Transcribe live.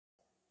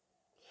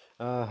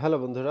Hello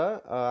বন্ধুরা।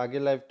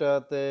 আগের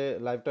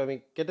লাইভটা আমি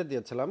কেটে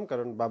দিয়েছিলাম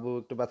কারণ বাবু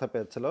একটু ব্যথা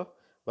পেয়েছিল।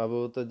 বাবু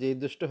তো যেই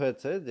দুষ্টু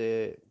হয়েছে, যে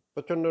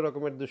প্রচণ্ড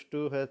রকমের দুষ্টু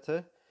হয়েছে,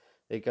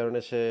 এই কারণে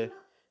সে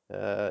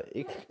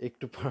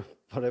একটু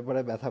পরে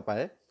পরে ব্যথা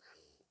পায়,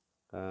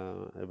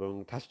 এবং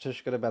ঠাস ঠাস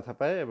করে ব্যথা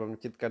পায় এবং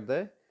চিৎকার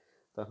দেয়।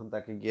 তখন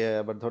তাকে গিয়ে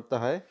আবার ধরতে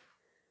হয়।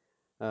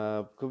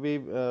 খুবই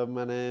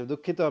মানে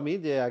দুঃখিত আমি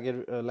যে আগের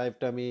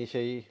লাইভটা আমি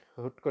সেই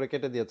হুট করে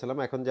কেটে দিয়েছিলাম।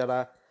 এখন যারা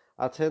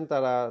আছেন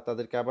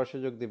তাদেরকে আবার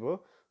সুযোগ দিব।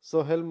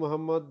 সোহেল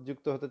মোহাম্মদ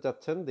যুক্ত হতে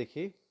চাচ্ছেন,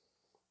 দেখি।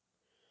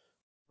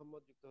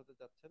 মোহাম্মদ যুক্ত হতে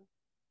চাচ্ছেন।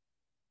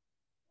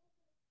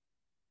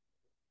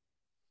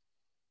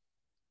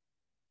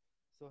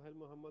 সোহেল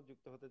মোহাম্মদ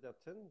যুক্ত হতে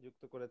যাচ্ছেন,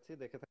 যুক্ত করেছি,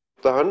 দেখে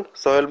তখন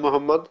সোহেল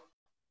মোহাম্মদ।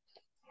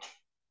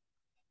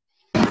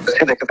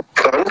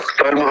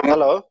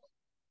 হ্যালো।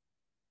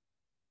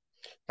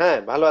 হ্যাঁ,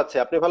 ভালো আছে,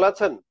 আপনি ভালো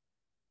আছেন?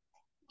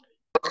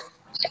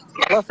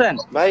 ভালো আছেন?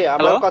 ভাই হ্যালো।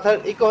 আমার কথার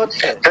ইকো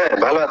হচ্ছে। হ্যাঁ,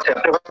 ভালো আছে,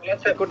 আপনি ভালো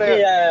আছেন? ইকোটা জি,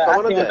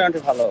 কমানো আছি যায়?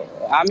 মোটামুটি ভালো।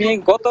 আমি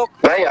গত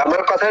ভাই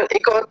আমার কথার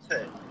ইকো হচ্ছে।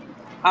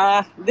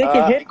 দেখি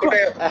হেডফোন। ইকোটা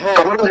হ্যাঁ,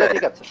 এখন বোধহয়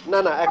ঠিক আছে। না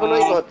না, এখনো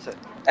ইকো হচ্ছে।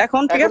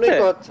 এখন ঠিক এখনো আছে?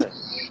 ইকো হচ্ছে।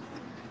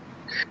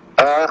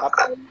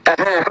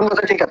 হ্যাঁ, এখন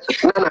বোধহয় ঠিক আছে।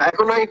 না না,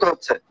 এখনো ইকো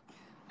হচ্ছে।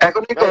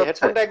 এখন ইকো হচ্ছে।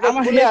 হেডফোনটা একবার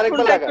আমার খুলে আরেকবার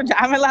হেডফোনটা একটু লাগান।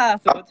 ঝামেলা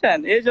আছে বুঝছেন,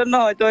 এই জন্য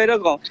হয়তো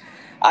এরকম।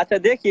 আচ্ছা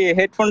দেখি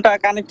হেডফোনটা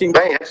কানেক্টিং।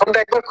 ভাই হেডফোনটা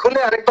একবার খুলে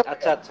আরেকবার।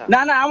 আচ্ছা আচ্ছা।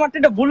 না না, আমার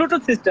এটা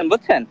ব্লুটুথ সিস্টেম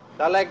বুঝছেন।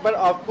 তাহলে একবার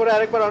অফ করে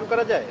আরেকবার অন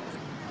করা যায়?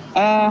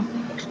 আহ,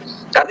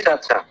 আচ্ছা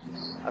আচ্ছা।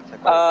 আচ্ছা,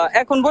 করেন করেন।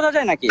 এখন বোঝা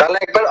যায় নাকি? তাহলে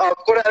একবার অফ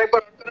করে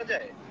আরেকবার অন করা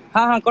যায়?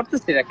 হ্যাঁ হ্যাঁ,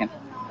 করতেছি রাখেন।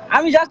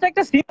 আমি জাস্ট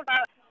একটা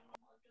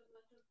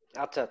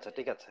আচ্ছা আচ্ছা,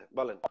 ঠিক আছে,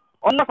 বলেন।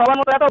 অন্য সবার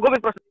মতো এত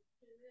গভীর প্রশ্ন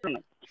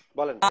নয়।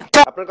 বলেন।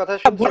 আপনার কথা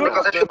শুনছি না, ব্লুটুথ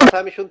আপনার কথা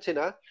আমি শুনছি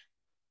না।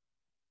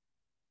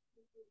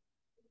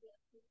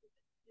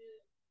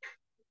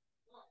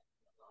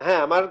 হ্যাঁ,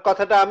 আমার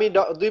কথাটা আমি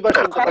দুইবার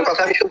শুনতে পাচ্ছি।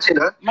 কথা আমি শুনছি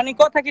না। মানে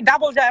কথা কি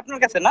ডাবল যায় আপনার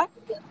কাছে না?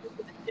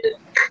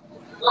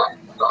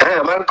 হ্যাঁ,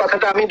 আমার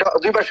কথাটা আমি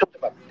দুইবার শুনতে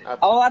পাচ্ছি।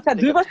 ও আচ্ছা,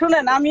 ঠিক দুইবার আছে।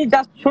 শুনেন, আমি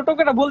জাস্ট ছোট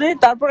করে বলি,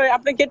 তারপরে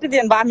আপনি কেটে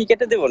দিন বা আমি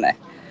কেটে দেবো না।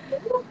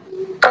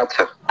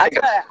 আচ্ছা, ঠিক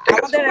আচ্ছা, আছে, ঠিক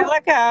আছে। আমাদের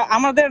এলাকা,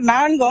 আমাদের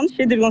নারায়ণগঞ্জ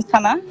সিদ্ধিরগঞ্জ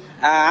থানা।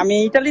 আমি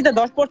ইতালিতে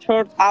 10 বছর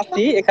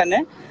আছি এখানে।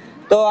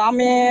 তো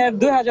আমি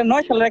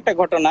 2009 সালের একটা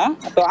ঘটনা।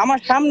 তো আমার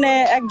সামনে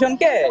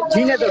একজনকে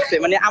জিনে ধরছে,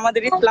 মানে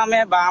আমাদের ইসলামে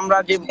বা আমরা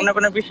যে মনে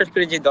মনে বিশ্বাস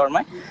করি যে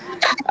ধর্মে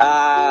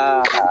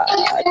আহ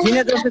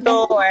জিনে ধরছে। তো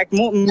এক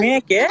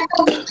মেয়েকে।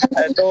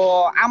 তো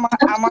আমার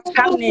আমার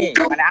সামনে,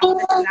 মানে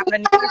আমাদের সামনে আমরা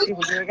নিয়ে গেছি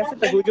হুজুরের কাছে।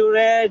 তো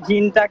হুজুরে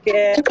জিনটাকে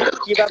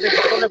কিভাবে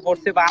গোপনে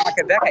পড়ছে বা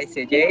আমাকে দেখাইছে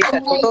যে এইটা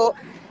ছোট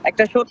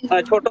একটা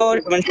ছোট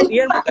মানে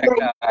ইয়ের মতো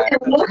একটা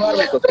ধোয়ার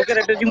মতো, চোখের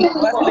একটা যে মুখ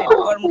আছে না,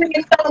 ধোয়ার মতো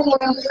একটা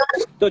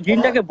তো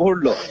জিনটাকে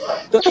ভরলো।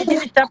 তো এই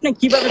জিনিসটা আপনি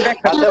কিভাবে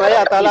ব্যাখ্যা আচ্ছা করবেন?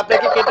 ভাইয়া, তাহলে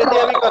আপনাকে কেটে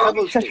দিয়ে আমি কথা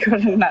বিশ্বাস বলছি।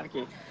 করেন না আর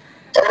কি।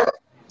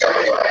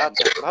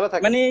 আচ্ছা, ভালো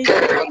থাকেন। মানে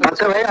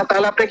আচ্ছা ভাইয়া,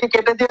 তাহলে আপনাকে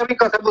কেটে দিয়ে আমি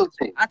কথা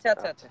বলছি। আচ্ছা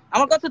আচ্ছা আচ্ছা,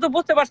 আমার কথা তো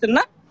বুঝতে পারছেন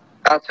না?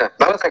 আচ্ছা,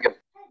 ভালো থাকেন।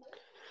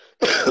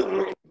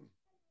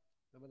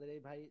 আমাদের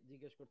এই ভাই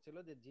জিজ্ঞেস করছিল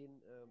যে জিন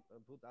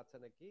ভূত আছে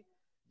নাকি।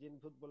 জিন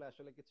ভূত বলে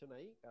আসলে কিছু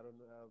নাই, কারণ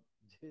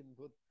জিন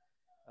ভূত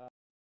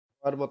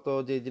হওয়ার মতো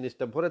যে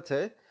জিনিসটা ভরেছে,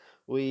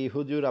 ওই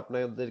হুজুর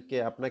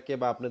আপনাকে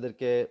বা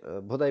আপনাদেরকে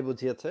ভোদাই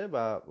বুঝিয়েছে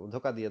বা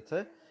ধোকা দিয়েছে।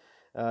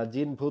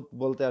 জিন ভূত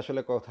বলতে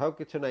আসলে কোথাও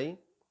কিছু নাই।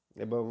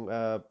 এবং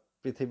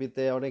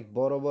পৃথিবীতে অনেক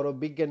বড় বড়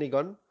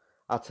বিজ্ঞানীগণ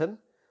আছেন,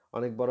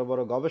 অনেক বড়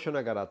বড়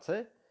গবেষণাগার আছে।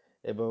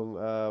 এবং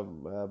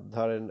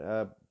ধরেন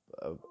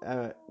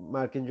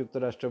মার্কিন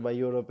যুক্তরাষ্ট্র বা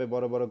ইউরোপে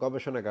বড় বড়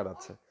গবেষণাগার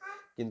আছে,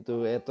 কিন্তু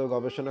এত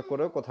গবেষণা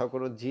করেও কোথাও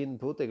কোনো জিন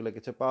ভূত এগুলো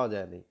কিছু পাওয়া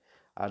যায়নি।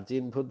 আর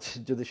জিন ভূত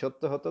যদি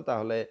সত্য হতো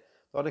তাহলে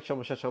অনেক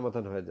সমস্যার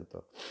সমাধান হয়ে যেত।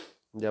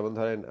 যেমন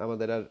ধরেন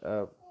আমাদের আর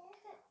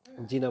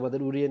জিন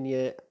আমাদের উড়িয়ে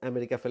নিয়ে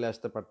আমেরিকা ফেলে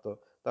আসতে পারতো,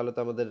 তাহলে তো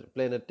আমাদের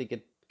প্লেনের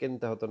টিকিট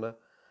কিনতে হতো না।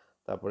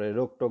 তারপরে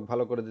রোগ টোগ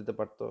ভালো করে দিতে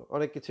পারতো,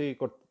 অনেক কিছুই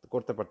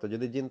করতে পারতো।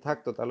 যদি জিন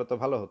থাকতো তাহলে তো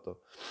ভালো হতো।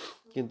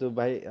 কিন্তু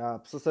ভাই,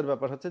 আফসোসের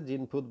ব্যাপার হচ্ছে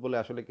জিন ভূত বলে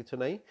আসলে কিছু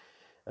নাই।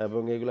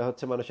 এবং এগুলা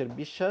হচ্ছে মানুষের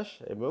বিশ্বাস,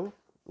 এবং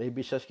এই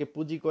বিশ্বাসকে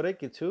পুঁজি করে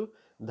কিছু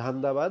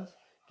ধান্দাবাজ,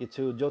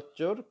 কিছু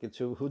জোচ্চোর,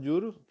 কিছু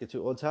হুজুর, কিছু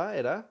ওঝা,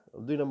 এরা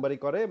দুই নম্বরই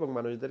করে এবং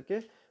মানুষদেরকে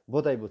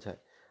ভোদাই বোঝায়।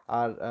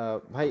 আর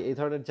ভাই, এই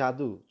ধরনের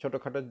জাদু,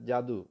 ছোটখাটো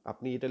জাদু,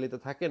 আপনি ইটালিতে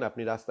থাকেন,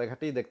 আপনি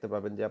রাস্তাঘাটেই দেখতে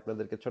পাবেন যে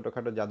আপনাদেরকে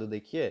ছোটখাটো জাদু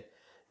দেখিয়ে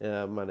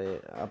মানে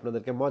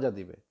আপনাদেরকে মজা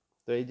দিবে।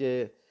 তো এই যে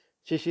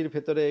শিশির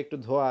ভেতরে একটু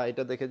ধোয়া,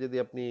 এটা দেখে যদি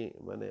আপনি,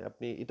 মানে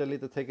আপনি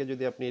ইটালিতে থেকে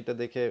যদি আপনি এটা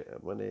দেখে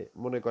মানে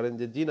মনে করেন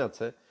যে জিন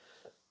আছে,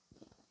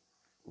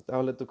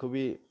 তাহলে তো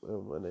খুবই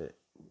মানে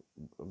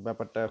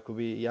ব্যাপারটা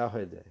খুবই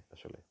হয়ে যায়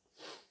আসলে।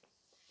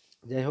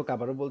 যাই হোক,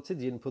 আবারও বলছি,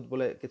 জিন ভূত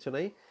বলে কিছু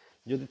নাই।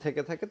 যদি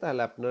থেকে থাকে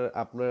তাহলে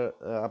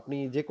আপনি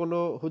যে কোনো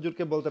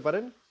হুজুরকে বলতে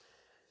পারেন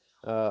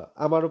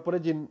আমার উপরে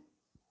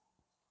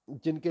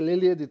জিনকে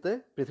লেলিয়ে দিতে,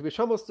 পৃথিবীর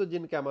সমস্ত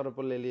জিনকে আমার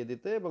উপর লেলিয়ে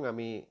দিতে, এবং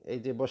আমি এই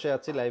যে বসে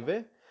আছি লাইভ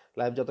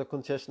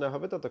যতক্ষণ শেষ না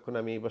হবে ততক্ষণ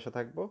আমি বসে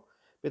থাকবো।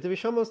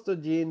 পৃথিবীর সমস্ত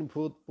জিন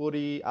ভূত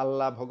পরি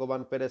আল্লাহ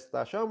ভগবান ফেরেশতা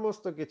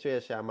সমস্ত কিছু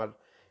এসে আমার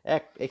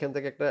এখান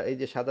থেকে একটা, এই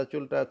যে সাদা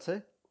চুলটা আছে,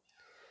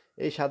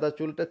 এই সাদা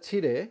চুলটা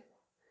ছিঁড়ে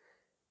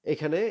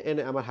এখানে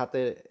এনে আমার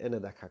হাতে এনে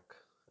দেখাক।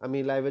 আমি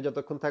লাইভে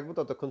যতক্ষণ থাকবো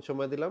ততক্ষণ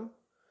সময় দিলাম।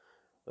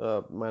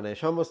 মানে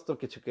সমস্ত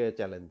কিছুকে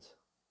চ্যালেঞ্জ।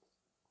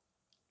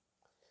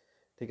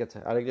 ঠিক আছে,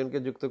 আরেকজনকে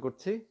যুক্ত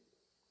করছি।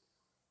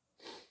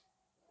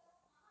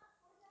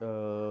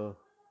 আহ,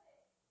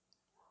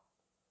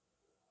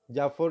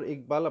 জাফর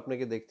ইকবাল,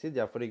 আপনাকে দেখছি।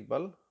 জাফর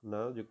ইকবাল,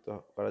 না, যুক্ত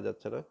করা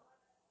যাচ্ছে না।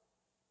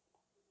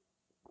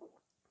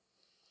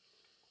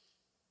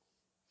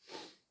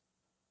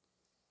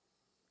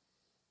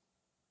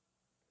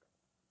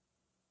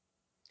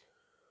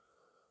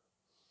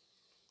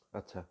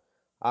 আচ্ছা,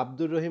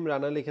 আব্দুর রহিম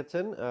রানা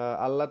লিখেছেন,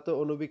 আল্লাহ তো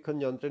অনুবীক্ষণ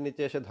যন্ত্রের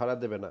নিচে এসে ধরা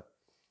দেবে না।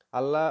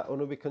 আল্লাহ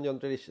অনুবীক্ষণ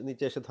যন্ত্রের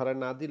নিচে এসে ধরা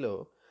না দিলেও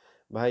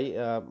ভাই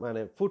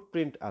মানে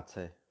ফুটপ্রিন্ট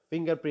আছে,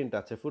 ফিঙ্গারপ্রিন্ট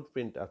আছে,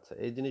 ফুটপ্রিন্ট আছে,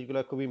 এই জিনিসগুলো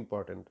খুব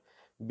ইম্পর্টেন্ট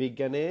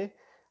বিজ্ঞানে।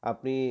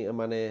 আপনি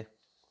মানে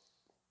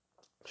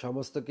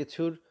সমস্ত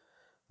কিছুর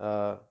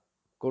আহ,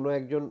 কোনো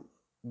একজন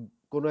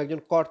কোনো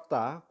একজন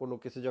কর্তা কোনো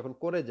কিছু যখন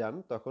করে যান,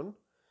 তখন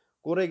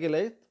করে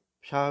গেলে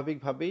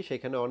স্বাভাবিকভাবেই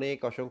সেখানে অনেক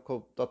অসংখ্য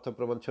তথ্য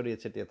প্রমাণ ছড়িয়ে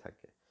ছিটিয়ে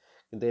থাকে।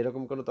 কিন্তু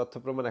এরকম কোনো তথ্য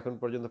প্রমাণ এখন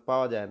পর্যন্ত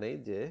পাওয়া যায় নাই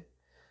যে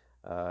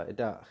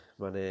এটা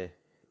মানে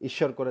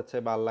ঈশ্বর করেছে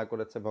বা আল্লাহ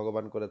করেছে,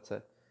 ভগবান করেছে,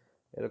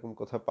 এরকম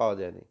কোথাও পাওয়া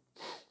যায়নি।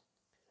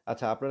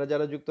 আচ্ছা, আপনারা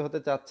যারা যুক্ত হতে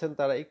চাচ্ছেন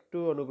তারা একটু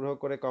অনুগ্রহ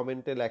করে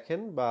কমেন্টে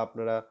লেখেন, বা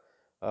আপনারা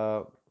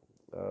আহ,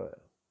 আহ,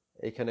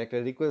 এইখানে একটা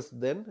রিকোয়েস্ট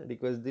দেন।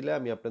 রিকোয়েস্ট দিলে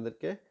আমি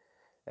আপনাদেরকে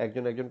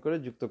একজন একজন করে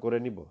যুক্ত করে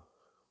নিব।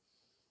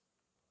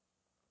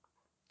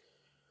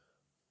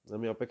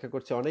 আমি অপেক্ষা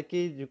করছি,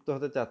 অনেকেই যুক্ত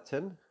হতে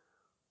চাচ্ছেন,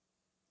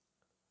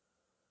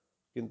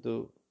 কিন্তু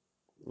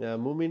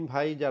মুমিন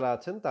ভাই যারা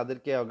আছেন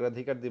তাদেরকে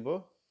অগ্রাধিকার দিব।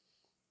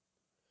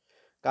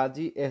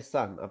 কাজী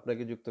এহসান,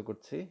 আপনাকে যুক্ত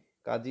করছি।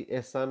 কাজী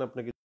এহসান,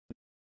 আপনাকে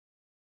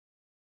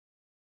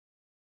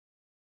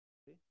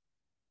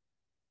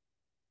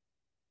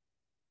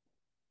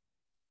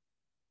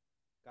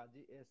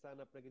কাজী এহসান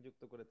আপনাকে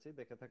যুক্ত করেছি,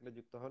 দেখে থাকলে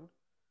যুক্ত হন।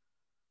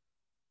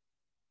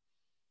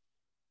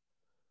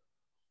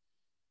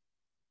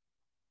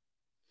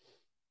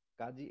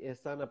 কাজী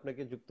এহসান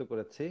আপনাকে যুক্ত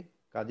করেছি।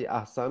 কাজী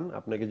আহসান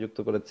আপনাকে যুক্ত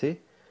করেছি,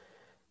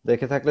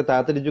 দেখে থাকলে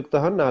তাড়াতাড়ি যুক্ত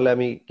হন, নাহলে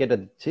আমি কেটে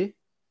দিচ্ছি।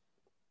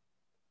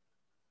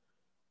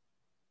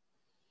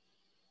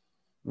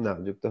 না,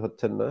 যুক্ত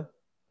হচ্ছেন না,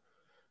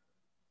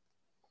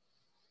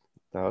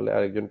 তাহলে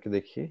আরেকজনকে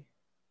দেখি।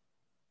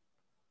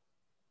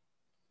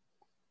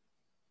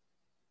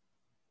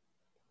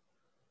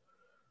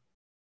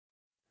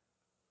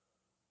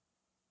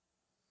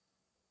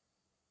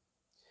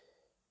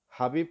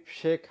 হাবিব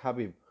শেখ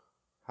হাবিব,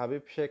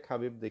 হাবিব শেখ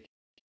হাবিব, দেখি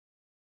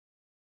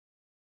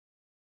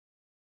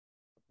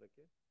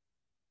আপনাকে।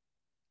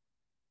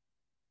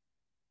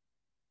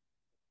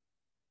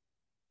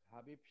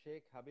 হাবিব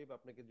শেখ হাবিব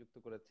আপনাকে যুক্ত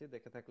করেছি,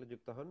 দেখে থাকলে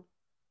যুক্ত হন।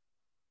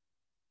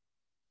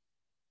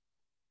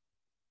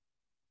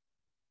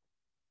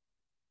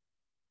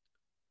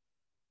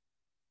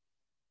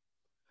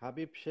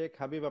 হাবিব শেখ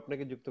হাবিব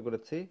আপনাকে যুক্ত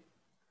করেছি।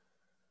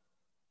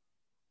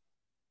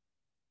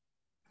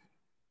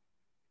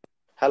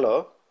 হ্যালো,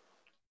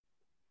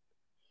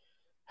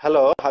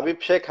 হ্যালো, হাবিব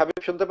শেখ হাবিব,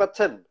 শুনতে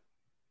পাচ্ছেন?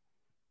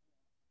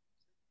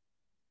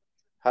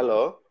 হ্যালো।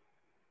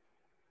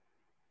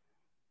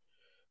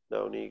 না,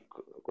 উনি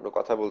কোনো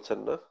কথা বলছেন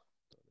না।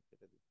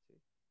 কেটে দিচ্ছি।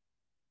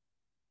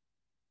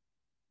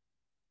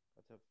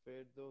 আচ্ছা,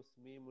 ফেরদৌস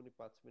মিম, উনি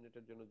 5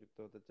 মিনিটের জন্য যুক্ত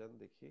হতে চান,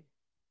 দেখি।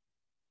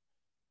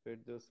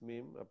 ফেরদৌস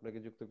মিম আপনাকে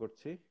যুক্ত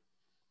করছি।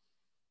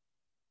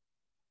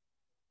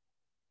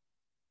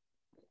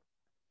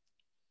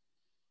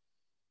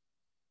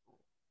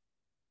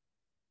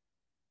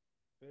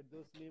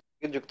 ফেরদৌস মিম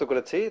যুক্ত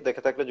করেছি,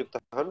 দেখে থাকলে যুক্ত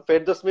হন।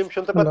 ফেরদৌস মিম,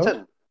 শুনতে হ্যালো। পাচ্ছেন?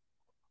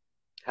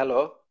 হ্যালো।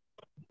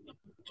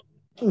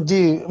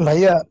 জি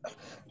ভাইয়া,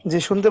 জি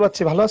শুনতে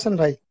পাচ্ছি। ভালো আছেন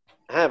ভাই?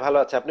 হ্যাঁ, ভালো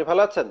আছে, আপনি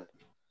ভালো আছেন?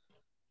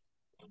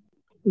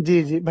 জি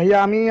জি ভাইয়া,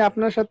 আমি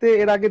আপনার সাথে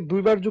এর আগে 2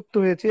 বার যুক্ত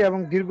হয়েছি এবং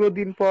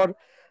দীর্ঘদিন পর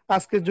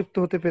আজকে যুক্ত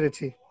হতে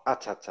পেরেছি।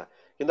 আচ্ছা, আচ্ছা।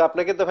 কিন্তু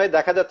আপনাকে তো ভাই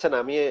দেখা যাচ্ছে না।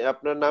 আমি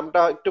আপনার নামটা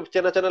একটু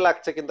চেনা চেনা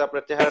লাগছে, কিন্তু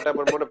আপনার চেহারাটা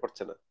আমার মনে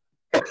পড়ছে না।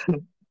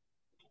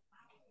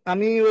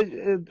 আমি ওই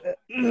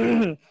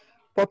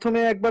প্রথমে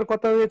একবার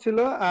কথা হয়েছিল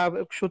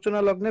সূচনা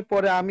লগ্নে,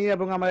 পরে আমি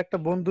এবং আমার একটা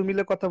বন্ধু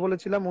মিলে কথা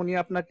বলেছিলাম। উনি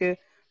আপনাকে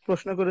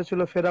প্রশ্ন করেছিল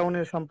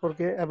ফেরাউনের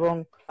সম্পর্কে এবং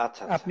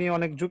আচ্ছা, আচ্ছা। আপনি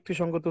অনেক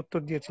যুক্তিসঙ্গত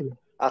উত্তর দিয়েছিলেন।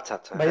 আচ্ছা,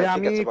 আচ্ছা, হ্যাঁ, ভাইয়া ঠিক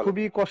আমি আছে, বলেন।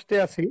 খুবই কষ্টে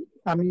আছি।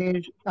 আমি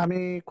আমি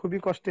খুবই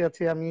কষ্টে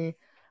আছি। আমি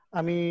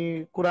আমি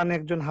কোরআনে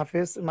একজন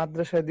হাফেজ,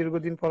 মাদ্রাসায়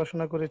দীর্ঘদিন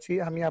পড়াশোনা করেছি।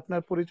 আমি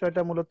আপনার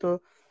পরিচয়টা মূলত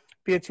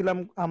পেয়েছিলাম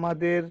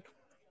আমাদের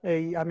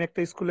আমি একটা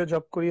স্কুলে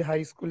জব করি,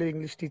 হাই স্কুলে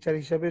ইংলিশ টিচার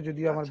হিসেবে।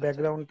 যদিও আমার আচ্ছা, আচ্ছা।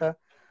 ব্যাকগ্রাউন্ডটা,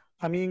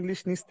 আমি ইংলিশ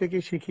নিচ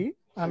থেকেই শিখি।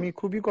 হুম। আমি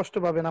খুবই কষ্ট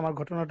পাবেন আমার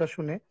ঘটনাটা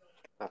শুনে।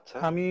 আচ্ছা,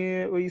 আমি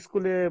ওই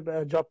স্কুলে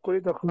জব করি,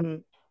 তখন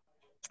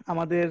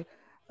আমাদের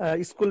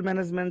স্কুল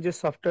ম্যানেজমেন্ট যে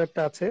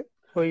সফটওয়্যারটা আছে,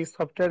 ওই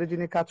সফটওয়্যারে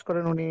যিনি কাজ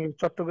করেন উনি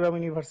চট্টগ্রাম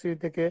ইউনিভার্সিটি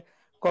থেকে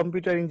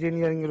কম্পিউটার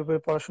ইঞ্জিনিয়ারিং এর উপরে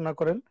পড়াশোনা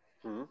করেন।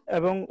 হুম।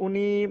 এবং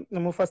উনি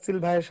মুফাসসিল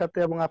ভাইয়ের সাথে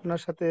এবং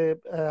আপনার সাথে,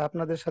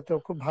 আপনাদের সাথেও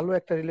খুব ভালো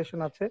একটা রিলেশন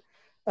আছে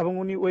এবং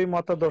উনি ওই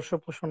মতাদর্শ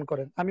পোষণ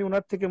করেন। আমি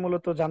ওনার থেকে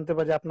মূলত জানতে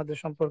পারি আপনাদের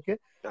সম্পর্কে।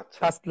 আচ্ছা,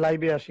 ফার্স্ট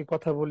লাইভে আসি,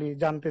 কথা বলি,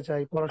 জানতে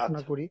চাই, পড়াশোনা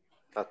আচ্ছা, করি।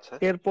 আচ্ছা।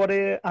 এরপরে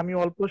আমি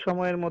অল্প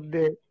সময়ের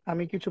মধ্যে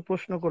আমি কিছু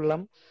প্রশ্ন করলাম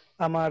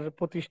আমার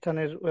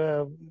প্রতিষ্ঠানের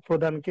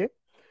প্রধানকে।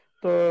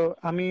 তো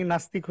আমি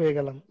নাস্তিক হয়ে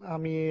গেলাম।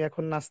 আমি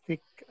এখন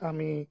নাস্তিক।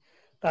 আমি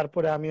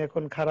তারপরে আমি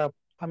এখন খারাপ,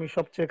 আমি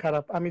সবচেয়ে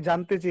খারাপ। আমি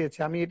জানতে চেয়েছি,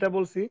 আমি এটা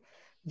বলছি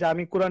যে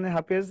আমি কোরআনে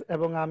হাফেজ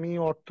এবং আমি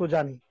অর্থ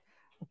জানি।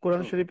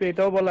 কোরআন হুম। শরীফে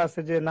এটাও বলা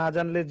আছে যে না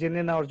জানলে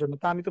জেনে নেওয়ার জন্য।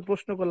 তা আমি তো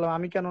প্রশ্ন করলাম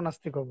আমি কেন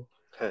নাস্তিক হব।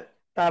 হ্যাঁ।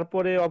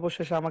 তারপরে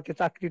অবশেষে আমাকে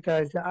চাকরিটা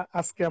এই যে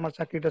আজকে আমার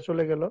চাকরিটা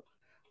চলে গেল,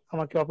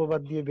 আমাকে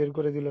অপবাদ দিয়ে বের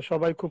করে দিল।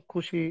 সবাই খুব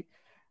খুশি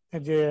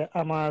যে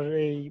আমার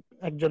এই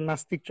একজন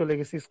নাস্তিক চলে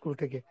গেছে স্কুল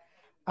থেকে।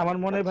 আমার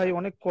মনে আচ্ছা। ভাই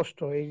অনেক কষ্ট,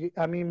 এই যে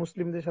আমি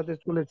মুসলিমদের সাথে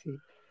চলেছি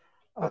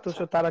অথচ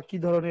আচ্ছা। তারা কি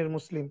ধরনের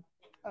মুসলিম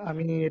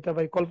আমি এটা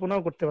ভাই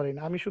কল্পনাও করতে পারি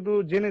না। আমি শুধু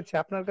জেনেছি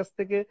আপনার কাছ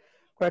থেকে,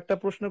 কয়েকটা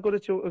প্রশ্ন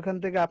করেছি ওখান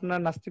থেকে, আপনার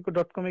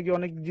নাস্তিক.com-এ গিয়ে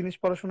অনেক জিনিস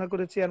পড়াশোনা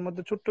করেছি। এর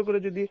মধ্যে ছোট্ট করে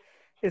যদি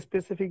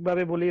স্পেসিফিক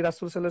ভাবে বলি,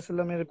 রাসূল সাল্লাল্লাহু আলাইহি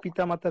সাল্লামের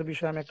পিতা মাতার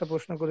বিষয়ে আমি একটা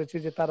প্রশ্ন করেছি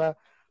যে তারা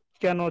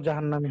কেন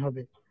জাহান্নামী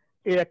হবে,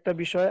 এই একটা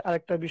বিষয়।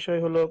 আরেকটা বিষয়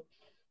হলো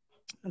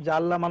যে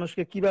আল্লাহ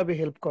মানুষকে কিভাবে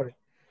হেল্প করে,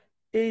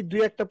 এই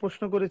দুই একটা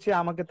প্রশ্ন করেছি।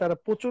 আমাকে তারা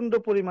প্রচন্ড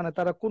পরিমাণে,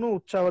 তারা কোনো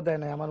উৎসাহ দেয়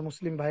না আমার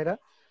মুসলিম ভাইরা,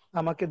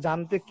 আমাকে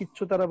জানতে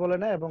কিচ্ছু তারা বলে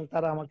না, এবং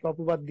তারা আমাকে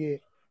অপবাদ দিয়ে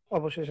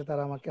অবশেষে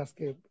তারা আমাকে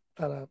আজকে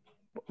তারা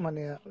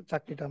মানে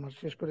চাকরিটা আমার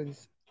শেষ করে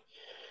দিচ্ছে।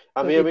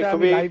 তো আমি আমি এটা আমি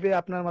খুবই লাইভে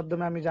আপনার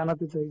মাধ্যমে আমি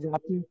জানাতে চাই যে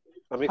আপনি,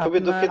 আমি খুবই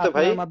দুঃখিত ভাই।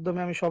 আপনার মাধ্যমে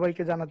আমি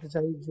সবাইকে জানাতে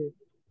চাই যে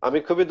আমি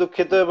খুবই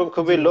দুঃখিত এবং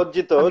খুবই জি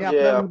লজ্জিত আমি যে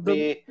আপনার আপনি,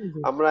 মাধ্যমে, জি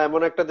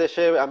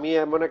আমি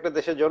এমন একটা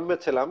দেশে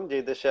জন্মেছিলাম যে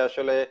দেশে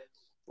আসলে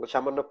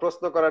সামান্য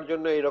প্রশ্ন করার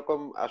জন্য এরকম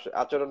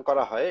আচরণ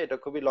করা হয়। এটা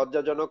খুবই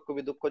লজ্জাজনক,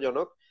 খুবই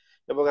দুঃখজনক।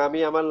 এবং আমি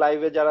আমার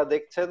লাইভে যারা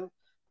দেখছেন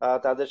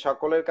তাদের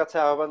সকলের কাছে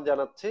আহ্বান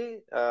জানাচ্ছি,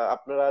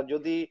 আপনারা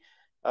যদি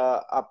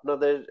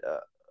আপনাদের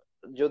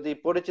যদি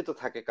পরিচিত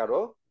থাকে কারো,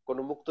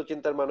 কোনো মুক্ত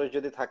চিন্তার মানুষ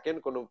যদি থাকেন,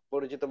 কোনো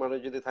পরিচিত মানুষ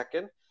যদি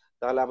থাকেন,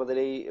 তাহলে আমাদের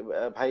এই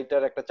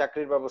ভাইটার একটা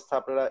চাকরির ব্যবস্থা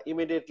আপনারা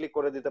ইমিডিয়েটলি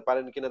করে দিতে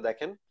পারেন কিনা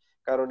দেখেন।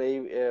 কারণ এই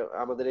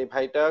আমাদের এই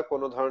ভাইটা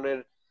কোনো ধরনের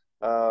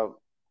আহ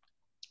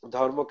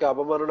ধর্মকে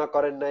অবমাননা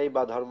করেন নাই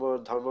বা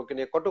ধর্মকে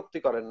নিয়ে কটূক্তি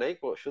করেন নাই,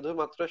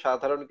 শুধুমাত্র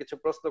সাধারণ কিছু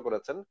প্রশ্ন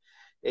করেছেন।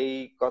 এই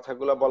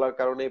কথাগুলা বলার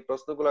কারণে, এই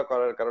প্রশ্নগুলা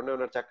করার কারণে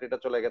ওনার চাকরিটা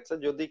চলে গেছে।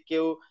 যদি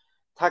কেউ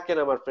থাকেন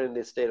আমার ফ্রেন্ড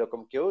লিস্টে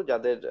এরকম কেউ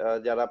যাদের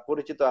যারা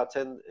পরিচিত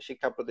আছেন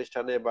শিক্ষা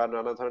প্রতিষ্ঠানে বা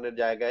নানা ধরনের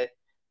জায়গায়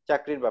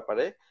চাকরির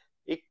ব্যাপারে,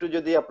 একটু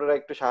যদি আপনারা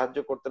একটু সাহায্য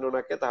করতেন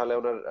ওনাকে, তাহলে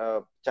ওনার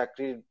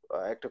চাকরির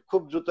একটা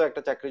খুব দ্রুত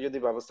একটা চাকরি যদি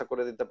ব্যবস্থা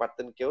করে দিতে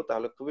পারতেন কেউ,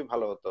 তাহলে খুবই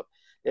ভালো হতো।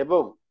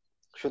 এবং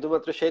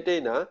শুধুমাত্র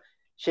সেটাই না,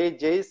 সেই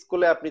যেই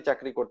স্কুলে আপনি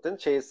চাকরি করতেন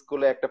সেই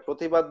স্কুলে একটা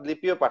প্রতিবাদ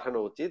লিপিও পাঠানো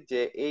উচিত যে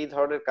এই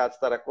ধরনের কাজ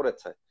তারা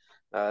করেছে,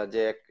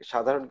 যে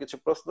সাধারণ কিছু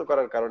প্রশ্ন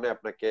করার কারণে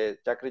আপনাকে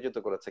চাকরিচ্যুত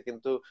করেছে,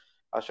 কিন্তু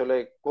আসলে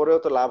করেও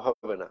তো লাভ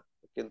হবে না।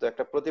 কিন্তু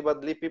একটা প্রতিবাদ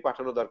লিপি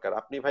পাঠানো দরকার।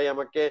 আপনি ভাই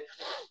আমাকে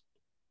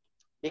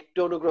একটু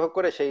অনুগ্রহ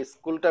করে সেই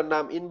স্কুলটার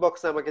নাম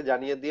ইনবক্সে আমাকে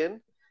জানিয়ে দিয়েন,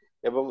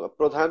 এবং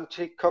প্রধান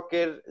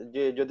শিক্ষকের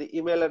যে যদি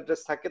ইমেল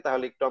অ্যাড্রেস থাকে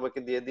তাহলে একটু আমাকে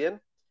দিয়ে দিয়েন।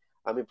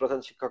 আমি প্রধান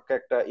শিক্ষককে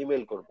একটা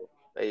ইমেল করব,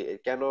 এই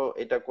কেন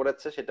এটা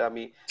করেছে সেটা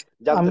আমি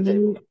জানতে আমি,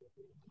 চাইবো।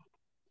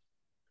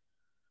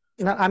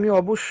 না আমি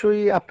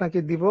অবশ্যই আপনাকে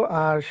দিব।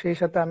 আর সেই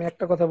সাথে আমি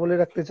একটা কথা বলে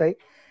রাখতে চাই,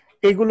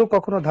 এগুলো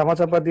কখনো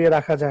ধামাচাপা দিয়ে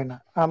রাখা যায় না।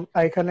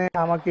 এখানে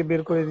আমাকে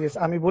বের করে দিয়েছে,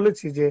 আমি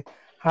বলেছি যে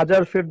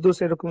হাজার ফেরদৌস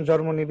এরকম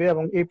জন্ম নিবে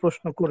এবং এই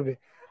প্রশ্ন করবে,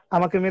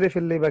 আমাকে মেরে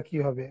ফেললেই বা কি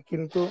হবে।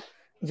 কিন্তু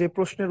যে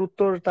প্রশ্নের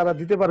উত্তর তারা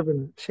দিতে পারবে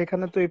না,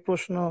 সেখানে তো এই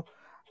প্রশ্ন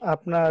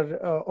আপনার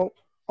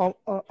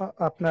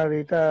আপনার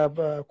এটা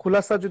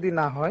খুলাসা যদি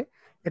না হয়,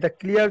 এটা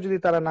ক্লিয়ার যদি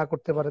তারা না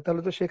করতে পারে,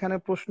 তাহলে তো সেখানে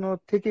প্রশ্ন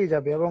থেকেই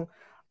যাবে এবং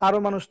আরো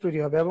মানুষ তৈরি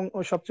হবে। এবং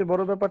ওই সবচেয়ে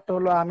বড় ব্যাপারটা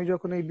হলো, আমি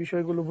যখন এই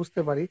বিষয়গুলো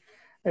বুঝতে পারি,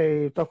 এই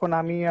তখন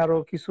আমি আরো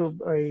কিছু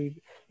এই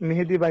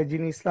মেহেদী ভাই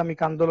যিনি ইসলামিক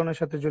আন্দোলনের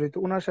সাথে জড়িত,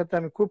 ওনার সাথে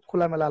আমি খুব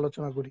খোলামেলা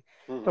আলোচনা করি।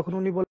 হুম। তখন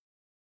উনি বলেন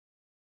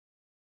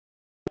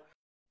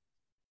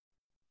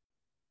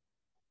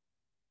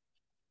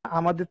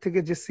আমাদের থেকে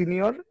যে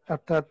সিনিয়র,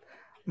 অর্থাৎ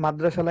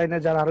মাদ্রাসা লাইনে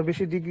যারা আরো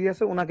বেশি ডিগ্রি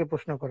আছে ওনাকে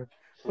প্রশ্ন করেন।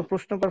 তো হুম।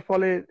 প্রশ্ন করার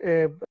ফলে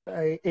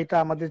এটা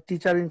আমাদের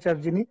টিচার ইনচার্জ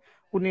যিনি,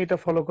 উনি এটা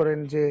ফলো করেন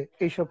যে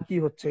এইসব কি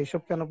হচ্ছে,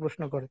 এইসব কেন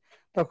প্রশ্ন করে।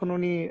 তখন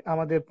উনি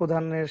আমাদের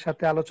প্রধানের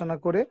সাথে আলোচনা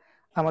করে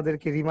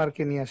আমাদেরকে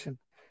রিমার্কে নিয়ে আসেন।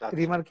 আচ্ছা।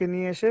 রিমার্কে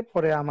নিয়ে এসে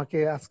পরে আমাকে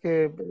আজকে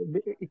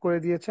করে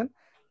দিয়েছেন।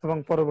 এবং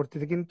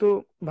পরবর্তীতে কিন্তু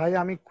ভাই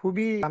আমি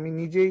খুবই, আমি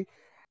নিজেই,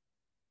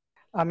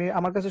 আমি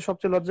আমার কাছে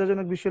সবচেয়ে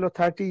লজ্জাজনক বিষয় হলো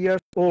 30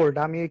 ইয়ার্স ওল্ড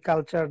আমি এই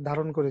কালচার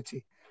ধারণ করেছি।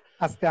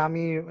 আজকে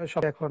আমি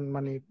সব এখন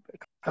মানে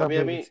খারাপ আমি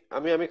হয়ে আমি গেছি।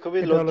 আমি আমি খুবই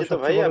এটা হলো লজ্জিত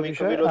ভাই, সবচেয়ে বড় আমি বিষয়।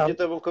 খুবই আর লজ্জিত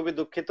এবং খুবই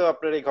দুঃখিত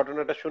আপনার এই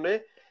ঘটনাটা শুনে।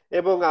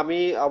 এবং আমি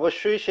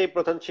অবশ্যই সেই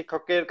প্রধান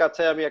শিক্ষকের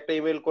কাছে আমি একটা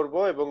ইমেল করব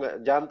এবং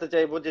জানতে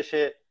চাইবো যে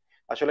সে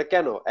আসলে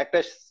কেন একটা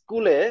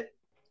স্কুলে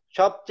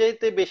সবচেয়ে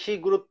বেশি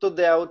গুরুত্ব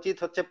দেওয়া উচিত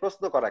হচ্ছে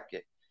প্রশ্ন করাকে।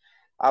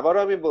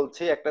 আবারও আমি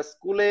বলছি, একটা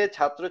স্কুলে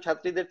ছাত্র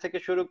ছাত্রীদের থেকে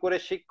শুরু করে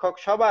শিক্ষক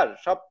সবার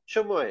সব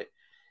সময়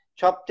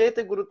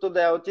সবচেয়ে গুরুত্ব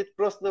দেওয়া উচিত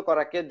প্রশ্ন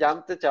করাকে,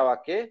 জানতে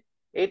চাওয়াকে।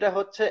 এটা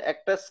হচ্ছে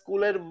একটা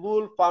স্কুলের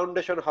মূল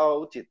ফাউন্ডেশন হওয়া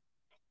উচিত।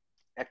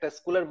 একটা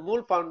স্কুলের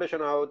মূল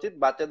ফাউন্ডেশন হওয়া উচিত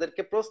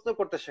বাচ্চাদেরকে প্রশ্ন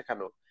করতে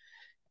শেখানো।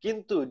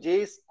 কিন্তু যে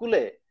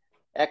স্কুলে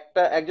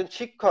একজন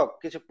শিক্ষক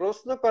কিছু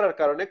প্রশ্ন করার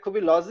কারণে,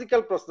 খুবই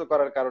লজিক্যাল প্রশ্ন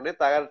করার কারণে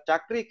তার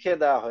চাকরি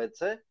খেয়ে দেওয়া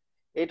হয়েছে,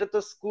 এটা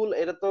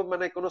তো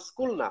মানে কোনো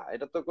স্কুল না,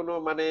 এটা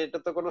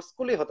তো কোনো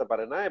স্কুলই হতে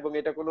পারে না, এবং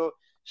এটা কোনো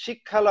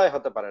শিক্ষালয়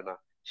হতে পারে না।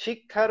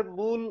 শিক্ষার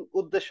মূল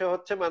উদ্দেশ্য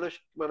হচ্ছে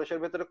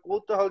মানুষের ভেতরে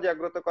কৌতূহল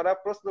জাগ্রত করা,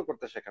 প্রশ্ন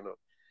করতে শেখানো।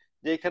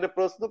 যে এখানে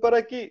প্রশ্ন করা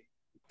কি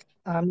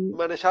আমি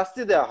মানে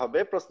শাস্তি দেওয়া হবে,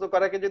 প্রশ্ন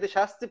করাকে যদি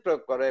শাস্তি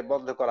প্রয়োগ করে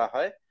বন্ধ করা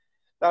হয়,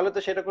 তাহলে তো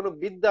সেটা কোনো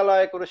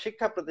বিদ্যালয়, কোনো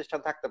শিক্ষা প্রতিষ্ঠান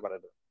থাকতে পারে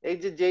না। এই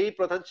যে যেই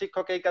প্রধান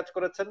শিক্ষক এই কাজ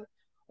করেছেন,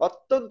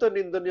 অত্যন্ত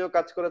নিন্দনীয়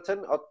কাজ করেছেন,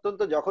 অত্যন্ত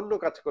জঘন্য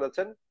কাজ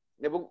করেছেন,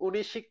 এবং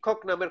উনি শিক্ষক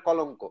নামের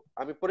কলঙ্ক।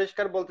 আমি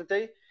পরিষ্কার বলতে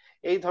চাই,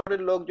 এই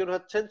ধরনের লোকজন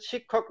হচ্ছেন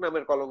শিক্ষক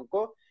নামের কলঙ্ক।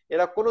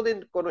 এরা কোনোদিন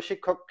কোনো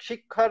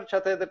শিক্ষার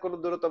সাথে এদের কোনো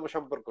দূরতম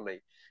সম্পর্ক নেই।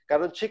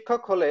 কারণ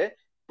শিক্ষক হলে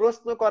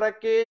প্রশ্ন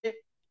করাকে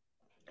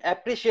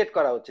অ্যাপ্রিসিয়েট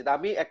করা উচিত।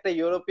 আমি একটা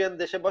ইউরোপিয়ান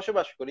দেশে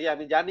বসবাস করি,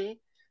 আমি জানি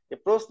যে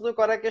প্রশ্ন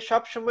করাকে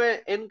সবসময়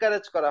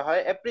এনকারেজ করা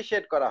হয়,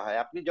 অ্যাপ্রিসিয়েট করা হয়।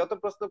 আপনি যত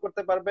প্রশ্ন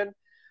করতে পারবেন,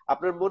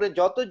 আপনার মনে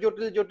যত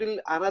জটিল জটিল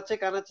আনাচে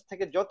কানাচে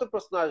থেকে যত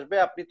প্রশ্ন আসবে,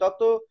 আপনি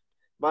তত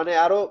মানে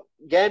আরো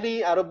জ্ঞানী,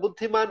 আরো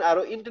বুদ্ধিমান,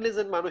 আরো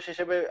ইন্টেলিজেন্ট মানুষ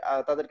হিসেবে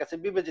তাদের কাছে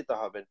বিবেচিত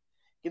হবেন।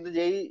 কিন্তু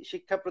যেই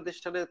শিক্ষা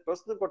প্রতিষ্ঠানে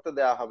প্রশ্ন করতে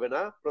দেওয়া হবে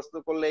না, প্রশ্ন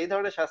করলে এই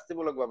ধরনের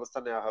শাস্তিমূলক ব্যবস্থা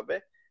নেওয়া হবে,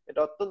 এটা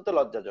অত্যন্ত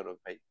লজ্জাজনক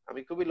ভাই।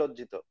 আমি খুবই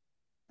লজ্জিত।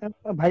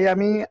 ভাই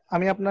আমি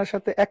আমি আপনার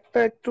সাথে একটা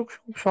একটু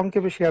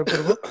সংক্ষেপে শেয়ার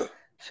করব।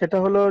 সেটা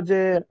হলো যে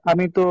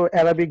আমি তো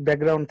অ্যারাবিক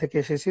ব্যাকগ্রাউন্ড থেকে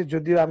এসেছি,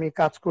 যদিও আমি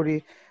কাজ করি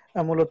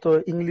মূলত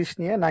ইংলিশ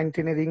নিয়ে,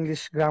 9-10 এর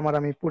ইংলিশ গ্রামার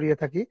আমি পড়িয়ে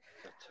থাকি।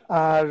 আচ্ছা।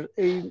 আর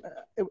এই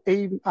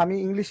এই আমি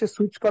ইংলিশে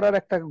সুইচ করার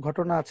একটা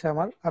ঘটনা আছে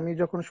আমার। আমি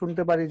যখন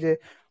শুনতে পারি যে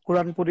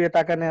কোরআন পড়িয়ে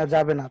টাকা নেওয়া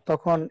যাবে না,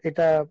 তখন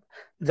এটা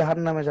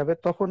জাহান্নামে যাবে,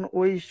 তখন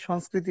ওই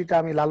সংস্কৃতিটা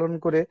আমি লালন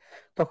করে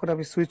তখন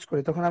আমি সুইচ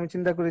করি। তখন আমি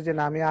চিন্তা করি যে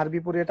না, আমি আরবি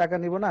পড়িয়ে টাকা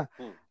নিব না,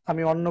 হুম।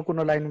 আমি অন্য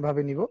কোনো লাইন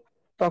ভাবে নিব।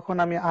 তখন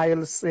আমি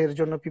আইএলস এর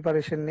জন্য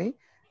প্রিপারেশন নেই,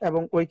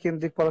 এবং ওই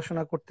কেন্দ্রিক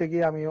পড়াশোনা করতে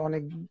গিয়ে আমি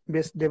অনেক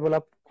বেস্ট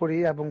ডেভেলপ করি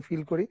এবং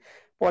ফিল করি।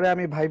 পরে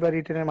আমি ভাইবা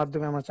রিটেনের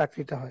মাধ্যমে আমার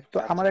চাকরিটা হয়। তো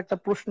আচ্ছা আমার একটা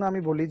আচ্ছা। প্রশ্ন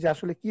আমি বলি যে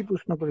আসলে কি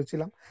প্রশ্ন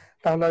করেছিলাম,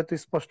 তাহলে হয়তো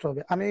স্পষ্ট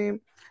হবে। আমি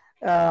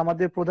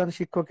আমাদের প্রধান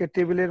শিক্ষকের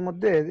টেবিলের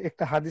মধ্যে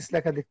একটা হাদিস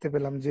লেখা দেখতে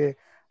পেলাম যে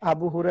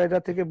আবু হুরায়রা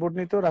থেকে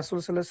বর্ণিত, রাসূল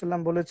সাল্লাল্লাহু আলাইহি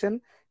সাল্লাম বলেছেন,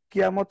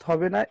 কিয়ামত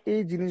হবে না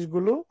এই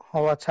জিনিসগুলো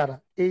হওয়া ছাড়া,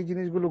 এই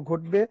জিনিসগুলো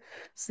ঘটবে,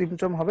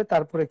 সিমটম হবে,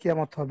 তারপরে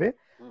কিয়ামত হবে।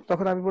 হুম।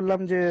 তখন আমি বললাম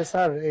যে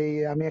স্যার, এই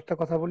আমি একটা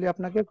কথা বলি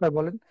আপনাকে। কয়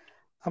বলেন।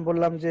 আমি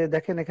বললাম যে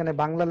দেখেন, এখানে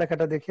বাংলা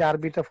লেখাটা দেখি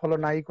আরবিটা ফলো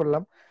নাই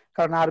করলাম,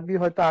 কারণ আরবি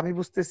হয়তো আমি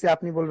বুঝতেছি,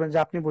 আপনি বলবেন যে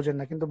আপনি বোঝেন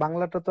না, কিন্তু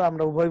বাংলাটা তো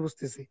আমরা উভয়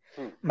বুঝতেছি।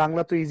 হুম।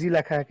 বাংলা তো ইজি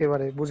লেখা,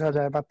 একেবারে বোঝা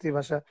যায়,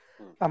 মাতৃভাষা,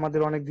 হুম।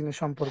 আমাদের অনেক দিনের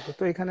সম্পর্ক।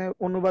 তো এখানে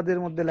অনুবাদের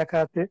মধ্যে লেখা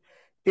আছে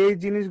এই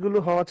জিনিসগুলো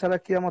হওয়া ছাড়া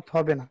কিয়ামত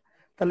হবে না।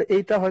 তাহলে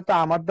এইটা হয়তো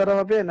আমার দ্বারা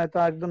হবে, নয়তো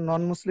একজন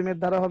নন মুসলিমের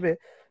দ্বারা হবে।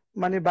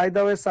 মানে বাই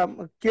দা ওয়ে,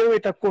 কেউ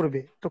এটা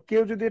করবে, তো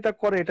কেউ যদি এটা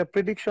করে, এটা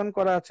প্রেডিকশন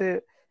করা আছে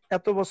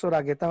এত বছর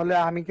আগে, তাহলে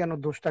আমি কেন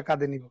দোষটা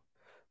কাঁধে নিব?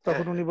 হ্যাঁ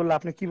তখন হ্যাঁ উনি বললো,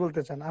 আপনি কি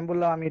বলতে চান? আমি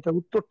বললাম, আমি এটা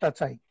উত্তরটা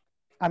চাই,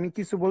 আমি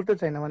কিছু বলতে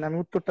চাই না, মানে আমি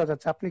উত্তরটা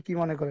চাচ্ছি, আপনি কি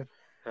মনে করেন?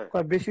 হ্যাঁ।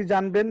 কয়, বেশি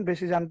জানবেন,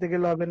 বেশি জানতে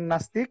গেলে হবেন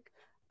নাস্তিক।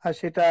 আর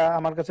সেটা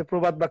আমার কাছে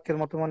প্রবাদ বাক্যের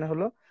মতো মনে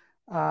হলো।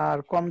 আর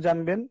কম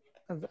জানবেন,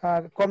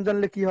 আর কম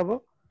জানলে কি হবো?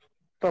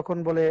 তখন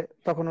বলে,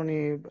 তখন উনি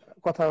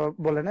কথা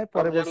বলে নাই, কম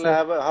পরে বলছে, জানলে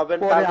হবেন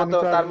পরে আমি তো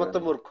আর তার মতো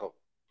মূর্খ।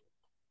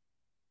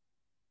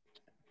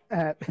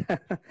 হ্যাঁ,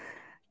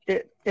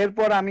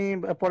 এরপর আমি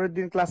পরের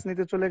দিন ক্লাস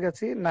নিতে চলে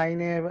গেছি,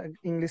 9-এ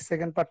ইংলিশ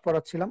সেকেন্ড পার্ট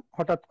পড়াচ্ছিলাম।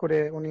 হঠাৎ করে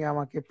উনি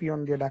আমাকে পিয়ন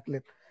দিয়ে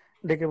ডাকলেন,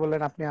 ডেকে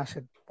বললেন, আপনি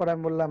আসেন। পরে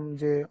আমি বললাম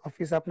যে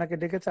অফিস আপনাকে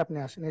ডেকেছে, আপনি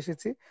আসেন।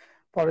 এসেছি।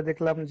 পরে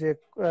দেখলাম যে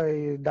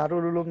এই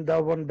দারুল উলুম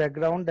দেওবন্দ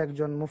ব্যাকগ্রাউন্ড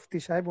একজন মুফতি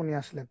সাহেব উনি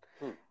আসলেন।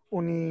 হুম।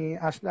 উনি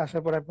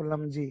আসার পরে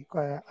বললাম, জি।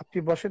 আপনি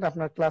বসেন,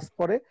 আপনার ক্লাস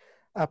পরে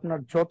আপনার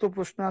যত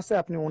প্রশ্ন আছে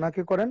আপনি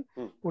ওনাকে করেন,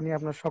 হুম। উনি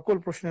আপনার সকল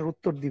প্রশ্নের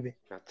উত্তর দিবে।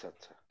 আচ্ছা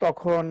আচ্ছা।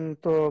 তখন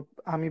তো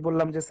আমি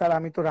বললাম যে স্যার,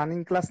 আমি তো রানিং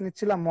ক্লাস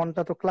নিচ্ছিলাম,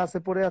 মনটা তো ক্লাসে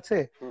পড়ে আছে।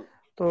 হুম।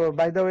 তো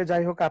বাই দা ওয়ে,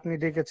 যাই হোক, আপনি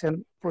ডেকেছেন,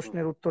 হুম।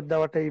 প্রশ্নের উত্তর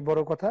দেওয়াটাই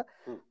বড় কথা।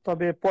 হুম।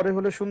 তবে পরে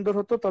হলে সুন্দর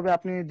হতো, তবে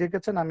আপনি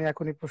ডেকেছেন, আমি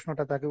এখনই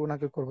প্রশ্নটা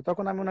ওনাকে করবো।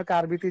 তখন আমি ওনাকে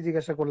আরবিতেই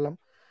জিজ্ঞাসা করলাম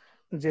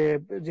যে,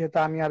 যেহেতু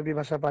আমি আরবি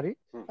ভাষা পারি,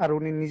 হুম। আর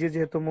উনি নিজে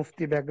যেহেতু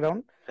মুফতি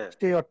ব্যাকগ্রাউন্ড, হ্যাঁ।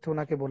 সেই অর্থে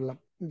ওনাকে বললাম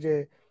যে,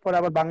 পরে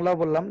আবার বাংলাও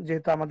বললাম,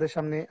 যেহেতু আমাদের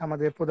সামনে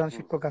আমাদের প্রধান হুম।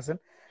 শিক্ষক আছেন,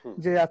 হুম।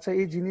 যে আচ্ছা,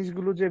 এই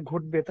জিনিসগুলো যে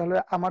ঘটবে, তাহলে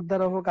আমার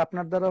দ্বারা হোক,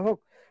 আপনার দ্বারা হোক,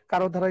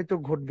 কারো দ্বারাই তো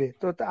ঘটবে।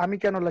 তো তা আমি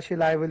কেন সেই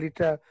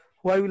লায়াবিলিটিটা,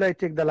 why will I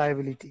take the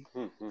liability,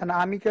 hmm. Hmm. and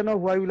আমি কেন,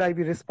 why will I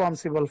be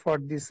responsible for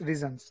this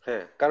reasons?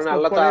 হ্যাঁ, কারণ তো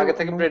আল্লাহ তো পরে আগে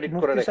থেকে প্রেডিক্ট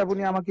করে মুফতি সাহেব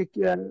উনি রেখেছেন। আমাকে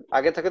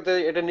আগে থেকে তো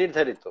এটা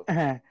নির্ধারিত।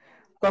 হ্যাঁ,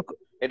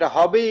 এটা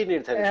হবেই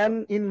নির্ধারিত। and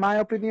in my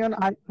opinion,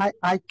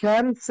 I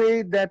can say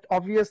that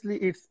obviously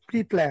it's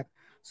pre-planned.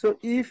 Hmm. So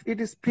if it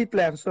is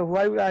pre-planned, so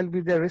why will I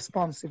be the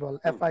responsible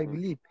hmm. if I hmm.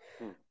 believe?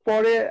 হুম।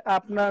 পরে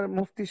আপনার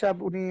মুফতি সাহেব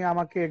উনি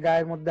আমাকে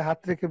গায়ের মধ্যে হাত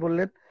রেখে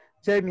বললেন,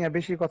 যে মিয়া,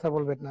 বেশি কথা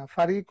বলবেন না,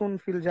 ফারিকুন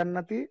ফিল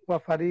জান্নাতি ওয়া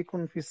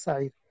ফারিকুন ফিস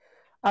সাইর।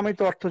 আমি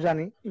তো অর্থ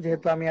জানি, হুম।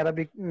 যেহেতু আমি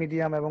আরবিক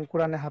মিডিয়াম এবং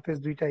কোরআনে হাফেজ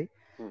দুইটাই।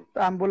 হুম। তো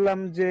আমি বললাম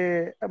যে,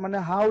 মানে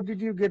how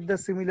did you get the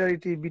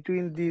similarity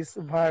between this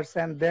verse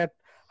and that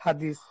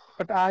হাদিস,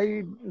 but I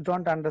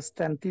don't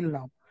understand till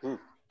now. হুম।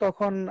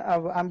 তখন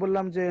আমি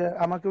বললাম যে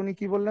আমাকে উনি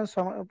কি বললেন,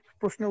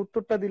 প্রশ্নের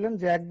উত্তরটা দিলেন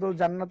যে একদল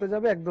জান্নাতে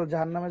যাবে একদল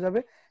জাহান্নামে যাবে,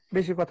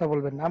 বেশি কথা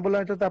বলবেন না। আমি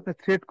বললাম এটা তো আপনি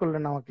থ্রেট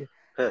করলেন আমাকে।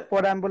 হ্যাঁ।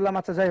 পরে আমি বললাম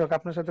আচ্ছা যাই হোক,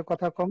 আপনার সাথে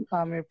কথা কম,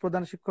 আমি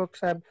প্রধান শিক্ষক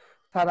সাহেব,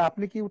 স্যার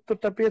আপনি কি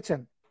উত্তরটা পেয়েছেন,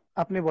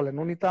 আপনি বলেন।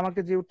 উনি তো আমাকে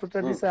যে উত্তরটা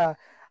হুম। দিছে,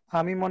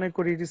 আমি মনে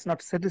করি it is not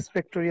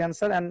satisfactory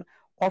answer and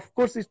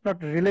of course it's not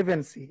hmm.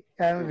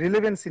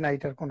 Relevancy না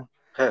এটার কোনো।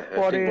 হ্যাঁ, হ্যাঁ, ঠিক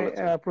পরে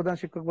বলেছেন। প্রধান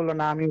শিক্ষক বললো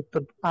না,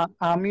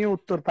 আমিও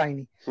উত্তর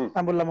পাইনি। হুম।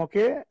 আমি বললাম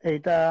ওকে,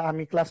 এইটা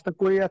আমি ক্লাসটা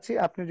করে আছি,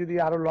 আপনি যদি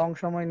আরো লং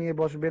সময় নিয়ে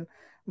বসবেন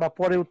বা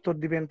পরে উত্তর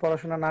দিবেন,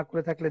 পড়াশোনা না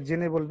করে থাকলে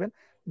জেনে বলবেন।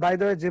 বাই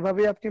দ্য ওয়ে,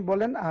 যেভাবে আপনি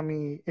বলেন আমি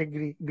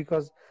এগ্রি,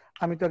 বিকজ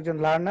আমি তো একজন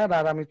লার্নার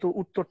আর আমি তো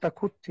উত্তরটা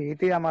খুঁজছি,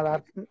 এটাই আমার, আর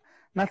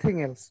নাথিং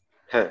এলস।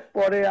 হ্যাঁ।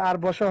 পরে আর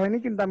বসা হয়নি,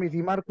 কিন্তু আমি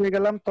রিমার্ক হয়ে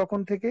গেলাম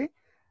তখন থেকেই।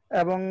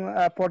 এবং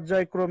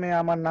পর্যায়ক্রমে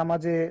আমার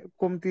নামাজে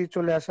কমতি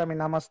চলে আসে, আমি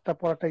নামাজটা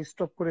পড়াটা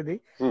স্টপ করে দিই।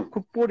 হুম।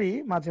 খুব পড়ি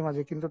মাঝে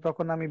মাঝে, কিন্তু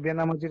তখন আমি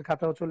বেনামাজির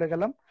খাতাও চলে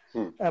গেলাম।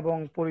 হুম। এবং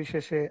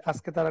পরিশেষে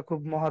আজকে তারা খুব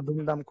মহা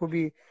ধুমধাম,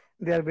 খুবই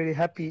দে আর ভেরি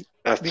হ্যাপি,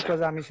 আচ্ছা। বিকজ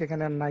আমি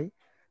সেখানে আর নাই,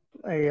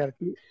 এই আর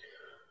কি।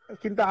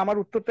 কিন্তু আমার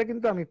উত্তরটা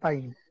কিন্তু আমি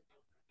পাইনি,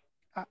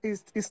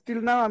 স্টিল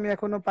নাও আমি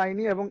এখনো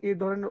পাইনি। এবং এই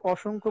ধরনের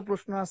অসংখ্য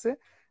প্রশ্ন আছে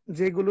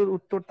যেগুলোর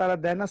উত্তর তারা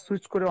দেয় না,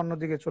 সুইচ করে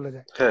অন্যদিকে চলে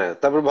যায়। হ্যাঁ,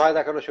 তারপর ভয়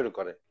দেখানো শুরু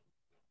করে,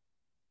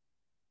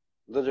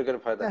 দোজখের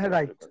ভয় হ্যাঁ, দেখানো শুরু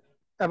রাইট। করে।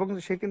 এবং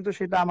সে কিন্তু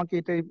সেটা আমাকে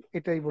এটাই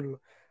এটাই বললো।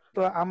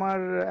 তো আমার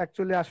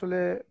অ্যাকচুয়ালি আসলে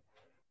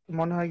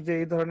মনে হয় যে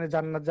এই ধরনের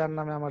জান্নাত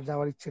জাহান্নামে আমার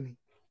যাওয়ার ইচ্ছে নেই।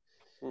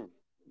 হুম।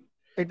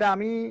 এটা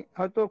আমি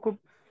হয়তো খুব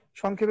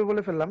সংক্ষেপে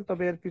বলে ফেললাম,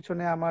 তবে এর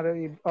পিছনে আমার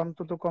এই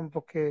অন্তত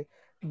কমপক্ষে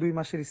 2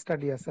 মাসের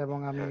স্টাডি আছে এবং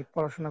আমি হ্যাঁ,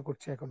 পড়াশোনা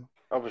করছি এখনো।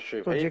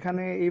 অবশ্যই তো ভাই।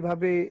 যেখানে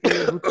এইভাবে এই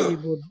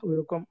রুচিবোধ,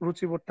 ওইরকম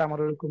রুচিবোধটা আমার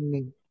ওইরকম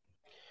নেই।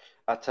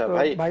 আচ্ছা তো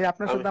ভাই। ভাই,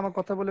 আপনার আমি সাথে আমার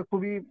কথা বলে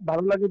খুবই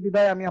ভালো লাগে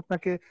বিধায় আমি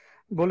আপনাকে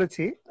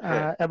বলেছি।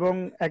 হ্যাঁ। এবং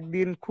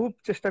একদিন খুব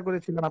চেষ্টা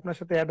করেছিলাম আপনার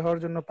সাথে অ্যাড হওয়ার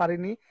জন্য,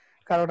 পারিনি।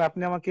 কারণ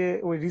আপনি আমাকে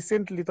ওই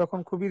রিসেন্টলি, তখন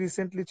খুবই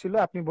রিসেন্টলি ছিল,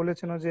 আপনি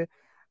বলেছেন যে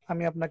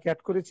আমি আপনাকে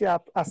অ্যাড করেছি,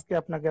 আজকে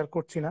আপনাকে আর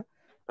করছি না।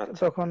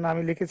 আচ্ছা। তখন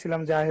আমি লিখেছিলাম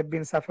যে আই হ্যাভ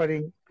বিন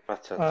সাফারিং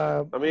আচ্ছা। আচ্ছা।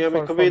 আমি আমি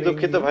ফর খুবই ফলোইং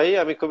দুঃখিত ইউ। ভাই,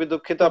 আমি খুবই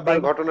দুঃখিত তো আপনার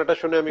ভাই ঘটনাটা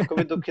শুনে, আমি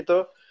খুবই দুঃখিত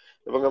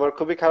এবং আমার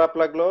খুবই খারাপ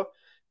লাগলো।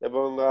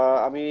 এবং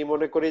আমি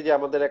মনে করি যে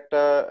আমাদের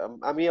একটা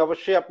আমি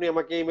অবশ্যই, আপনি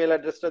আমাকে ইমেল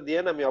অ্যাড্রেসটা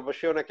দিয়েন, আমি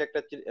অবশ্যই ওনাকে একটা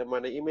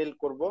মানে ইমেল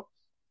করব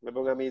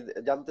এবং আমি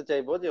জানতে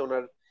চাইবো যে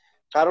ওনার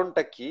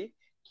কারণটা কি,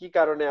 কি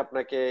কারণে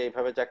আপনাকে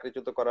এইভাবে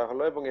চাকরিচ্যুত করা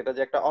হলো, এবং এটা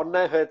যে একটা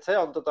অন্যায় হয়েছে,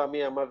 অন্তত আমি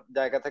আমার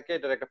জায়গা থেকে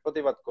এটার একটা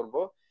প্রতিবাদ করব।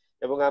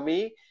 এবং আমি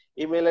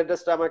ইমেল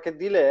অ্যাড্রেসটা আমাকে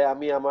দিলে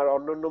আমি আমার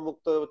অন্যান্য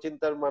মুক্ত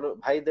চিন্তার মানুষ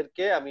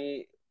ভাইদেরকে আমি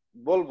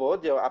বলবো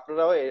যে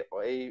আপনারাও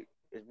এই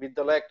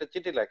বিদ্যালয়ে একটা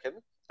চিঠি লেখেন,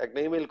 একটা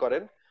ইমেল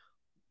করেন।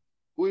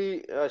 ওই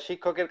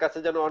শিক্ষকের কাছে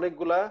যেন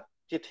অনেকগুলা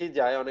চিঠি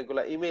যায়,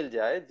 অনেকগুলা ইমেল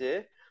যায় যে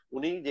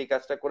উনি যে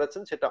কাজটা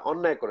করেছেন সেটা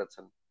অন্যায়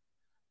করেছেন।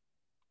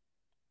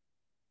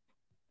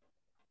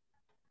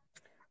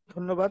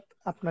 ধন্যবাদ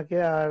আপনাকে।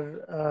 আর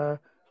আহ,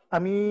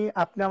 আমি,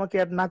 আপনি আমাকে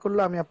অ্যাড না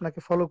করলেও আমি আপনাকে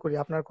ফলো করি,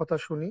 আপনার কথা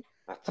শুনি,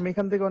 আচ্ছা। আমি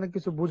এখান থেকে অনেক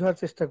কিছু বোঝার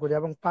চেষ্টা করি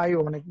এবং পাইও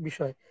অনেক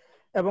বিষয়।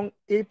 এবং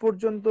এই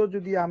পর্যন্ত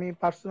যদি আমি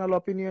পার্সোনাল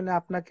অপিনিয়নে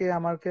আপনাকে,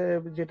 আমাকে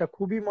যেটা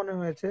খুবই মনে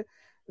হয়েছে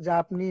যে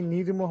আপনি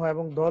নির্মোহ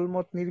এবং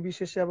দলমত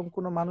নির্বিশেষে এবং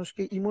কোনো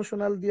মানুষকে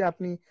ইমোশনাল দিয়ে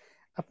আপনি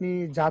আপনি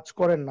জাজ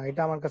করেন না,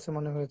 এটা আমার কাছে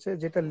মনে হয়েছে।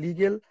 যেটা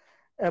লিগেল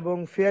এবং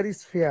ফেয়ার ইজ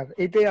ফেয়ার,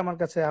 এটাই আমার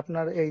কাছে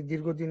আপনার এই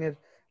দীর্ঘদিনের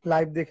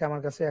লাইভ দেখে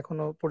আমার কাছে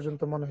এখনো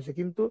পর্যন্ত মনে হয়েছে।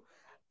 কিন্তু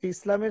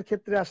ইসলামের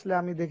ক্ষেত্রে আসলে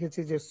আমি দেখেছি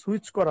যে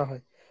সুইচ করা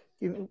হয়।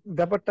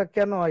 ব্যাপারটা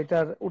কেন,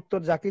 এটার উত্তর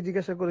যাকে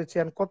জিজ্ঞাসা করেছি,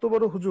 আর কত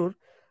বড় হুজুর,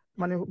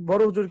 মানে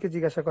বড় হুজুরকে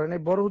জিজ্ঞাসা করেন,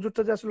 এই বড়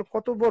হুজুরটা যে আসলে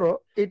কত বড়,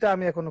 এটা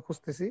আমি এখনো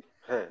খুঁজতেছি।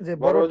 হ্যাঁ, যে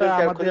বড় বড়টা হুজুরকে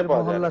আর আমাদের খুঁজে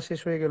পাওয়া যায় মহল্লা না। শেষ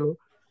হয়ে গেল,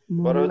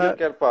 বড় মহল্লা,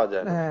 হুজুরকে আর পাওয়া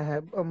যায় না। হ্যাঁ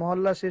হ্যাঁ,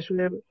 মহল্লা শেষ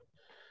হয়ে,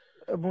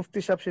 মুফতি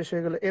সাহেব শেষ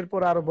হয়ে গেল,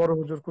 এরপর আরো বড়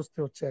হুজুর খুঁজতে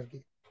হচ্ছে আর কি।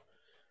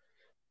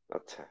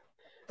 আচ্ছা।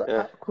 তো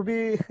আহ, খুবই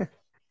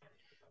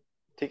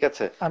ঠিক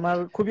আছে। আমার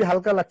খুবই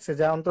হালকা লাগছে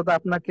যে অন্তত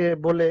আপনাকে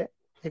বলে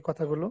এই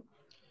কথাগুলো।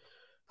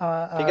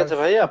 ঠিক আর আছে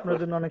ভাই, আপনার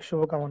জন্য অনেক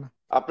শুভকামনা।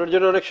 আপনার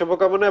জন্য অনেক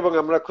শুভকামনা, এবং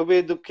আমরা খুবই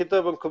দুঃখিত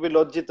এবং খুবই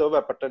লজ্জিত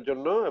ব্যাপারটার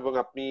জন্য। এবং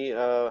আপনি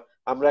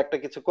আমরা একটা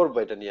কিছু করব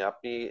এটা নিয়ে,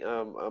 আপনি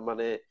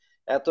মানে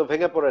এত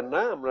ভেঙে পড়েন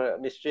না, আমরা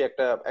নিশ্চয়ই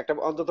একটা একটা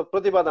অন্তত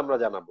প্রতিবাদ আমরা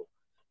জানাবো।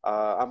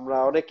 আমরা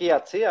অনেকেই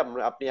আছি,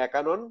 আমরা, আপনি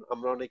একা নন,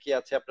 আমরা অনেকেই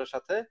আছি আপনার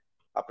সাথে,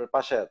 আপনার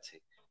পাশে আছি।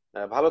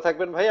 ভালো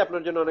থাকবেন ভাই,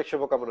 আপনার জন্য অনেক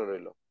শুভকামনা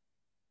রইলো।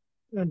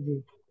 জি, জি,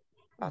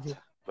 আচ্ছা।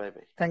 Bye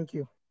bye. Thank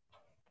you.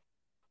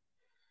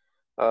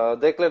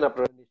 দেখলেন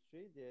আপনারা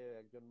নিশ্চয়ই যে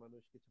একজন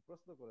মানুষ কিছু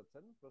প্রশ্ন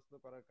করেছেন, প্রশ্ন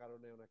করার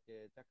কারণে ওনাকে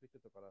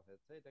চাকরিচ্যুত করা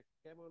হয়েছে। এটা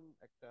কেমন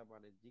একটা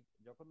মানে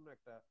জঘন্য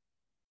একটা,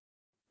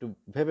 একটু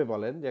ভেবে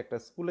বলেন যে একটা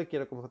স্কুলে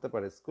কিরকম হতে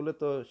পারে। স্কুলে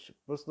তো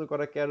প্রশ্ন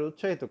করাকে আরো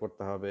উৎসাহিত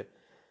করতে হবে,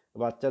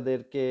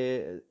 বাচ্চাদেরকে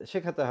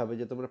শেখাতে হবে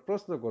যে তোমরা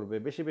প্রশ্ন করবে,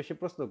 বেশি বেশি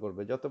প্রশ্ন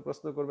করবে, যত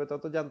প্রশ্ন করবে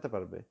তত জানতে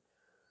পারবে।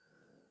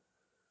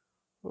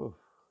 উহ,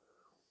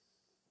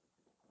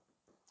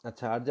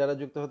 আচ্ছা, আর যারা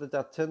যুক্ত হতে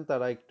চাচ্ছেন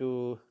তারা একটু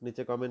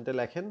নিচে কমেন্টে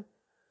লেখেন।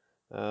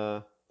 আহ,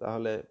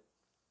 তাহলে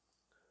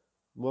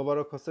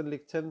মোবারক হোসেন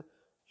লিখছেন,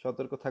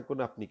 সতর্ক থাকুন।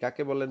 আপনি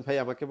কাকে বললেন ভাই,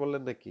 আমাকে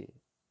বললেন নাকি?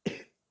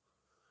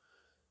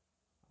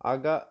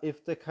 আগা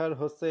ইফতেখার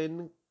হোসেন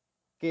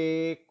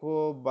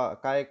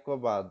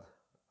কায়কোবাদ।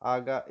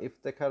 আগা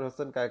ইফতেখার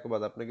হোসেন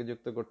কায়কোবাদ, আপনাকে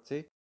যুক্ত করছি।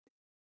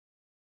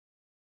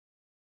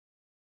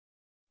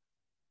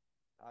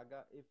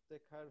 আগা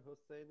ইফতেখার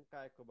হোসেন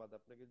কায়কোবাদ,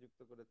 আপনাকে যুক্ত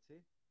করেছি।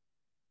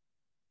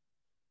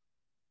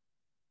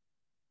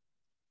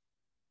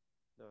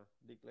 না,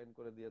 ডিক্লাইন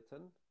করে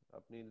দিয়েছেন।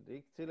 আপনি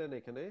লিখছিলেন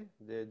এখানে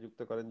যে যুক্ত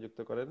করেন, যুক্ত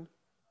করেন।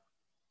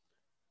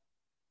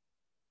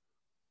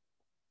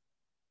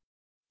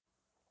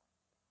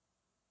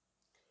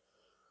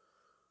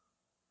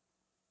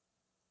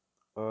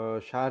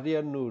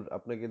 শাহরিয়ার নূর,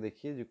 আপনাকে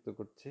দেখিয়ে যুক্ত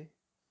করছি।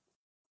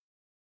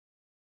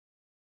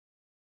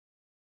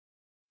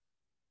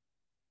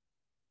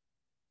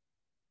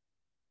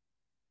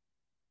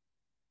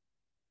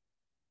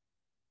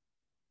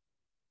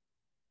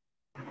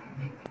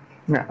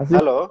 হ্যাঁ, আসিফ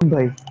হ্যালো।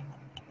 ভাই।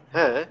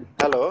 হ্যাঁ,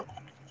 হ্যালো।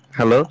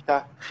 হ্যালো।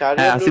 হ্যাঁ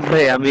শাহরিয়ার নূর আসিফ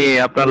ভাই, বলছেন? আমি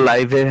আপনার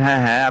লাইভে,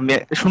 হ্যাঁ হ্যাঁ আমি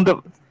শুনতে,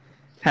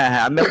 হ্যাঁ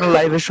হ্যাঁ আমি আপনার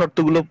লাইভের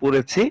শর্তগুলো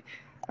পড়েছি।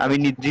 আমি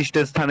আচ্ছা, নির্দিষ্ট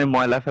স্থানে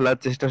ময়লা ফেলার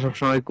চেষ্টা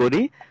সবসময়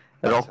করি,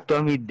 আচ্ছা, রক্ত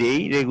আমি দেই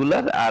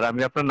রেগুলার, আর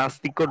আমি আপনার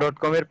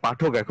নাস্তিক্য.com এর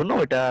পাঠক এখনো,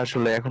 ওটা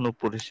আসলে এখনো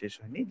পড়ে শেষ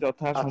হয়নি, আচ্ছা,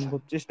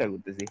 যথাসম্ভব চেষ্টা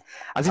করতেছি।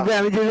 আসিফ ভাই,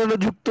 আচ্ছা, আমি যে জন্য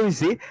যুক্ত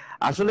হয়েছি,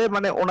 আসলে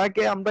মানে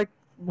ওনাকে আমরা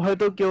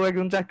হয়তো কেউ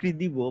একজন চাকরি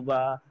দিব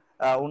বা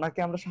ওনাকে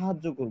আমরা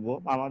সাহায্য করব,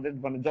 আমাদের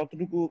মানে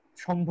যতটুকু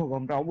সম্ভব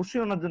আমরা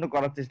অবশ্যই ওনার জন্য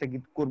করার চেষ্টা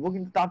করব,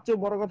 কিন্তু তার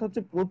চেয়ে বড় কথা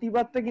হচ্ছে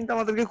প্রতিবাদটা কিন্তু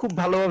আমাদেরকে খুব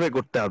ভালোভাবে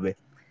করতে হবে।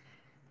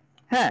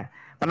 হ্যাঁ,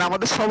 মানে হুম,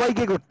 আমাদের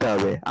সবাইকে করতে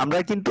হবে। আমরা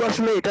কিন্তু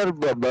আসলে এটার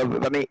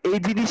মানে এই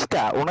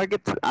জিনিসটা ওনাকে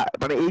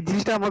মানে এই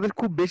জিনিসটা আমাদের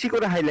খুব বেশি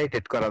করে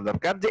হাইলাইটেড করা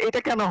দরকার, যে এটা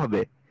কেন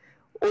হবে।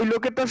 ওই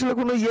লোকের তো আসলে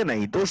কোনো ইয়ে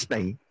নাই, দোষ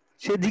নাই।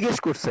 সে জিজ্ঞেস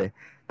করছে,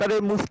 তারে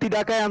মুফতি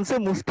ডাকায় আনছে,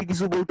 মুফতি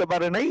কিছু বলতে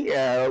পারে নাই,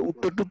 হুম,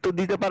 উত্তর টুত্তর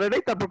দিতে পারে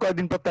নাই, তারপর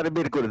কয়েকদিন পর তারে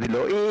বের করে দিল।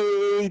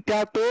 এইটা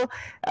তো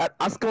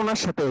আজকে ওনার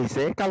সাথে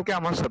হয়েছে, কালকে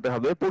আমার সাথে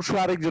হবে, পরশু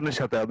আরেকজনের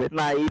সাথে হবে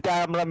না, এটা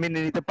আমরা মেনে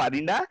নিতে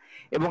পারি না।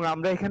 এবং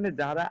আমরা এখানে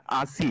যারা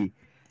আছি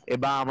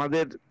বা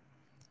আমাদের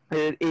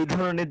এই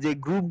ধরনের যে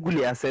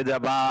গ্রুপগুলি আছে,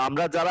 বা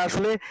আমরা যারা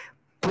আসলে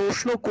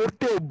প্রশ্ন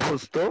করতে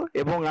অভ্যস্ত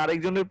এবং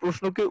আরেকজনের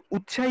প্রশ্নকে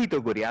উৎসাহিত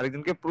করি,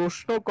 আরেকজনকে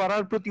প্রশ্ন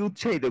করার প্রতি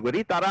উৎসাহিত করি,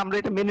 তারা আমরা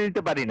এটা মেনে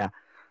নিতে পারি না।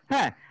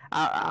 হ্যাঁ,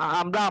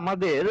 আমরা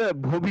আমাদের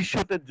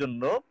ভবিষ্যতের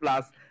জন্য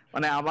প্লাস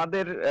মানে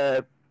আমাদের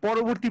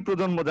পরবর্তী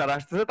প্রজন্ম যারা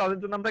আসতেছে তাদের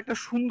জন্য আমরা একটা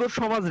সুন্দর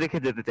সমাজ রেখে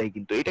যেতে চাই,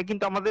 কিন্তু এটা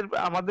কিন্তু আমাদের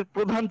আমাদের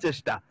প্রধান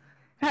চেষ্টা।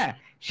 হ্যাঁ,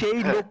 সেই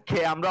হ্যাঁ, লক্ষ্যে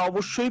আমরা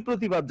অবশ্যই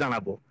প্রতিবাদ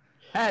জানাবো।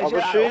 হ্যাঁ,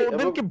 অবশ্যই। এবং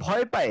ওদেরকে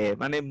ভয় পায়,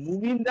 মানে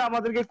মুমিনরা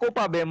আমাদেরকে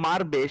কোপাবে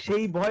মারবে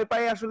সেই ভয়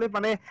পায় আসলে,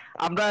 মানে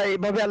আমরা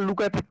এভাবে আর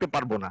লুকায় থাকতে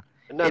পারবো না।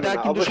 না, না, এটা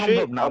না, কিন্তু অবশ্যই,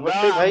 সম্ভব না। আমরা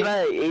অবশ্যই ভাই। আমরা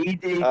এই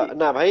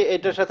না ভাই,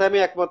 এটার সাথে আমি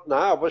একমত না।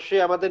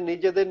 অবশ্যই আমাদের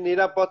নিজেদের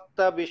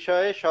নিরাপত্তা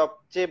বিষয়ে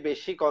সবচেয়ে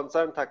বেশি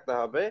কনসার্ন থাকতে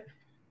হবে।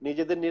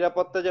 নিজেদের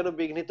নিরাপত্তা যেন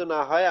বিঘ্নিত না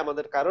হয়,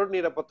 আমাদের কারোর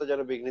নিরাপত্তা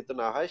যেন বিঘ্নিত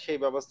না হয়, সেই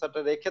ব্যবস্থাটা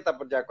রেখে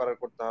তারপর যা করার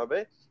করতে হবে।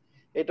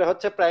 এটা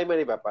হচ্ছে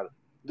প্রাইমারি ব্যাপার।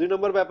 2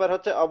 নম্বর ব্যাপার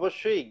হচ্ছে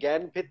অবশ্যই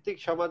জ্ঞান ভিত্তিক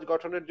সমাজ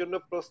গঠনের জন্য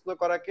প্রশ্ন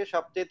করাকে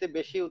সবচেয়ে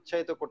বেশি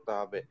উৎসাহিত করতে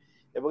হবে।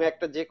 এবং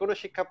একটা যে কোনো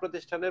শিক্ষা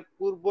প্রতিষ্ঠানের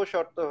পূর্ব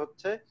শর্ত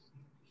হচ্ছে,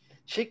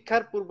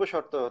 শিক্ষার পূর্ব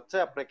শর্ত হচ্ছে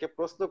আপনাকে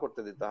প্রশ্ন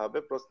করতে দিতে হবে,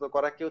 প্রশ্ন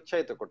করাকে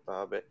উৎসাহিত করতে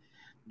হবে।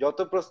 যত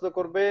প্রশ্ন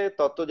করবে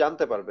তত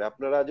জানতে পারবে।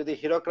 আপনারা যদি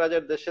হীরক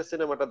রাজার দেশে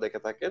সিনেমাটা দেখে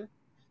থাকেন,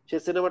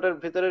 সেই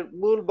সিনেমাটার ভিতরে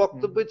মূল হুম,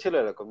 বক্তব্যই ছিল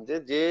এরকম যে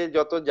যে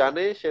যত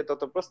জানে সে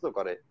তত প্রশ্ন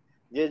করে,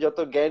 যে যত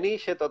জ্ঞানী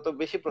সে তত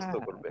বেশি প্রশ্ন হ্যাঁ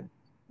হ্যাঁ করবে। হ্যাঁ।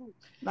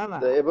 না না,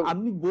 এবং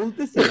আমি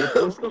বলতেছি যে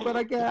প্রশ্ন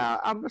করাকে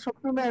আমরা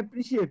সবসময়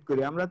অ্যাপ্রিসিয়েট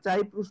করি, আমরা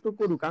চাই প্রশ্ন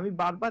করুক। আমি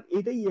বারবার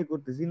এটাই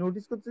করতেছি,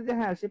 নোটিস করতেছি যে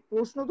হ্যাঁ সে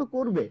প্রশ্ন তো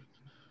করবে।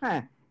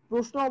 হ্যাঁ,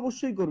 প্রশ্ন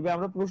অবশ্যই করবে,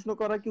 আমরা প্রশ্ন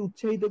করাকে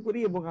উৎসাহিত করি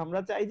এবং আমরা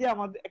চাই যে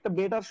আমাদের একটা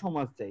বেটার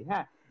সমাজ চাই।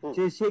 হ্যাঁ, হুম,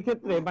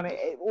 সেক্ষেত্রে মানে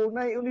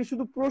উনি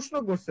শুধু প্রশ্ন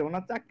করছে,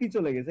 ওনার চাকরি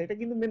চলে গেছে, এটা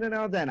কিন্তু মেনে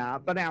নেওয়া যায় না।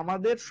 মানে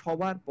আমাদের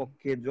সবার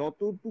পক্ষে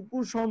যতটুকু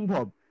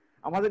সম্ভব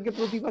আমাদেরকে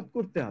প্রতিবাদ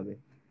করতে হবে।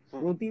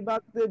 হুম,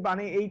 প্রতিবাদ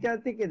মানে এইটা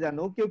থেকে যেন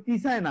কেউ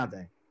পিছায় না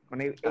যায়।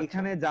 মানে আচ্ছা,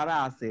 এইখানে যারা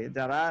আছে,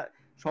 যারা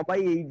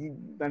সবাই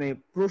মানে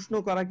প্রশ্ন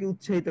করাকে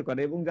উৎসাহিত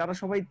করে এবং যারা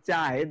সবাই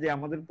চায় যে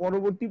আমাদের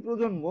পরবর্তী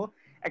প্রজন্ম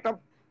একটা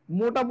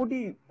মোটামুটি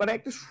মানে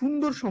একটা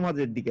সুন্দর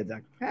সমাজের দিকে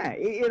যাক। হ্যাঁ,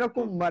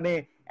 এরকম হুম, মানে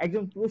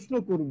একজন প্রশ্ন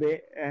করবে,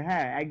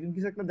 হ্যাঁ একজন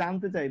কিছু একটা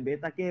জানতে চাইবে,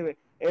 তাকে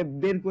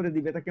বের করে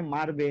দিবে, তাকে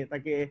মারবে,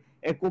 তাকে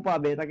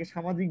কোপাবে, তাকে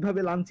সামাজিক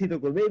ভাবে লাঞ্ছিত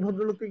করবে। এই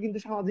ভদ্রলোককে কিন্তু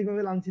সামাজিক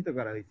ভাবে লাঞ্ছিত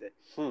করা হয়েছে।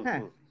 হুম,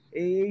 হ্যাঁ, হুম,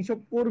 এইসব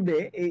করবে,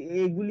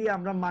 এইগুলি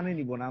আমরা মানে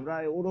নিব না। আমরা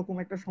ওরকম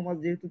একটা সমাজ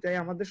যেহেতু চাই,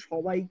 আমাদের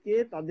সবাইকে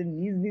তাদের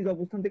নিজ নিজ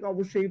অবস্থান থেকে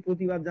অবশ্যই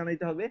প্রতিবাদ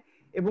জানাইতে হবে।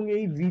 এবং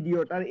এই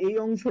ভিডিওটার এই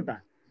অংশটা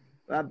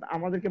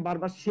আমাদেরকে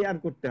বারবার শেয়ার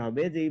করতে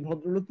হবে যে এই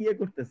ভদ্রলোক কি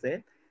করতেছে,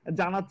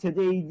 জানাচ্ছে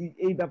যে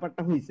এই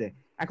ব্যাপারটা হয়েছে।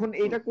 এখন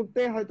হুম, এটা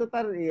করতে হয়তো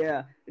তার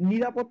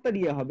নিরাপত্তা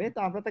দিয়ে হবে, তো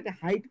আমরা তাকে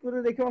হাইড করে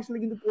রেখেও আসলে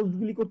কিন্তু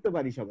পোস্টগুলি করতে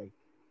পারি সবাই।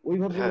 ওই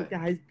হ্যাঁ, ভদ্রলোককে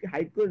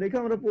হাইড করে রেখে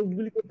আমরা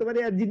পোস্টগুলি করতে পারি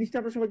আর জিনিসটা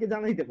আমরা সবাইকে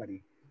জানাইতে পারি।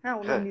 হ্যাঁ,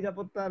 ওনার হ্যাঁ,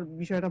 নিরাপত্তার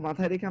বিষয়টা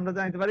মাথায় রেখে আমরা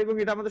জানাইতে পারি এবং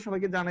এটা আমাদের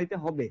সবাইকে জানাইতে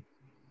হবে।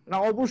 না,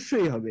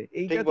 অবশ্যই হবে,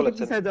 ঠিক এইটা থেকে বলেছেন।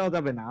 পিছায় যাওয়া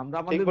যাবে না। আমরা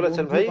ঠিক আমাদের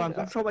বলেছেন বন্ধু ভাই।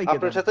 বান্ধব সবাইকে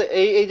আপনার সাথে জানাবো।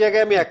 এই এই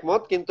জায়গায় আমি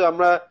একমত, কিন্তু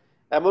আমরা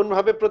এমন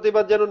ভাবে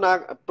প্রতিবাদ যেন না,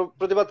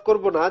 প্রতিবাদ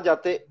করব না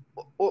যাতে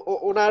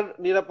ওনার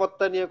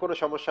নিরাপত্তা নিয়ে কোনো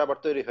সমস্যা আবার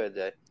তৈরি হয়ে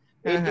যায়।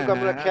 হ্যাঁ হ্যাঁ এইটুকু হ্যাঁ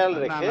আমরা খেয়াল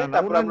না রেখে না না,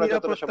 তারপর ওনার আমরা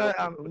যতটা নিরাপত্তা সম্ভব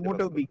প্রতিবাদ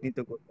মোটেও করব। বিঘ্নিত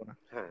করবো না।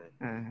 হ্যাঁ,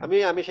 হ্যাঁ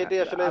হ্যাঁ। আমি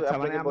সেটাই আসলে আচ্ছা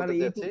মানে আপনাকে আমার বলতে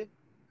এইটুকু, চেয়েছি।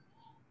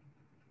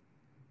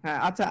 হ্যাঁ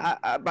আচ্ছা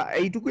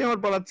এইটুকুই আমার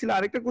বলার ছিল।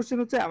 আরেকটা কোশ্চেন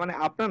হচ্ছে মানে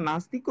আপনার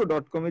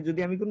নাস্তিক.com এ যদি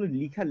আমি কোনো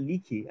লিখা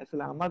লিখি,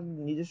 আসলে আমার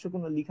নিজস্ব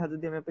কোনো লিখা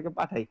যদি আমি আপনাকে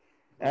পাঠাই,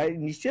 হুম,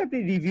 নিশ্চয়ই আপনি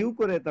রিভিউ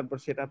করে তারপর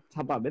সেটা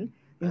ছাপাবেন,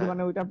 কিন্তু হ্যাঁ,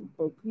 মানে ওইটা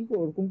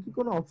ওরকম কি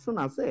কোনো অপশন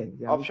আছে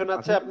যে আমি কি অপশন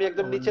আছে। পাঠাইতে আপনি পারবো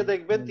একদম মানে? নিচে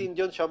দেখবেন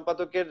তিনজন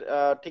সম্পাদকের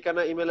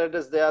ঠিকানা, ইমেল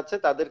অ্যাড্রেস দেওয়া আছে।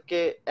 তাদেরকে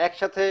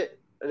একসাথে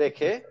আচ্ছা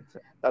রেখে, আচ্ছা আচ্ছা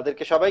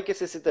তাদেরকে সবাইকে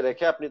সিসিতে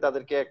রেখে আপনি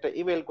তাদেরকে একটা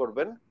ইমেল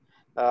করবেন।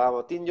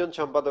 তিনজন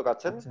সম্পাদক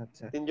আছেন, আচ্ছা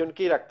আচ্ছা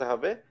তিনজনকেই রাখতে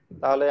হবে।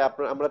 তাহলে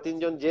আমরা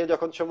তিনজন যে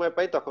যখন সময়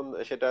পাই তখন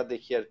সেটা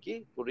দেখি আর কি,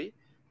 করি।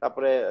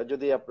 তারপরে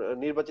যদি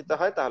নির্বাচিত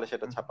হয় তাহলে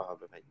সেটা আচ্ছা ছাপা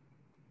হবে ভাই।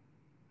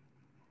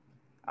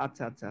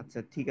 আচ্ছা আচ্ছা আচ্ছা,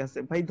 ঠিক আছে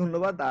ভাই,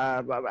 ধন্যবাদ।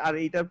 আর আর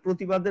এইটার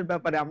প্রতিবাদের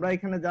ব্যাপারে আমরা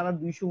এখানে যারা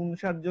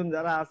 259 জন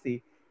যারা আছি,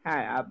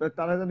 হ্যাঁ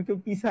তারা যেন কেউ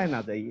পিছায় না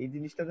যায়, এই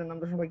জিনিসটা যেন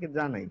আমরা সবাইকে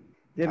জানাই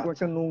যে এরকম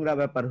আচ্ছা, একটা নোংরা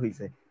ব্যাপার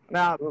হয়েছে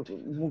না, ঠিক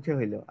মুখে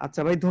হইলো।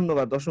 আচ্ছা ভাই,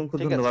 ধন্যবাদ, অসংখ্য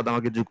ঠিক আছে। ধন্যবাদ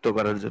আমাকে যুক্ত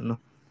করার জন্য।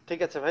 ঠিক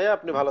আছে ভাইয়া,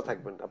 আপনি ভালো আচ্ছা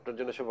থাকবেন, আপনার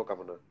জন্য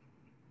শুভকামনা।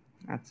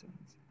 আচ্ছা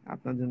আচ্ছা,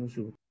 আপনার জন্য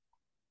শুভ।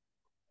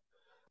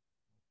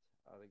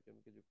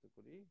 আরেকজনকে যুক্ত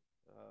করি।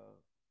 আহ,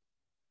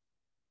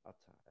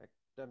 আচ্ছা,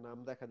 একটা নাম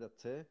দেখা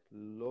যাচ্ছে,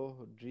 লো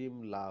ড্রিম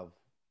লাভ,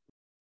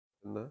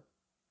 না,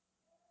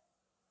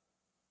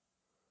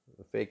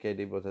 ফেক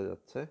আইডি বোঝা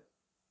যাচ্ছে।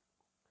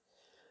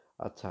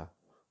 আচ্ছা,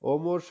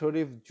 ওমর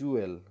শরীফ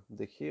জুয়েল,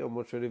 দেখি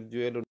ওমর শরীফ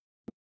জুয়েল উনি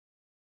যুক্ত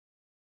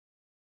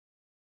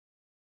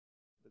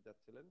হতে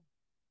চাচ্ছিলেন।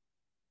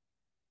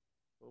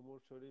 ওমর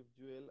শরীফ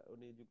জুয়েল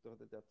উনি যুক্ত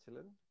হতে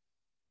চাচ্ছিলেন।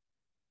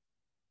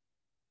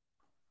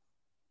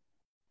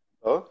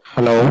 ও,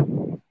 হ্যালো।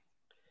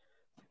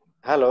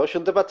 হ্যালো,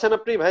 শুনতে পাচ্ছেন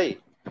আপনি ভাই?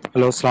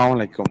 হ্যালো, আসসালামু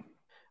আলাইকুম।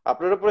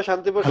 আপনার উপরে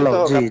শান্তি বর্ষিত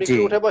হ্যালো, হোক। জি আপনি জি,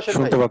 একটু উঠে বসেন ভাই,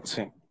 শুনতে পাচ্ছি।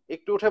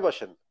 একটু উঠে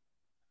বসেন।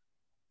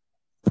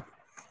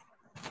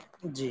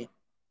 জি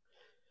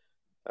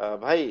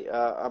ভাই,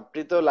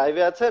 আপনি তো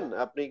লাইভে আছেন,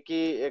 আপনি কি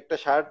একটা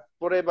শার্ট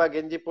পরে বা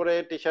গেঞ্জি পরে,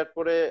 টি শার্ট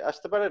পরে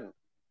আসতে পারেন?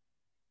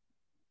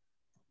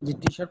 জি,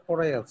 টি শার্ট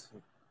পরাই আছে।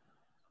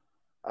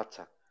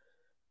 আচ্ছা,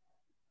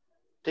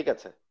 ঠিক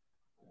আছে।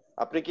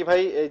 আপনি কি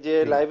ভাই এই যে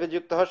জি লাইভে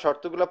যুক্ত হওয়ার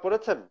শর্তগুলো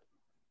পড়েছেন?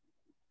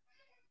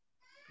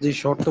 জি,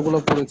 শর্তগুলো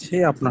পড়েছি,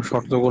 আপনার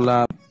শর্তগুলা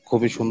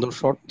খুবই সুন্দর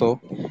শর্ত,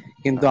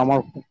 কিন্তু আচ্ছা, আমার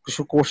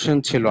কিছু কোশ্চেন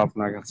ছিল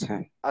আপনার কাছে।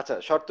 আচ্ছা,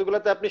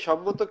 শর্তগুলোতে আপনি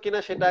সম্মত কিনা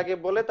সেটা আগে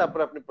বলে তারপর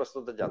আপনি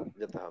প্রশ্নতে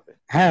যেতে হবে।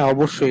 হ্যাঁ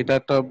অবশ্যই, এটা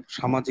একটা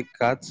সামাজিক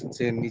কাজ,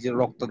 যে নিজের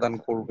রক্তদান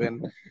আচ্ছা, করবেন,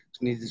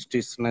 নির্দিষ্ট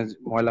স্থানে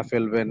ময়লা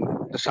ফেলবেন,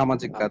 এটা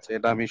সামাজিক কাজ, আচ্ছা,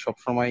 এটা আমি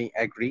সবসময়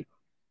এগ্রি,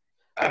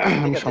 আচ্ছা, ঠিক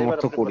আমি আছে, এবার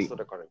সমর্থন আপনি করি।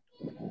 প্রশ্নটা করেন।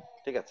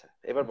 ঠিক আছে,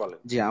 এবার বলেন।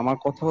 জি, আমার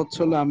কথা হচ্ছে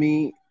হলো, আমি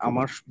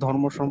আমার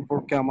ধর্ম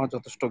সম্পর্কে আমার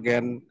যথেষ্ট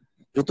জ্ঞান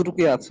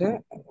যতটুকুই আছে,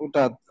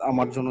 ওটা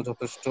আমার জন্য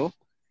যথেষ্ট।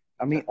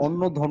 আমি আচ্ছা,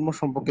 অন্য ধর্ম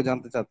সম্পর্কে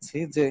জানতে চাচ্ছি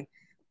যে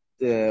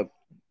যে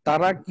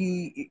তারা কি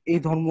এই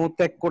ধর্ম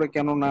ত্যাগ করে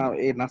কেন না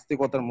এই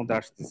নাস্তিকতার মধ্যে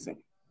আসতেছে,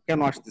 কেন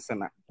আসতেছে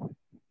না,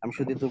 আমি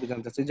শুধু এটুকু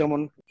জানতে চাচ্ছি। যেমন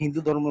হিন্দু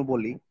ধর্ম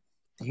বলি,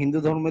 হিন্দু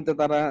ধর্মেতে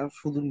তারা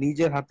শুধু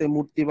নিজের হাতে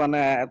মূর্তি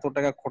বানায় এত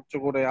টাকা খরচ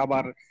করে,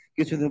 আবার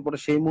কিছুদিন পরে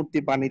সেই মূর্তি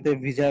পানিতে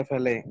ভিজায়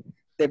ফেলে,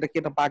 তো এটা কি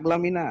এটা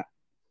পাগলামি না?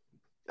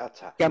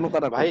 আচ্ছা কেন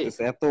তারা ভাই,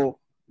 করতেছে, এত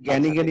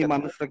জ্ঞানী আচ্ছা, ঠিক জ্ঞানী আছে,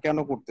 মানুষরা কেন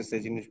করতেছে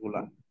এই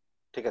জিনিসগুলা?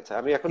 ঠিক আছে,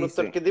 আমি এখন ঠিক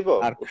উত্তর আছে। কি দিব?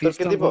 আর উত্তর কি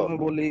খ্রিস্টান দিব? ধর্মে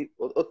বলি।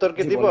 উত্তর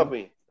কি জি দিব বলেন।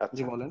 আমি? জি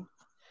আচ্ছা, বলেন।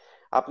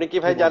 আপনি কি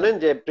জি ভাই বলেন। জানেন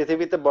যে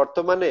পৃথিবীতে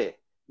বর্তমানে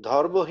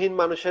ধর্মহীন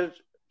মানুষের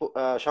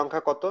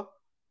সংখ্যা কত?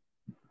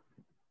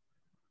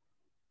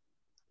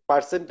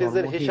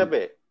 পার্সেন্টেজের ধর্মহীন।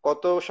 হিসাবে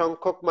কত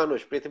সংখ্যক মানুষ,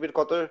 পৃথিবীর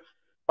কত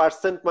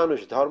পার্সেন্ট মানুষ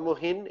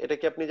ধর্মহীন, এটা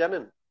কি আপনি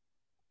জানেন?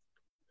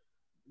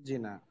 জি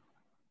না।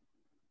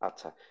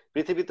 আচ্ছা,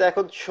 পৃথিবীতে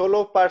এখন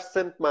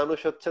 16% মানুষ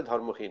হচ্ছে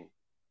ধর্মহীন,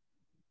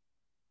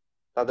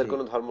 তাদের জি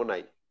কোনো ধর্ম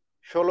নাই।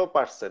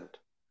 16%।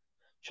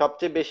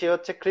 সবচেয়ে বেশি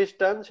হচ্ছে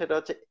খ্রিস্টান, সেটা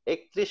হচ্ছে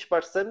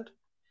 31%।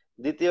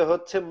 দ্বিতীয়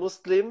হচ্ছে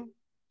মুসলিম,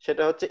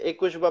 সেটা হচ্ছে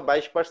 21 বা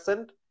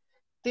 22%।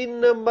 3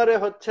 নম্বরে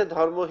হচ্ছে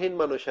ধর্মহীন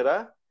মানুষেরা,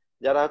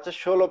 যারা হচ্ছে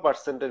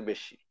 16%-এর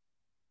বেশি।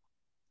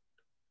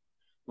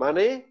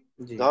 মানে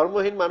জি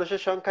ধর্মহীন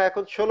মানুষের সংখ্যা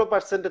এখন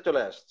 16%-এ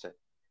চলে আসছে।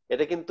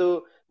 এটা কিন্তু,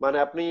 মানে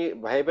আপনি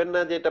ভাইবেন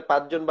না যে এটা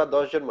 5 জন বা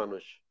 10 জন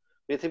মানুষ।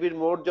 পৃথিবীর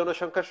মোট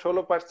জনসংখ্যার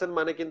 16%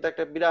 মানে কিন্তু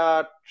একটা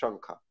বিরাট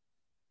সংখ্যা।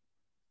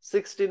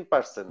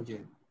 16%। জি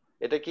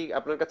এটা কি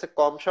আপনার কাছে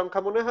কম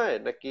সংখ্যা মনে হয়,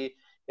 নাকি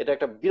এটা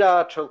একটা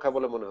বিরাট সংখ্যা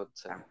বলে মনে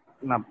হচ্ছে?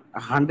 না,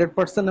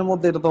 100%-এর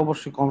মধ্যে এটা তো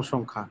অবশ্যই কম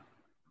সংখ্যা,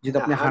 যদি না,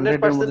 আপনি হান্ড্রেড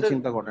 100-এর মধ্যে পার্সেন্টের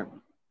চিন্তা করেন।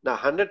 না,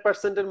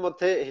 100%-এর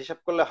মধ্যে হিসাব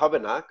করলে হবে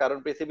না, কারণ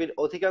পৃথিবীর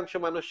অধিকাংশ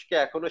মানুষকে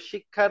এখনো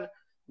শিক্ষার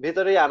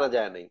ভিতরেই আনা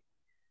যায় নাই,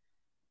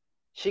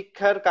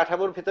 শিক্ষার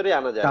কাঠামোর ভিতরেই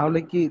আনা যায় নাই।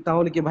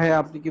 তাহলে কি ভাই,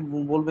 আপনি কি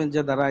বলবেন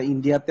যে যারা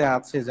ইন্ডিয়াতে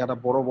আছে, যারা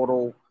বড় বড়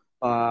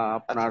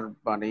আপনার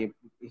আচ্ছা, মানে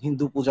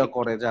হিন্দু পূজা একটু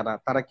করে, যারা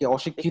তারা কি একটু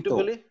অশিক্ষিত?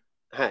 বলি।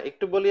 হ্যাঁ,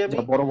 একটু বলি যা আমি।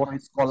 বড় বড়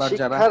স্কলার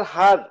যারা। শিক্ষার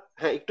হার,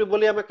 হ্যাঁ একটু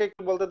বলি, আমাকে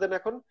একটু বলতে দেন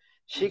এখন।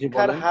 জি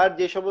শিক্ষার বলেন। হার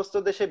যে সমস্ত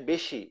দেশে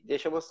বেশি, যে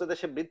সমস্ত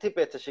দেশে বৃদ্ধি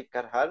পেয়েছে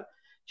শিক্ষার হার,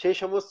 সেই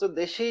সমস্ত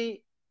দেশেই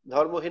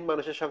ধর্মহীন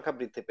মানুষের সংখ্যা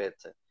বৃদ্ধি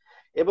পেয়েছে।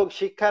 এবং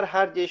শিক্ষার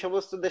হার যে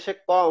সমস্ত দেশে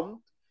কম,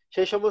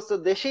 সেই সমস্ত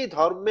দেশেই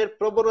ধর্মের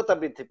প্রবণতা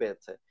বৃদ্ধি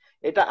পেয়েছে।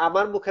 এটা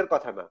আমার মুখের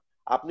কথা না।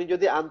 আপনি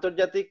যদি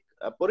আন্তর্জাতিক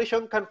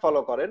পরিসংখ্যান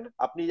ফলো করেন,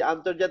 আপনি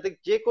আন্তর্জাতিক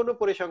যে কোনো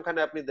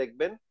পরিসংখ্যানে আপনি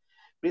দেখবেন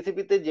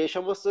পৃথিবীতে যে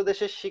সমস্ত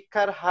দেশে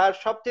শিক্ষার হার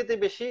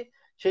সবচেয়ে বেশি,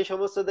 সেই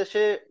সমস্ত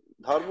দেশে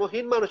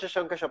ধর্মহীন মানুষের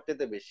সংখ্যা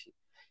সবচেয়ে বেশি।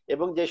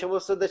 এবং যে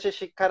সমস্ত দেশে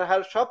শিক্ষার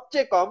হার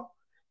সবচেয়ে কম,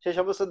 সেই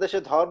সমস্ত দেশে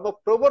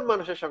ধর্মপ্রবণ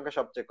মানুষের সংখ্যা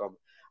সবচেয়ে কম।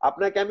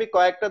 আপনাকে আমি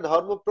কয়েকটা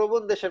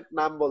ধর্মপ্রবণ দেশের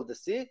নাম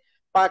বলতেছি: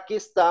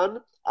 পাকিস্তান,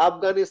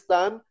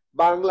 আফগানিস্তান,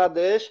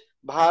 বাংলাদেশ,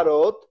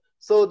 ভারত,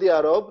 সৌদি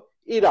আরব,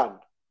 ইরান।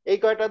 এই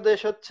কয়টা দেশ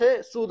হচ্ছে,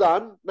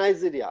 সুদান,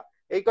 নাইজেরিয়া।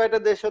 এই কয়টা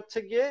দেশ হচ্ছে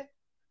গিয়ে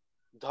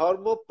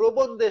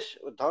ধর্মপ্রবণ দেশ।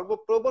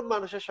 ধর্মপ্রবণ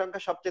মানুষের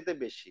সংখ্যা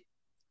সবচেয়ে বেশি।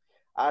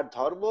 আর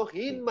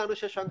ধর্মহীন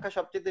মানুষের সংখ্যা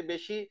সবচেয়ে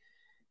বেশি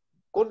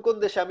কোন কোন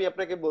দেশে আমি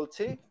আপনাকে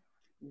বলছি: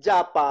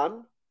 জাপান,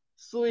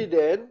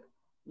 সুইডেন,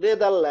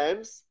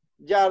 নেদারল্যান্ডস,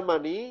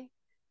 জার্মানি,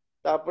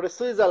 তারপরে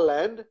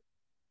সুইজারল্যান্ড,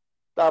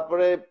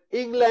 তারপরে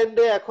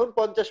ইংল্যান্ডে এখন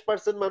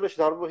 50% মানুষ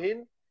ধর্মহীন,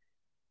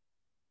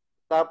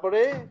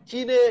 তারপরে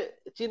চীনে,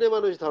 চীনে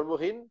মানুষ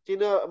ধর্মহীন,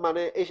 চীনে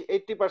মানে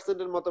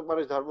 80% মতো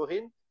মানুষ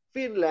ধর্মহীন,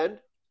 ফিনল্যান্ড।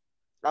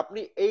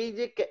 আপনি এই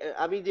যে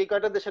আমি যে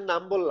কয়টা দেশের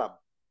নাম বললাম,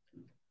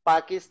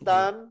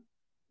 পাকিস্তান,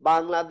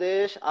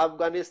 বাংলাদেশ,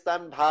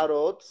 আফগানিস্তান,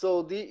 ভারত,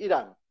 সৌদি,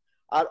 ইরান,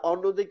 আর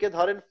অন্যদিকে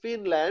ধরেন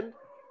Finland,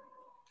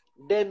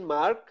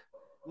 Denmark,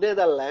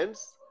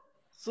 Netherlands,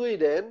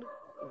 Sweden,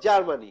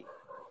 Germany,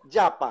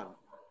 Japan.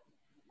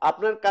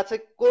 আপনার কাছে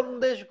কোন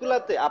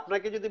দেশগুলাতে,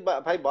 আপনাকে যদি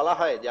ভাই বলা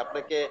হয় যে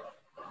আপনাকে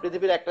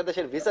পৃথিবীর একটা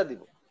দেশের ভিসা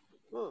দিব,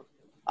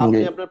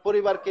 আপনি আপনার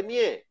পরিবারকে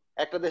নিয়ে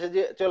একটা দেশে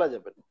চলে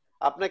যাবেন,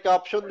 আপনাকে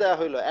অপশন দেওয়া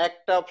হইলো,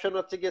 একটা অপশন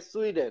হচ্ছে গিয়ে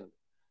Sweden,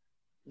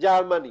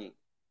 Germany,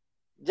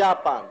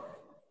 Japan,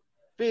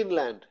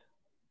 Finland,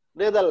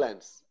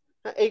 Netherlands.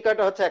 এই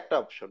কয়টা হচ্ছে একটা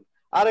অপশন।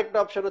 আর একটা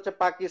অপশন হচ্ছে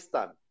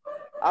পাকিস্তান,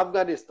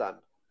 আফগানিস্তান,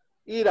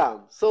 ইরান,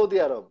 সৌদি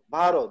আরব,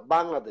 ভারত,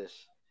 বাংলাদেশ।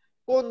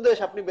 কোন দেশ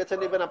আপনি বেছে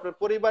নেবেন আপনার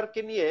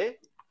পরিবারকে নিয়ে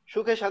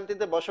সুখে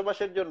শান্তিতে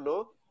বসবাসের জন্য,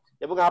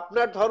 এবং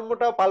আপনার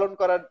ধর্মটাও পালন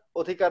করার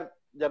অধিকার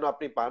যেন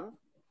আপনি পান,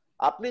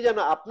 আপনি যেন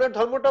আপনার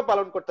ধর্মটাও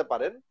পালন করতে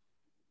পারেন,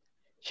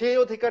 সেই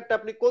অধিকারটা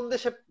আপনি কোন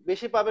দেশে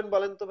বেশি পাবেন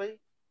বলেন তো ভাই?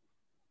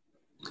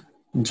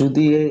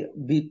 যদি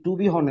টু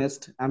বি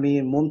হনেস্ট, আমি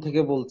মন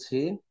থেকে বলছি,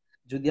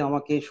 যদি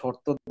আমাকে এই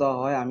শর্ত দেওয়া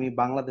হয় আমি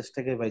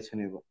বাংলাদেশটাকে বেছে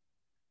নেব।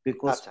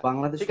 বিকজ আচ্ছা,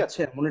 বাংলাদেশ ঠিক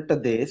হচ্ছে আছে। এমন একটা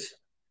দেশ,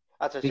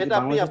 আচ্ছা, সেটা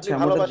আপনি বাংলাদেশ আপনি হচ্ছে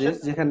এমন একটা ভালোবাসেন। দেশ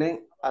যেখানে,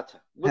 আচ্ছা,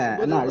 হ্যাঁ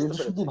না, বুঝতে এটা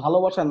শুধু পেরেছি।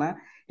 ভালোবাসা না,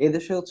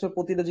 এদেশে হচ্ছে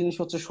প্রতিটা জিনিস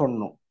হচ্ছে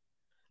স্বর্ণ।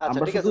 আচ্ছা,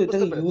 আমরা ঠিক শুধু আছে, বুঝতে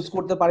এটাকে ইউজ পেরেছি,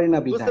 করতে পারি না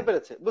বুঝতে বিধায়।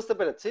 পেরেছি, বুঝতে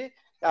পেরেছি।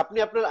 আপনি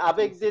আপনার ঠিক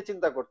আবেগ আছে, দিয়ে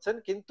চিন্তা করছেন,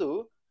 কিন্তু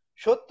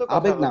সত্য কথা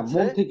আবেগ না, হচ্ছে,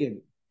 মন থেকে।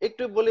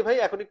 একটু বলি ভাই,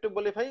 এখন একটু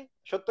বলি ভাই,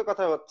 সত্য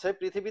কথা হচ্ছে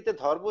পৃথিবীতে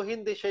ধর্মহীন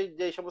দেশে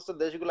যে সমস্ত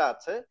দেশগুলো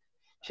আছে,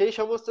 সেই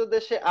সমস্ত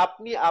দেশে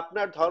আপনি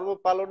আপনার ধর্ম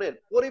পালনের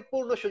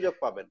পরিপূর্ণ সুযোগ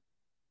পাবেন।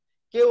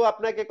 কেউ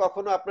আপনাকে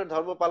কখনো আপনার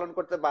ধর্ম পালন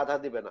করতে বাধা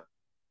দিবে না।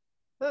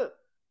 হ্যাঁ,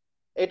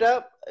 এটা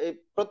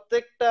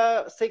প্রত্যেকটা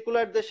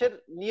সেকুলার দেশের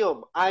নিয়ম,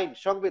 আইন,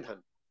 সংবিধান।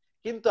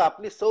 কিন্তু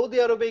আপনি সৌদি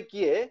আরবে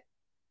গিয়ে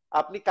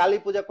আপনি কালী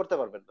পূজা করতে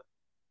পারবেন না।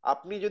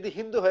 আপনি যদি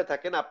হিন্দু হয়ে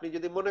থাকেন, আপনি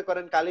যদি মনে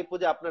করেন কালী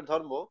পূজা আপনার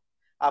ধর্ম,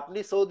 আপনি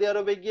সৌদি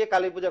আরবে গিয়ে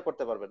কালী পূজা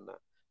করতে পারবেন না।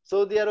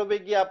 সৌদি আরবে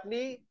গিয়ে আপনি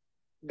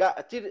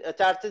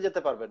চার্চে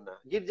যেতে পারবেন না,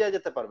 গির্জায়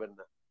যেতে পারবেন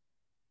না।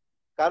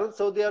 কারণ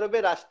সৌদি আরবে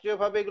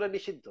রাষ্ট্রীয়ভাবে এগুলো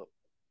নিষিদ্ধ।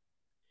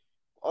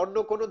 অন্য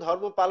কোনো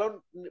ধর্ম পালন,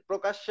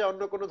 প্রকাশ্যে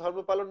অন্য কোনো ধর্ম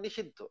পালন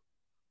নিষিদ্ধ।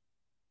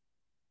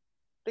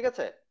 ঠিক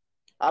আছে?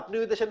 আপনি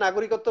ওই দেশের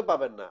নাগরিকত্ব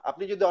পাবেন না।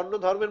 আপনি যদি অন্য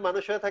ধর্মের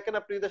মানুষ হয়ে থাকেন,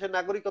 আপনি ওই দেশের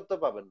নাগরিকত্ব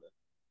পাবেন না।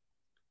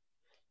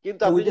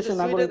 কিন্তু তো আপনি ওই যদি দেশের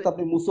সুইডেন, নাগরিকত্ব,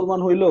 আপনি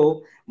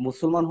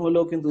মুসলমান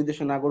হইলেও কিন্তু ওই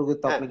দেশের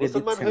নাগরিকত্ব হ্যাঁ আপনাকে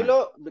মুসলমান দিচ্ছে না। হইলো,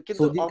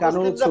 কিন্তু সৌদির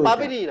কানুন হচ্ছে অমুসলিমরা ওইটা।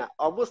 পাবেনই না,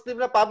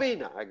 অমুসলিমরা পাবেই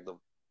না একদম।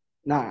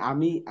 না,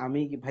 আমি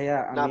আমি ভাইয়া,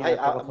 না আমি ভাই,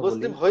 একটা কথা বলি।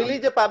 মুসলিম হইলেই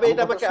যে পাবে আমার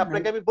এটা কথা শুনেন,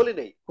 আপনাকে আমি বলি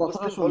নাই। কথাটা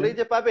মুসলিম শুনেন, হলেই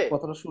যে পাবে,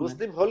 কথাটা শুনেন।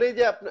 মুসলিম হলেই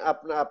যে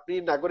আপনি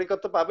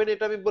নাগরিকত্ব পাবেন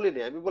এটা আমি বলি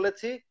নাই। আমি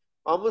বলেছি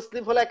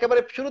অমুসলিম হলে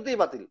একেবারে শুরুতেই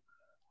বাতিল,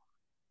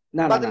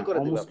 না না না, বাতিল করে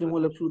দিবে অমুসলিম আপনার।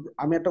 হলে শুধু,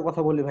 আমি একটা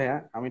কথা বলি ভাইয়া,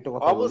 আমি একটা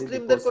কথা বলি,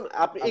 অমুসলিমদের বিকজ কোন,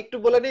 আপনি একটু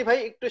বলে নেই ভাই,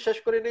 একটু শেষ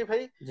করে নেই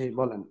ভাই। জি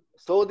বলেন।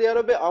 সৌদি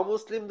আরবে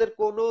অমুসলিমদের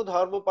কোনো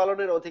ধর্ম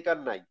পালনের অধিকার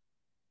নাই।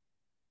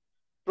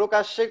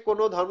 প্রকাশ্যে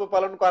কোনো ধর্ম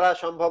পালন করা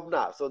সম্ভব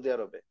না সৌদি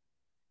আরবে।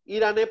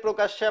 ইরানে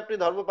প্রকাশ্যে আপনি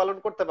ধর্ম পালন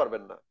করতে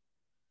পারবেন না।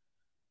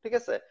 ঠিক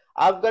আছে?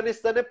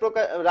 আফগানিস্তানে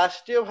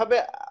রাষ্ট্রীয়ভাবে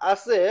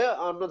আছে,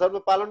 অন্য ধর্ম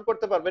পালন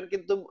করতে পারবেন,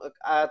 কিন্তু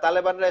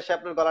তালেবানরা এসে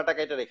আপনার গলাটা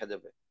কেটে রেখে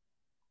যাবে।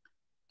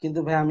 কিন্তু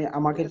ভাই আমি,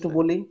 আমাকে ঠিক একটু আছে?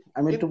 বলি,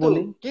 আমি একটু কিন্তু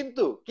বলি,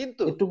 কিন্তু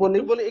কিন্তু একটু বলি।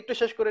 একটু বলি, একটু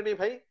শেষ করে নিই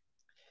ভাই।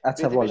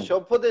 আচ্ছা পৃথিবীর বলেন।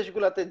 সভ্য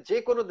দেশগুলাতে যে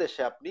কোনো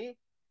দেশে আপনি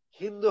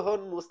হিন্দু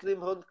হন, মুসলিম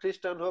হন,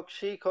 খ্রিস্টান হোক,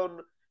 শিখ হন,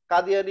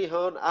 কাদিয়ানি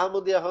হন,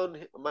 আহমদিয়া হন,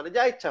 মানে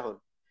যা ইচ্ছা হন,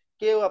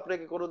 কেউ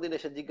আপনাকে কোনোদিন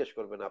এসে জিজ্ঞেস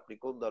করবে না আপনি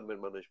কোন ধর্মের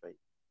মানুষ ভাই।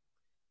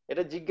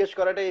 এটা জিজ্ঞেস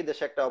করাটাই এই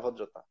দেশে একটা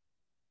অভদ্রতা।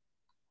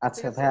 ঠিক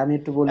আচ্ছা আছে? ভাই আমি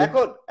একটু বলি।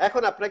 এখন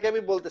এখন আপনাকে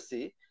আমি বলতেছি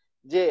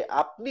যে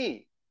আপনি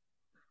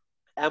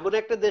এমন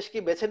একটা দেশ কি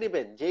বেছে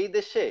নিবেন যেই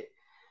দেশে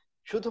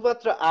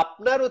শুধুমাত্র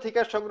আপনার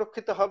অধিকার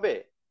সংরক্ষিত হবে,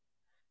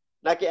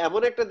 নাকি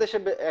এমন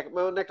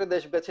একটা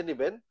দেশ বেছে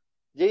নিবেন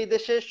যেই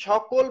দেশে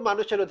সকল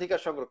মানুষের অধিকার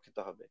সংরক্ষিত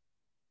হবে?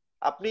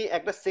 আপনি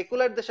একটা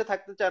সেকুলার দেশে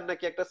থাকতে চান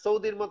নাকি একটা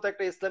সৌদির মতো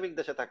একটা ইসলামিক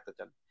দেশে থাকতে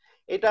চান?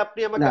 এটা আপনি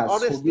আমাকে না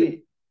সৌদি, অনেস্টলি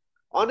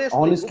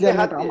অনেস্টলি অনেস্টলি বুকে আমি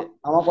হাত দিয়ে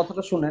আমার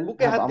কথাটা শুনেন,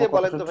 বুকে হ্যাঁ হাত আমার দিয়ে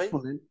বলেন কথাটা তো একটু ভাই।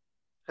 শুনেন,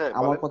 হ্যাঁ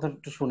আমার বলেন। কথাটা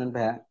একটু শুনেন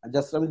ভাইয়া।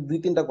 জাস্ট আমি দুই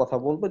তিনটা কথা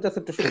বলবো, জাস্ট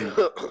একটু শুনেন।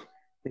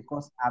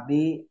 বিকজ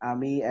আমি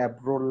আমি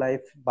অ্যাব্রোড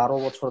লাইফ 12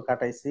 বছর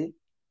কাটাইছি।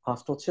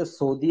 ফার্স্ট হচ্ছে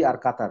সৌদি আর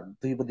কাতার,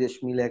 দুই দেশ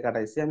মিলে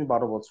কাটাইছি আমি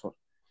 12 বছর।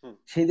 হুম।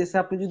 সেই দেশে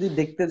আপনি যদি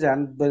দেখতে যান,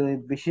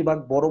 বেশিরভাগ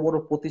বড় বড়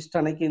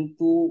প্রতিষ্ঠানে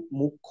কিন্তু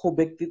মুখ্য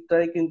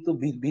ব্যক্তিত্বরাই কিন্তু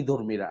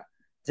বিধর্মীরা।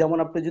 যেমন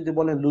আপনি যদি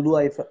বলেন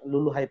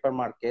লুলু হাইপার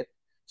মার্কেট,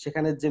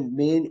 সেখানে যে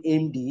মেইন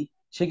এমডি,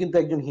 সে কিন্তু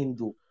একজন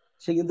হিন্দু।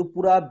 সে কিন্তু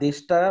পুরা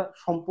দেশটা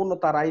সম্পূর্ণ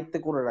তার আয়ত্তে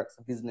করে রাখছে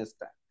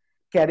বিজনেসটা।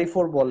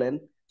 ক্যারিফোর বলেন,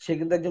 সে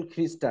কিন্তু একজন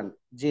খ্রিস্টান,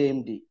 যে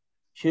এমডি,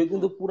 সে হুম।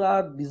 কিন্তু পুরা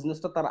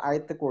বিজনেসটা তার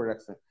আয়ত্তে করে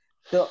রাখছে।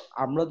 তো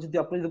আপনি যদি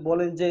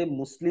বলেন যে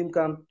মুসলিম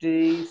কান্ট্রি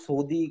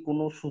সৌদি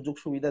কোনো সুযোগ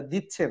সুবিধা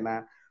দিচ্ছে না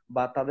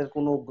বা তাদের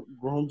কোনো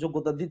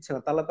গ্রহণযোগ্যতা দিচ্ছে না,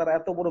 তাহলে তারা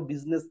এত বড়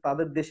বিজনেস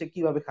তাদের দেশে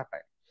কিভাবে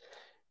খাটায়?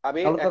 আমি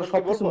তাহলে তারা এখন কি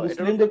সবকিছু বলবো, এটার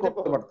উত্তর মুসলিমদের দিব?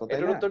 করতে পারতো, তাই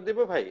এটার না? উত্তর দিব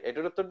ভাই,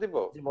 এটার উত্তর দিব।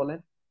 জি বলেন,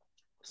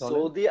 চলেন।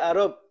 সৌদি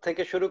আরব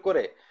থেকে শুরু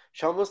করে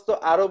সমস্ত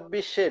আরব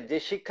বিশ্বের যে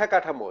শিক্ষা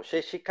কাঠামো,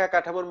 সেই শিক্ষা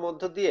কাঠামোর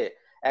মধ্য দিয়ে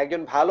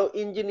একজন ভালো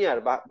ইঞ্জিনিয়ার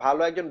বা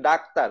ভালো একজন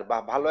ডাক্তার বা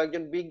ভালো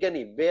একজন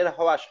বিজ্ঞানী বের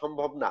হওয়া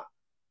সম্ভব না।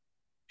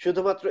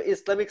 শুধুমাত্র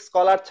ইসলামিক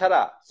স্কলার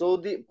ছাড়া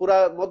সৌদি পুরা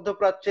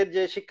মধ্যপ্রাচ্যের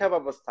যে শিক্ষা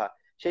ব্যবস্থা,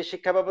 সেই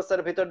শিক্ষা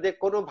ব্যবস্থার ভিতর দিয়ে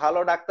কোনো ভালো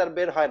ডাক্তার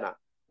বের হয় না,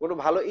 কোনো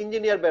ভালো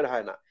ইঞ্জিনিয়ার বের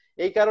হয় না।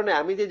 এই কারণে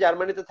আমি যে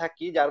জার্মানিতে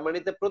থাকি,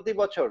 জার্মানিতে প্রতি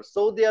বছর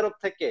সৌদি আরব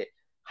থেকে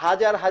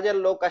হাজার হাজার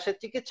লোক আসে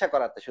চিকিৎসা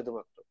করাতে।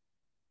 শুধুমাত্র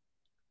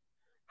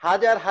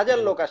হাজার হাজার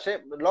জি। লোক আসে,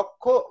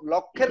 লক্ষ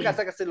লক্ষের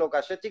কাছাকাছি লোক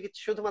আসে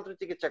চিকিৎসা, শুধুমাত্র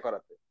চিকিৎসা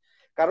করাতে।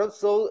 কারণ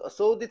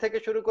সৌদি থেকে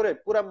শুরু করে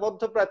পুরা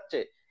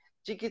মধ্যপ্রাচ্যে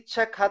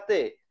চিকিৎসা খাতে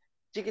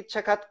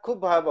চিকিৎসা খাত খুব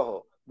ভয়াবহ।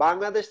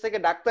 বাংলাদেশ থেকে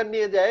ডাক্তার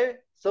নিয়ে যায়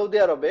সৌদি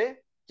আরবে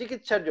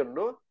চিকিৎসার জন্য,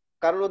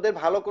 কারণ ওদের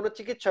ভালো কোনো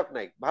চিকিৎসক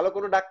নাই, ভালো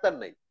কোনো ডাক্তার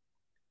নাই।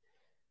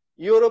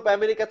 ইউরোপ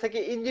আমেরিকা থেকে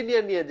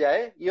ইঞ্জিনিয়ার নিয়ে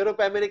যায়, ইউরোপ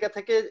আমেরিকা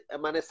থেকে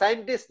মানে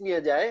সায়েন্টিস্ট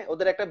নিয়ে যায়।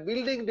 ওদের একটা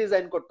বিল্ডিং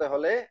ডিজাইন করতে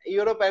হলে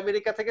ইউরোপ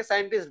আমেরিকা থেকে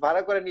সায়েন্টিস্ট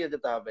ভাড়া করে নিয়ে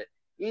যেতে হবে,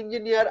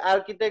 ইঞ্জিনিয়ার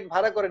আর্কিটেক্ট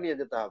ভাড়া করে নিয়ে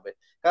যেতে হবে।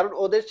 কারণ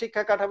ওদের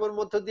শিক্ষা কাঠামোর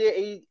মধ্য দিয়ে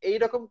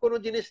এইরকম কোনো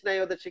জিনিস নাই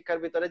ওদের শিক্ষার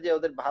ভিতরে যে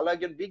ওদের ভালো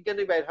একজন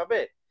বিজ্ঞানী বের হবে।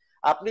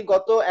 আপনি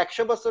গত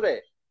 100 বছরে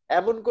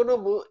এমন কোন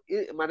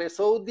মানে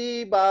সৌদি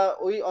বা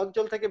ওই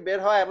অঞ্চল থেকে বের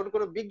হওয়া এমন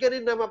কোন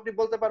বিজ্ঞানীর নাম আপনি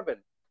বলতে পারবেন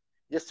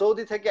যে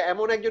সৌদি থেকে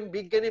এমন একজন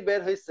বিজ্ঞানী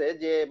বের হয়েছে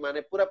যে মানে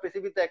পুরা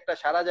পৃথিবীতে একটা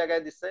সারা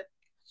জায়গায় দিচ্ছে?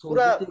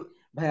 পুরা সৌদিতে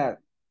ভাইয়া,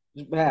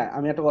 ভাইয়া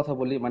আমি একটা কথা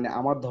বলি, মানে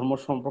আমার ধর্ম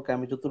সম্পর্কে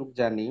আমি যতটুকু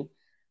জানি,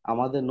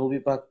 আমাদের নবী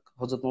পাক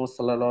হযরত মুহাম্মদ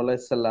সাল্লাল্লাহু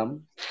আলাইহি সাল্লাম,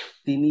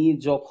 তিনি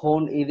যখন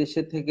এই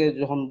দেশে থেকে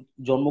যখন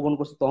জন্মগ্রহণ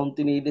করছে, তখন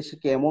তিনি এই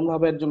দেশকে এমন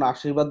ভাবে একজন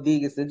আশীর্বাদ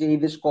দিয়ে গেছে যে এই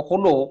দেশ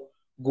কখনো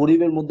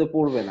গরিবের মধ্যে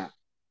পড়বে না।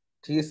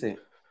 ঠিক আছে?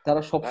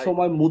 তারা সব ভাই,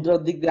 সময়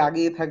মুদ্রার দিক দিয়ে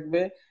আগিয়ে থাকবে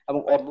এবং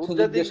ভাই অর্থ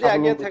মুদ্রা দিক দিক দিয়ে দিয়ে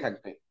আগিয়ে স্বাবলম্বী থাক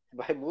থাকবে।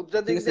 ভাই মুদ্রা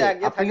ঠিক দিক আছে? দিয়ে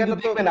আগিয়ে আপনি কিন্তু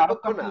থাকাটা তো দেখবেন আরব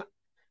বিপক্ষ না। কান্ট্রি,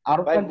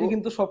 আরব ভাই কান্ট্রি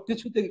কিন্তু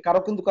সবকিছু থেকে কারো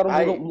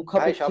ভাই ভাই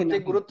মুখাপেক্ষী না সবচেয়ে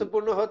কিন্তু।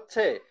 গুরুত্বপূর্ণ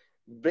হচ্ছে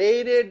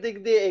ব্রেইনের দিক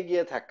দিয়ে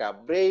এগিয়ে থাকা,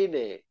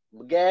 ব্রেইনে,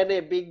 জ্ঞানে,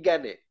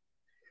 বিজ্ঞানে।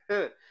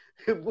 হ্যাঁ,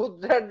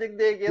 মুদ্রার দিক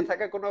দিয়ে এগিয়ে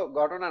থাকা কোনো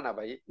ঘটনা না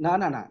ভাই। না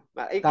না না,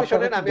 একটু তারা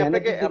শোনেন, কি আমি জ্ঞানের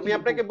আপনাকে দিক দিয়ে আমি কি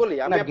আপনাকে বলি,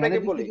 না, আমি আপনাকে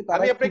জ্ঞানের দিক বলি, থেকে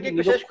তারা আমি আপনাকে খুবই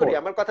একটু শেষ করি।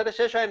 নিরক্ষর। আমার কথাটা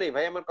শেষ হয়নি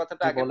ভাই, আমার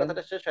কথাটা জি আগের বলেন,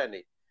 কথাটা শেষ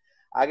হয়নি।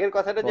 আগের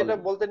কথাটা যেটা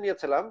বলেন। বলতে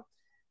নিয়েছিলাম,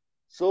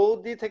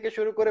 সৌদি থেকে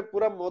শুরু করে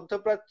পুরা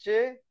মধ্যপ্রাচ্যে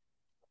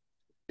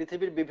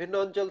পৃথিবীর বিভিন্ন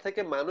অঞ্চল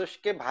থেকে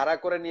মানুষকে ভাড়া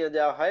করে নিয়ে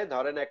যাওয়া হয়।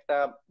 ধরেন একটা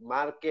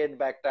মার্কেট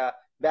বা একটা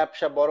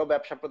ব্যবসা, বড়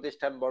ব্যবসা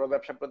প্রতিষ্ঠান, বড়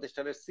ব্যবসা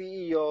প্রতিষ্ঠানের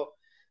সিইও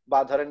বা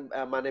ধরেন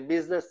মানে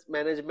বিজনেস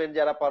ম্যানেজমেন্ট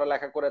যারা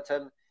পড়ালেখা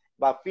করেছেন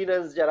বা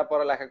ফিনান্স যারা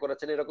পড়ালেখা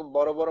করেছেন, এরকম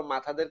বড় বড়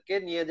মাথাদেরকে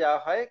নিয়ে যাওয়া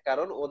হয়।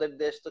 কারণ ওদের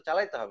দেশ তো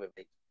চালাইতে হবে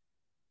ভাই।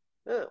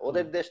 হ্যাঁ, হুম।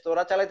 ওদের দেশ তো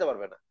ওরা চালাইতে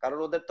পারবে না, কারণ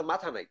ওদের তো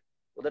মাথা নাই,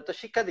 ওদের তো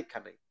শিক্ষা দীক্ষা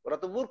নাই, ওরা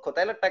তো মূর্খ।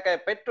 তাইলে টাকায়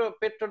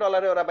পেট্রো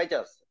ডলারে ওরা বাইচা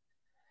আছে।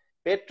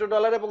 পেট্রো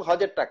ডলার এবং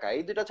হজের টাকা,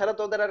 এই দুটা ছাড়া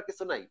তো ওদের আর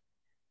কিছু নাই।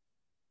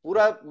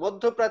 পুরা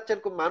মধ্যপ্রাচ্যের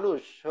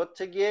মানুষ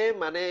হচ্ছে গিয়ে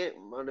মানে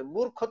মানে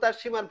মূর্খতার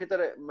সীমার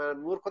ভিতরে,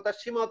 মূর্খতার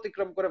সীমা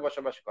অতিক্রম করে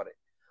বসবাস করে।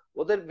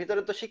 ওদের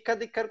ভিতরে তো শিক্ষা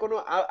দীক্ষার কোনো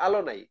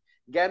আলো নাই,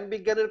 জ্ঞান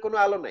বিজ্ঞানের কোনো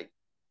আলো নাই।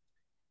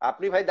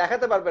 আপনি ভাই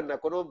দেখাতে পারবেন না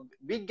কোনো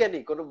বিজ্ঞানী,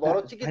 কোনো বড়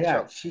ভাইয়া,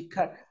 চিকিৎসক।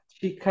 শিক্ষার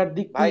শিক্ষার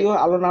দিক ভাই দিয়েও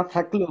আলো না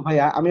থাকলেও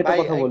ভাইয়া, আমি একটা ভাই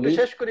কথা একটু বলি,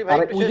 শেষ করি ভাই,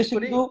 তারা একটু ওই শেষ দেশে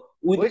করি, কিন্তু,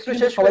 ওই দেশে একটু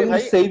কিন্তু শেষ সবাই করি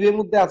কিন্তু ভাই, সেভের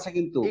মধ্যে আছে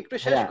কিন্তু। একটু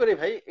শেষ ভাইয়া করি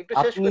ভাই, একটু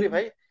শেষ আপনি করি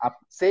ভাই।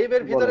 আপ-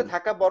 সেভের ভিতরে বলেন,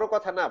 থাকা বড়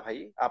কথা না ভাই।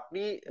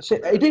 আপনি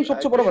এটাই সবচেয়ে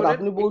একটু বড় কথা। শোনেন,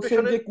 আপনি একটু বলছেন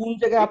শোনেন, যে কোন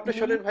জায়গায় একটু আপনি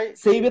শোনেন ভাই,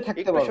 সেভে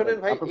থাকতে একটু পারবেন শোনেন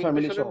ভাই, আপনার একটু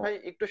ফ্যামিলি শোনেন সহ। ভাই,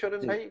 একটু শোনেন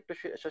জি। ভাই, একটু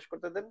শেষ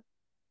করতে দেন।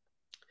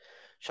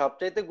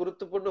 সবচাইতে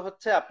গুরুত্বপূর্ণ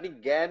হচ্ছে আপনি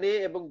জ্ঞানে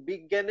এবং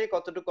বিজ্ঞানে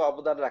কতটুকু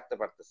অবদান রাখতে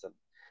পারতেছেন।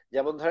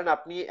 যেমন ধরেন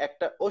আপনি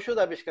একটা ওষুধ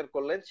আবিষ্কার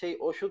করলেন, সেই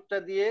ওষুধটা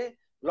দিয়ে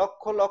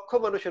লক্ষ লক্ষ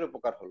মানুষের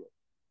উপকার হলো।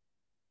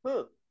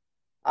 হুম।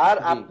 আর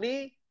জি। আপনি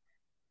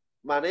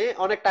মানে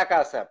অনেক টাকা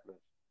আছে আপনার।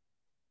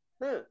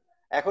 হ্যাঁ,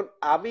 এখন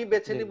আমি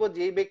বেছে জি। নিব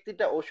যে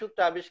ব্যক্তিটা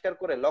ওষুধটা আবিষ্কার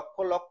করে লক্ষ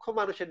লক্ষ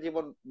মানুষের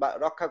জীবন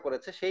রক্ষা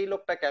করেছে, সেই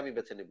লোকটাকে আমি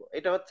বেছে নিব।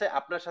 এটা হচ্ছে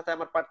আপনার সাথে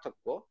আমার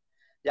পার্থক্য।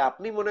 যে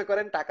আপনি মনে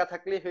করেন টাকা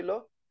থাকলেই হইলো,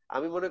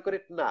 আমি মনে করি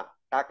না,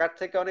 টাকার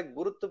থেকে অনেক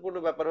গুরুত্বপূর্ণ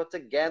ব্যাপার হচ্ছে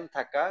জ্ঞান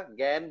থাকা,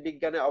 জ্ঞান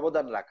বিজ্ঞানে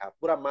অবদান রাখা,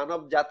 পুরা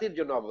মানব জাতির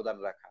জন্য অবদান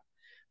রাখা।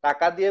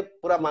 টাকা দিয়ে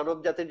পুরা জি, মানব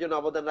জাতির জন্য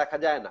অবদান রাখা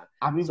যায় না।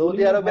 আমি সৌদি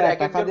বলিনি আরবের ভাইয়া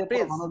এক টাকা একজন দিয়ে পুরো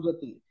প্রিন্স, মানব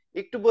জাতি।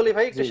 একটু বলি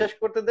ভাই, একটু জি, শেষ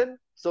করতে দেন।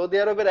 সৌদি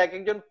আরবের এক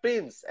একজন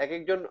প্রিন্স, এক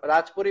একজন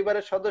রাজ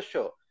পরিবারের সদস্য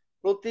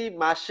প্রতি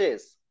মাসে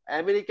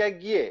আমেরিকা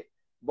গিয়ে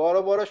বড়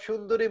বড়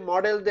সুন্দরী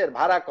মডেলদের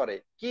ভাড়া করে,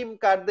 কিম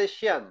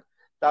কার্দেশিয়ান,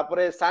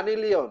 তারপরে সানি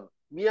লিওন,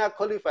 মিয়া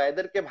খলিফা,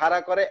 এদেরকে ভাড়া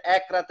করে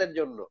এক রাতের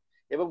জন্য,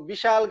 এবং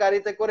বিশাল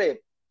গাড়িতে করে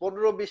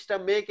 15-20টা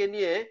মেয়েকে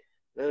নিয়ে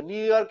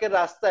নিউ ইয়র্কের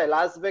রাস্তায়,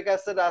 লাস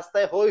ভেগাসের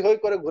রাস্তায় হই হই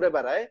করে ঘুরে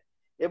বেড়ায়,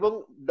 এবং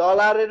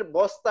ডলারের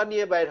বস্তা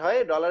নিয়ে বের হয়,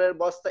 ডলারের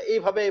বস্তা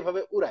এইভাবে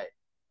এইভাবে উড়ায়।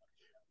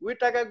 ওই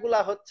টাকাগুলা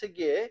হচ্ছে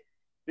গিয়ে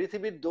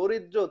পৃথিবীর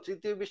দরিদ্র,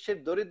 তৃতীয় বিশ্বের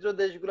দরিদ্র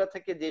দেশগুলা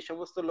থেকে যে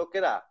সমস্ত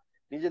লোকেরা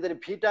নিজেদের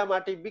ভিটা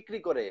মাটি বিক্রি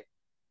করে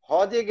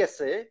হজে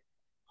গেছে,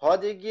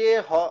 হজে গিয়ে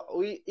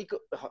ওই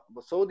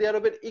সৌদি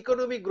আরবের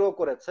ইকোনমি গ্রো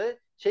করেছে,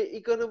 সেই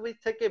ইকোনমি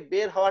থেকে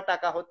বের হওয়া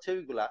টাকা হচ্ছে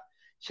ওইগুলা।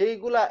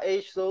 সেইগুলা এই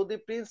সৌদি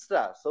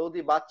প্রিন্সরা,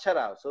 সৌদি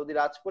বাচ্চারা, সৌদি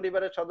রাজ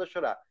পরিবারের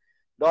সদস্যরা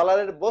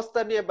ডলারের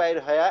বস্তা নিয়ে বাইর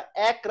হয়ে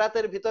এক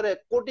রাতের ভিতরে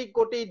কোটি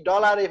কোটি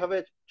ডলার এইভাবে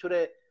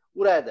ছুড়ে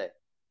উড়ায় দেয়।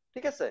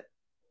 ঠিক আছে?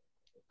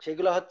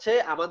 সেগুলো হচ্ছে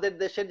আমাদের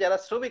দেশের যারা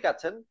শ্রমিক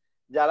আছেন,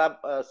 যারা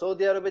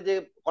সৌদি আরবে যে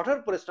কঠোর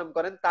পরিশ্রম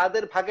করেন,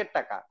 তাদের ভাগের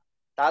টাকা,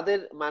 তাদের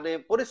মানে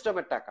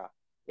পরিশ্রমের টাকা।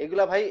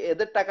 এগুলা ভাই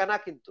এদের টাকা না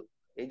কিন্তু,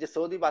 এই যে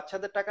সৌদি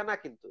বাচ্চাদের টাকা না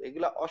কিন্তু,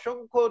 এগুলা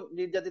অসংখ্য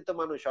নির্যাতিত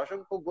মানুষ,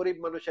 অসংখ্য গরিব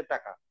মানুষের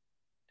টাকা।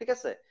 ঠিক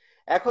আছে?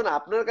 এখন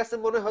আপনার কাছে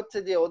মনে হচ্ছে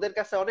যে ওদের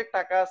কাছে অনেক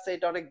টাকা আছে,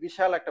 এটা অনেক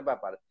বিশাল একটা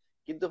ব্যাপার,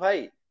 কিন্তু ভাই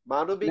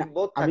মানবিক না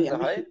বোধ আমি থাকতে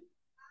আমি হয়।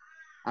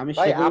 আমি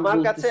ভাই সেভাবে আমার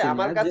কাছে, বলতেছি না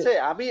আমার যে কাছে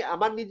আমি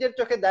আমার নিজের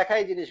চোখে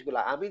দেখাই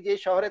জিনিসগুলা। আমি যে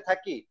শহরে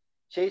থাকি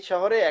সেই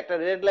শহরে একটা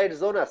রেড লাইট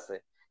জোন আছে,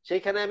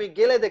 সেইখানে আমি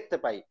গেলে দেখতে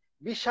পাই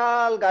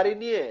বিশাল গাড়ি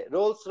নিয়ে,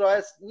 রোলস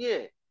রয়েস নিয়ে,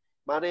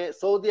 মানে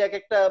সৌদি এক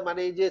একটা,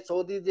 মানে এই যে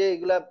সৌদি যে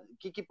এগুলা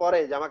কি কি পরে,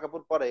 জামা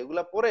কাপড় পরে,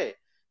 এগুলা পরে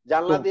তো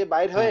জানলা দিয়ে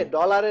বাইর হয়ে হ্যাঁ,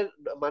 ডলারের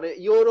মানে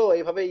ইউরো,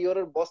 এইভাবে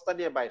ইউরোর বস্তা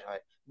নিয়ে বাইর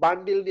হয়,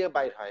 বান্ডিল নিয়ে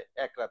বাইর হয়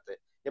এক রাতে,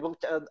 এবং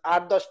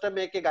 8-10টা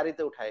মেয়েকে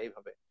গাড়িতে উঠায়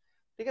এইভাবে।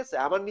 ঠিক আছে?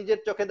 আমার নিজের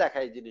চোখে দেখা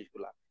এই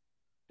জিনিসগুলা।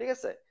 ঠিক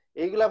আছে?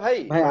 এইগুলা ভাই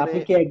ভাই মানে আপনি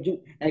কি একজন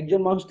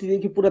একজন মানুষ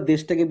দিয়ে কি পুরো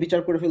দেশটাকে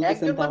বিচার করে ফেলতেছেন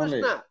একজন মানুষ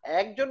তাহলে? না,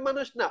 একজন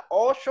মানুষ না,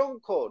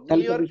 অসংখ্য। নিউ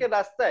তাহলে তো ইয়র্কের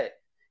রাস্তায়,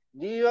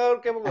 নিউ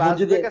ইয়র্ক এবং এখন লাস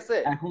যদি ভেগাসে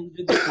এখন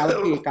যদি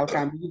কালকে কালকে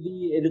আমি যদি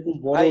এরকম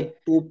বড় ভাই,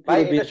 টোপ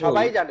ভাই পরে এটা বের হই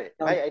সবাই জানে ভাই,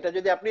 তাহলে এটা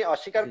যদি আপনি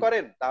অস্বীকার জি।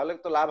 করেন তাহলে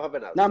তো লাভ হবে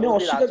না। না আমি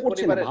সৌদি রাজ অস্বীকার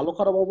করছি না, পরিবারের, ভালো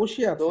খারাপ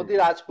অবশ্যই আছে, সৌদি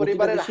রাজ প্রতিটা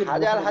পরিবারের দেশে ভালো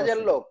হাজার খারাপ হাজার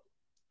আছে। লোক,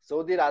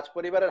 সৌদি রাজ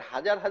পরিবারের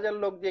হাজার হাজার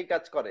লোক যে এই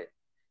কাজ করে,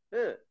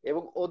 হ্যাঁ,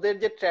 এবং ওদের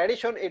যে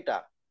ট্র্যাডিশন এটা,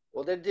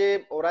 ওদের যে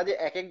ওরা যে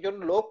এক একজন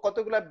লোক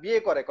কতগুলা বিয়ে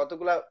করে,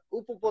 কতগুলা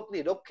উপপত্নী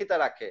রক্ষিতা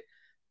রাখে,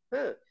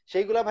 হ্যাঁ,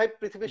 সেইগুলা ভাই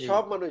পৃথিবীর জি,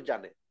 সব মানুষ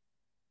জানে,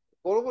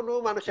 কোনো কোনো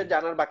জি। মানুষের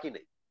জানার বাকি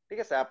নেই। ঠিক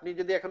আছে? আপনি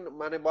যদি এখন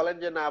মানে বলেন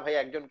যে না ভাই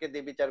একজনকে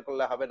দিয়ে বিচার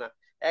করলে হবে না,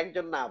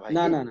 একজন না ভাই,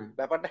 না না না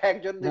ব্যাপারটা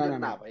একজন না দুইজন না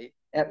না না ভাই,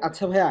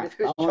 আচ্ছা ভাইয়া,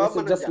 পৃথিবীর আমার সব কাছে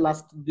মানুষ জাস্ট জানে।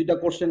 লাস্ট দুইটা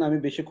কোশ্চেন, আমি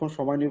বেশিক্ষণ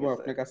সময় ঠিক নিব আছে?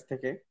 আপনার কাছ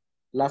থেকে।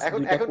 লাস্ট এখন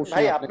দুইটা এখন কোশ্চেন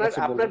ভাই আপনার আপনার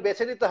কাছে আপনার বলবো।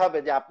 বেছে নিতে হবে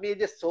যে আপনি এই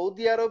যে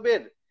সৌদি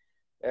আরবের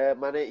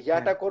মানে হ্যাঁ,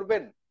 ইয়াটা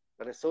করবেন,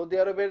 মানে সৌদি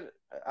আরবের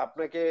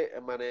আপনাকে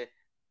মানে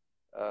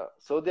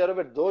সৌদি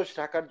আরবের দোষ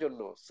ঢাকার জন্য,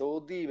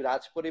 সৌদি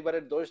রাজ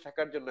পরিবারের দোষ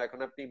ঢাকার জন্য এখন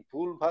আপনি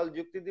ভুল ভাল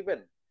যুক্তি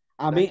দিবেন,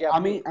 আমি নাকি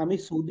আমি আপনি, আমি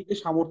সৌদিকে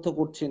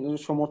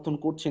সমর্থন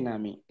করছি না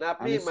আমি। না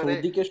আপনি আমি মানে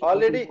সৌদিকে সমর্থন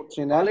অলরেডি,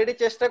 করছি না। অলরেডি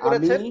চেষ্টা আমি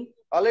করেছেন,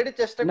 অলরেডি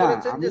চেষ্টা না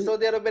করেছেন যে আমি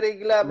সৌদি আরবের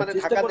এইগুলা না, মানে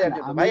চেষ্টা ঢাকা করি দেওয়ার না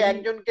জন্য। আমি। ভাই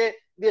একজনকে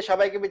দিয়ে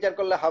সবাইকে বিচার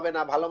করলে হবে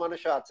না, ভালো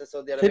মানুষও আছে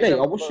সৌদি আরবে, সেটাই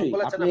এটা অবশ্যই,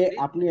 বলেছেন আপনি আপনি,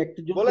 আপনি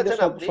একজনকে দিয়ে বলেছেন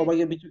আপনি,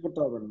 সবাইকে বিচার করতে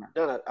পারবেন না।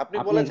 না না আপনি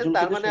আপনি বলেছেন, একজনকে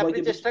তার দিয়ে মানে আপনি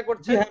সবাইকে চেষ্টা জি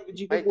করছেন, হ্যাঁ, আমি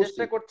জিজ্ঞেস ভাই করছি।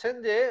 চেষ্টা করছেন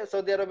যে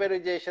সৌদি আরবের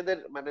ওই যে এসেদের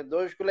মানে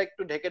দোষগুলো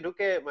একটু ঢেকে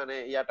ঢুকে মানে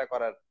ইয়াটা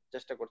করার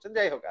চেষ্টা করছেন।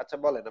 যাই হোক, আচ্ছা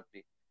বলেন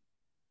আপনি।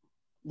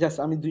 জাস্ট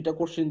আমি দুইটা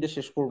কোশ্চেন দিয়ে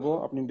শেষ করব,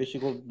 আপনি বেশি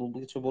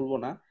কিছু বলবো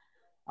না।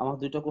 আমার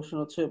দুইটা কোশ্চেন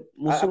হচ্ছে,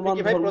 আপনি মুসলমান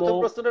কি ভাই ধর্ম।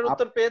 প্রথম প্রশ্নের আপ-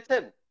 উত্তর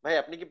পেয়েছেন? ভাই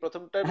আপনি কি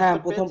প্রথমটার হ্যাঁ,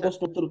 উত্তর প্রথম পেয়েছেন?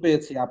 প্রশ্ন উত্তর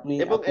পেয়েছি, আপনি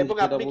এবং আপনি এবং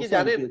যেটা আপনি কি বলছেন আমি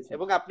জানেন, পেয়েছি।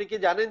 এবং আপনি কি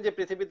জানেন যে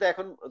পৃথিবীতে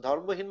এখন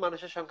ধর্মহীন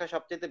মানুষের সংখ্যা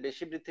সবচেয়ে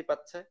বেশি বৃদ্ধি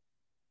পাচ্ছে?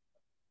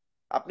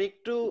 আপনি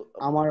একটু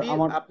আমার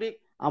আমার আপনি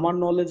আমার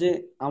নলেজে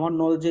আমার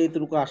নলেজে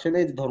এতটুকু আসে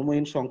নাই যে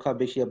ধর্মহীন সংখ্যা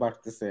বেশি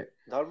বাড়তেছে।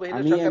 ধর্মহীনের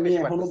আমি সংখ্যা আমি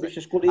বেশি এখনো বাড়তেছে।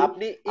 বিশ্বাস করি,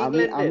 আপনি আমি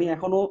ইংল্যান্ডের, আমি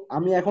এখনো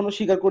আমি এখনো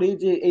স্বীকার করি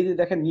যে এই যে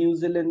দেখেন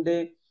নিউজিল্যান্ডে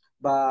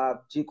বা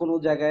যে কোনো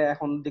জায়গায়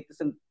এখন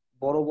দেখতেছেন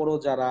বড় বড়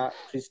যারা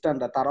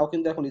খ্রিস্টানরা তারাও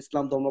কিন্তু এখন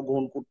ইসলাম ধর্ম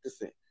গ্রহণ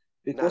করতেছে, না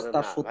বিকজ না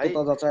তার না ভাই,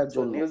 সত্যতা যাচাইয়ের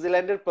জন্য।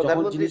 নিউজিল্যান্ডের যখন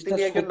প্রধানমন্ত্রী জিনিসটা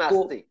তিনি একজন সত্য,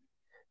 নাস্তিক।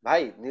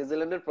 ভাই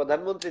নিউজিল্যান্ডের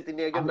প্রধানমন্ত্রী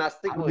তিনি একজন আমি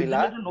নাস্তিক আমি মহিলা।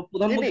 নিউজিল্যান্ডের তিনি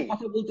প্রধানমন্ত্রীর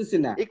কথা বলতেছি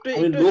না, একটু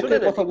আমি একটু শুনে লোকের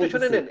নেন, কথা একটু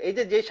শুনে বলতেছি। নেন, এই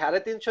যে যে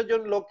 350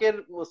 জন লোকের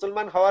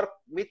মুসলমান হওয়ার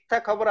মিথ্যা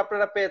খবর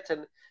আপনারা পেয়েছেন,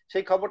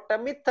 সেই খবরটা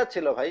মিথ্যা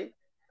ছিল ভাই।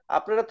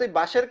 আপনারা তো এই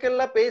বাঁশের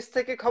কেল্লা পেজ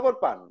থেকে খবর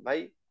পান ভাই,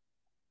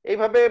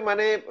 এইভাবে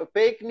মানে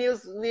ফেক নিউজ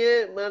নিয়ে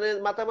মানে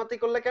মাতামাতি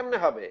করলে কেমনে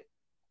হবে?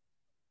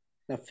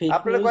 ফেক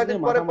আপনারা নিউজ কয়দিন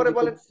নিয়ে পরে পরে মাতামাতি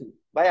বলেন, করতেছি?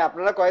 ভাই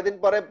আপনারা কয়দিন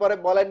পরে পরে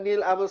বলেন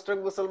নীল আর্মস্ট্রং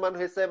মুসলমান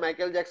হয়েছে,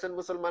 মাইকেল জ্যাকসন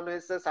মুসলমান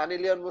হয়েছে, সানি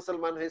লিওন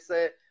মুসলমান হয়েছে,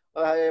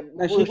 না,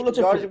 বুশ, সেগুলো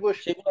হচ্ছে জর্জ ফেক, বুশ,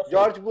 সেগুলো ফেক।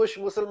 জর্জ বুশ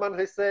মুসলমান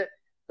হয়েছে,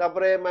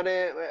 তারপরে মানে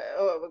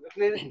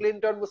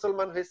ক্লিনটন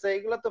মুসলমান হয়েছে,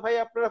 এগুলো তো ভাই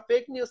আপনারা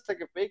ফেক নিউজ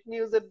থেকে, ফেক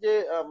নিউজের যে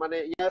মানে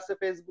ইয়ে আছে,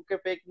 ফেসবুকে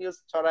ফেক নিউজ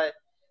ছড়ায়,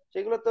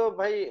 সেগুলো তো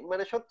ভাই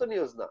মানে সত্য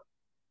নিউজ না।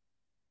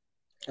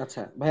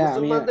 আচ্ছা ভাইয়া, আমি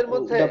মুসলমানদের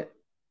মধ্যে ওটা,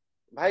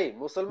 ভাই জি,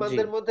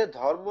 মুসলমানদের মধ্যে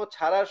ধর্ম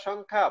ছাড়ার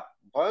সংখ্যা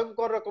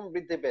ভয়ঙ্কর রকম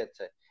বৃদ্ধি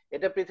পেয়েছে।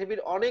 এটা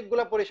পৃথিবীর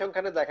অনেকগুলা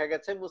পরিসংখ্যানে দেখা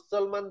গেছে,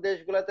 মুসলমান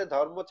দেশগুলোতে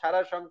ধর্ম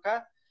ছাড়ার সংখ্যা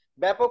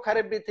ব্যাপক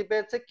হারে বৃদ্ধি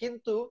পেয়েছে,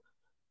 কিন্তু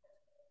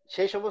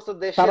সেই সমস্ত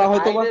দেশের তারা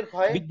হয়তোবা আইনের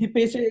ভয়ে। বৃদ্ধি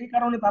পেয়েছে এই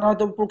কারণে তারা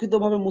হয়তো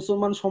প্রকৃতভাবে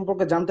মুসলমান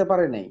সম্পর্কে জানতে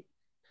পারে নাই, না,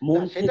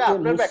 মন সেটা থেকে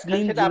আপনার ব্যাখ্যা,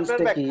 মুসলিম সেটা আপনার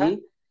জিনিসটা কি, ব্যাখ্যা,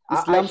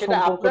 ইসলাম সেটা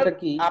আপনার, সম্পর্কটা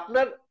কি।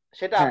 আপনার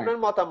সেটা হ্যাঁ, আপনার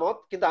মতামত,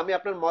 কিন্তু আমি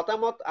আপনার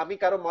মতামত, আমি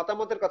কারো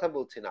মতামতের কথা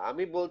বলছি না,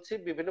 আমি বলছি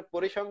বিভিন্ন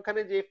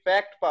পরিসংখ্যানে যে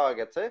ফ্যাক্ট পাওয়া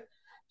গেছে,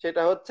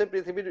 সেটা হচ্ছে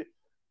পৃথিবীর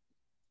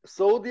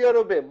সৌদি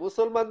আরবে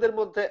মুসলমানদের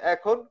মধ্যে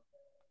এখন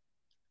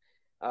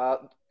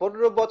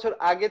 15 বছর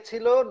আগে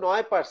ছিল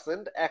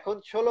 9%, এখন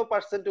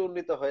 16%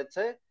 উন্নীত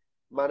হয়েছে।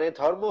 মানে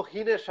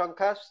ধর্মহীনের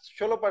সংখ্যা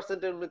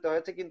 16% উন্নীত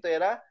হয়েছে, কিন্তু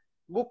এরা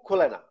মুখ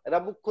খোলে না, এরা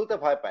মুখ খুলতে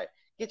ভয় পায়।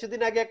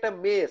 কিছুদিন আগে একটা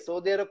মেয়ে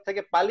সৌদি আরব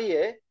থেকে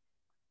পালিয়ে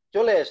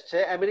চলে এসছে,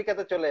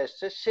 আমেরিকাতে চলে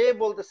এসছে, সে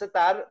বলতেছে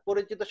তার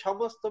পরিচিত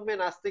সমস্ত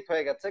মেয়ে নাস্তিক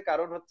হয়ে গেছে,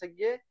 কারণ হচ্ছে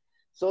গিয়ে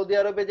সৌদি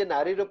আরবে যে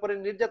নারীর উপরে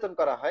নির্যাতন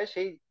করা হয়,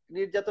 সেই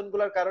নির্যাতন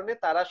গুলার কারণে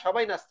তারা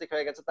সবাই নাস্তিক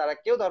হয়ে গেছে, তারা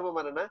কেউ ধর্ম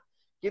মানে না।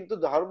 কিন্তু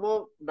ধর্ম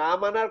না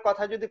মানার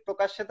কথা যদি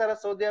প্রকাশ্যে তারা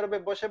সৌদি আরবে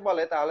বসে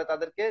বলে, তাহলে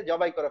তাদেরকে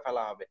জবাই করে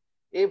ফেলা হবে,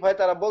 এই ভয়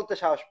তারা বলতে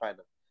সাহস পায়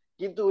না।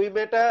 কিন্তু ওই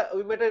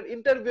মেয়েটার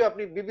ইন্টারভিউ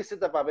আপনি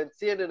বিবিসিতে পাবেন,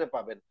 সিএনএন এ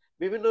পাবেন,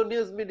 বিভিন্ন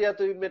নিউজ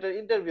মিডিয়াতে ওই মেয়েটার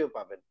ইন্টারভিউ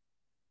পাবেন।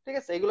 ঠিক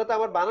আছে, এগুলো তো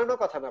আমার বানানো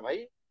কথা না ভাই।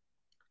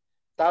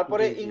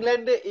 তারপরে জি, জি,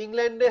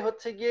 ইংল্যান্ডে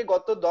হচ্ছে গিয়ে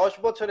গত 10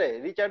 বছরে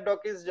রিচার্ড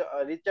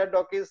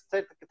ডকিন্স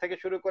থেকে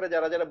শুরু করে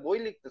যারা যারা বই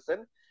লিখতেছেন,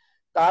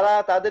 তারা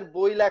তাদের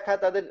বই লেখা,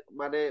 তাদের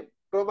মানে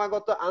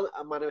ক্রমাগত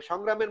মানে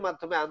সংগ্রামের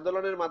মাধ্যমে,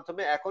 আন্দোলনের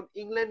মাধ্যমে এখন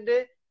ইংল্যান্ডে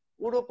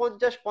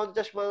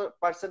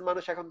 49-50%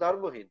 মানুষ এখন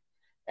ধর্মহীন।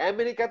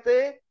 আমেরিকাতে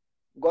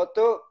গত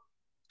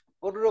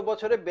 15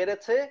 বছরে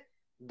বেড়েছে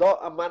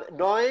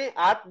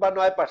 8 বা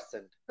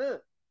 9%। হ্যাঁ,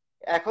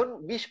 এখন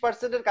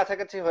 20%-এর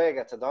কাছাকাছি হয়ে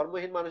গেছে,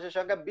 ধর্মহীন মানুষের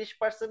সংখ্যা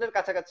 20%-এর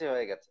কাছাকাছি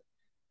হয়ে গেছে।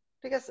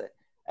 ঠিক আছে,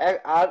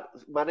 আর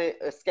মানে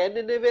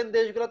স্ক্যান্ডিনেভিয়ান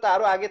দেশগুলো তো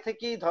আরো আগে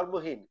থেকেই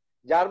ধর্মহীন।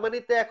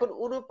 জার্মানিতে এখন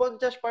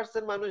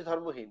 49% মানুষ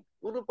ধর্মহীন।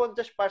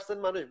 49%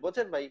 মানুষ,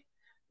 বোঝেন ভাই,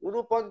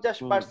 উনপঞ্চাশ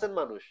হুম, পার্সেন্ট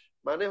মানুষ।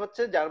 মানে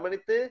হচ্ছে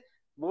জার্মানিতে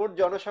মোট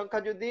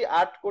জনসংখ্যা যদি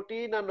 8 কোটি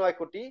না 9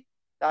 কোটি,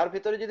 তার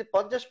ভিতরে যদি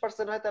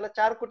 50% হয়, তাহলে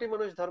 4 কোটি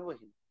মানুষ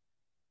ধর্মহীন।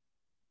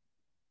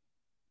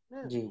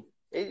 হ্যাঁ, জি।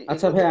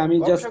 আচ্ছা এগুলো তো ভাই, আমি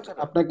কম জাস্ট সংখ্যা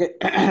না। আপনাকে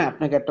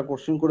আপনাকে একটা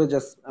কোশ্চেন করে,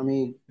 জাস্ট আমি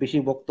বেশি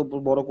বক্তব্য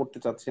বড় করতে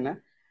চাচ্ছি না।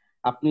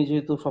 আপনি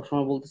যেহেতু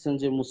সবসময় বলতেছেন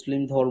যে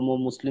মুসলিম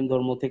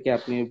ধর্ম থেকে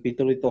আপনি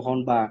বিতাড়িত হন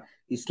বা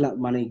ইসলাম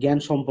মানে জ্ঞান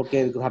সম্পর্কে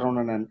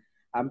ধারণা নেন,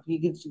 আপনি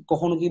কি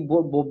কখনো কি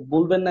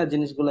বলবেন না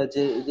জিনিসগুলা,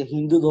 যে এই যে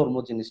হিন্দু ধর্ম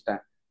জিনিসটা,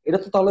 এটা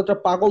তো তাহলে একটা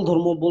পাগল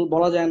ধর্ম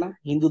বলা যায় না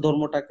হিন্দু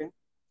ধর্মটাকে?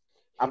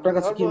 হিন্দু আপনার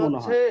কাছে ধর্ম কি মনে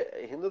হচ্ছে হয়?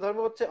 হিন্দু ধর্ম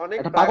হচ্ছে অনেক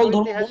একটা পাগল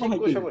ধর্ম মনে প্রাগৈতিহাসিক হয়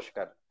কিনা?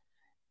 কুসংস্কার।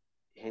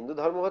 হিন্দু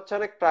ধর্ম হচ্ছে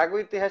অনেক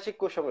প্রাগৈতিহাসিক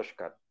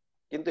কুসংস্কার,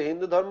 কিন্তু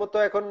হিন্দু ধর্ম তো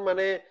এখন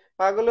মানে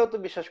পাগলেও তো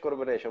বিশ্বাস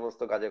করবে না এই সমস্ত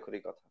গাঁজাখুরি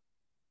কথা।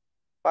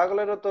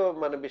 পাগলেরও তো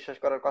মানে বিশ্বাস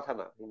করার কথা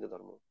না হিন্দু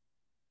ধর্ম।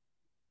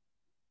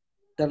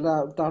 তারা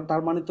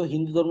তার মানে তো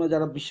হিন্দু ধর্মে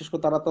যারা বিশ্বাস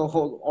করে তারা তো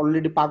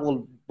অলরেডি পাগল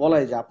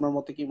বলাই যায়, আপনার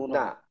মতে কি মনে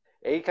না, হয়?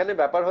 এইখানে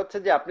ব্যাপার হচ্ছে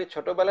যে আপনি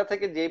ছোটবেলা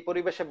থেকে যেই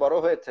পরিবেশে বড়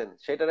হয়েছেন,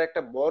 সেটার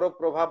একটা বড়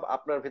প্রভাব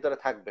আপনার ভিতরে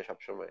থাকবে সব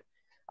সময়।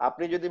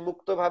 আপনি যদি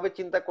মুক্তভাবে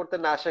চিন্তা করতে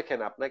না শেখেন,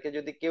 আপনাকে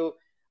যদি কেউ,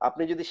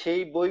 আপনি যদি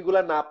সেই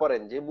বইগুলা না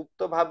পড়েন যে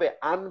মুক্তভাবে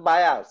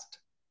আনবায়াসড,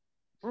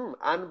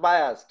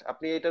 আনবায়াসড,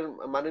 আপনি এটার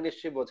মানে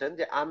নিশ্চয়ই বোঝেন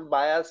যে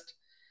আনবায়াসড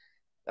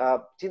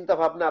চিন্তা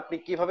ভাবনা আপনি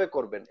কিভাবে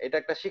করবেন, এটা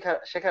একটা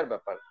শেখার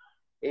ব্যাপার।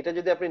 এটা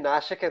যদি আপনি না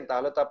শেখেন,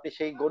 তাহলে তো আপনি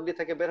সেই গণ্ডি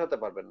থেকে বের হতে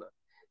পারবেন না।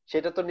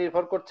 সেটা তো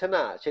নির্ভর করছে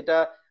না, সেটা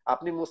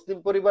আপনি মুসলিম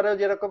পরিবারেও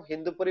যেরকম,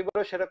 হিন্দু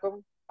পরিবারেও সেরকম।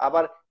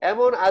 আবার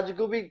এমন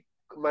আজগুবি,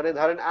 মানে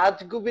ধরেন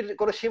আজগুবির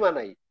কোনো সীমা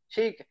নাই।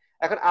 সেই,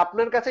 এখন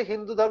আপনার কাছে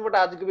হিন্দু ধর্মটা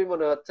আজগুবি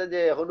মনে হচ্ছে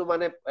যে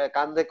হনুমানে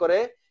কাঁধে করে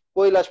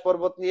কৈলাস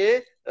পর্বত নিয়ে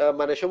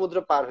মানে সমুদ্র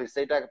পার হয়েছে,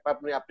 এটা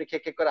আপনি আপনি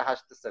খেকে করে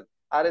হাসতেছেন,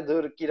 আরে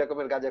ধুর কি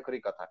রকমের গাঁজাখড়ি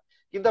কথা।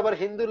 কিন্তু আবার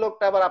হিন্দু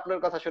লোকটা আবার আপনার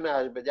কথা শুনে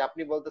আসবে যে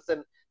আপনি বলতেছেন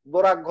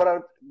বোরাক ঘোড়ার,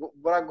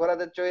 বোরাক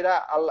ঘোড়াদের চৈরা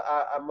আল্লাহ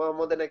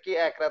মোহাম্মদে নাকি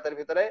 1 রাতের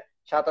ভিতরে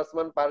 7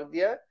 আসমান পার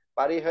দিয়ে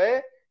পারি হয়ে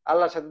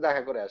আল্লাহর সাথে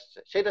দেখা করে আসছে,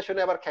 সেটা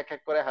শুনে আবার খ্যাক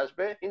খ্যাক করে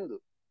হাসবে হিন্দু।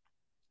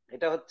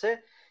 এটা হচ্ছে,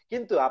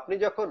 কিন্তু আপনি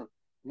যখন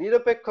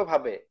নিরপেক্ষ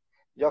ভাবে,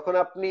 যখন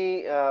আপনি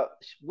আহ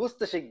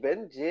বুঝতে শিখবেন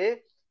যে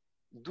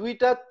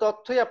দুইটা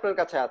তথ্যই আপনার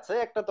কাছে আছে,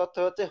 একটা তথ্য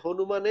হচ্ছে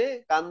হনুমানে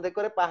কাঁধে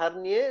করে পাহাড়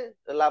নিয়ে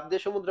লাফ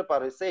দিয়ে সমুদ্র পার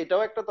হয়েছে,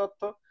 এটাও একটা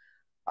তথ্য।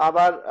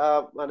 আবার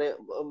মানে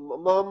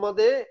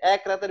মোহাম্মদে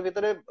 1 রাতের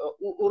ভিতরে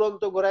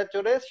উড়ন্ত ঘোড়ায়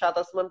চড়ে 7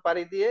 আসমান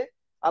পাড়ি দিয়ে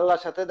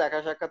আল্লাহর সাথে দেখা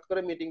সাক্ষাৎ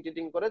করে মিটিং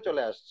টিটিং করে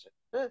চলে আসছে।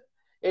 হ্যাঁ,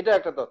 এটা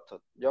একটা তথ্য।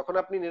 যখন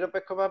আপনি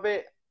নিরপেক্ষভাবে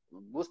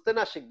বুঝতে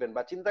না শিখবেন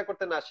বা চিন্তা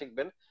করতে না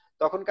শিখবেন,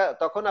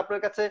 তখন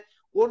আপনার কাছে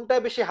কোনটা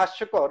বেশি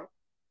হাস্যকর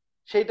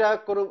সেইটা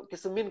কোনো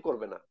কিছু মিন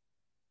করবে না।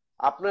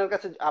 আপনার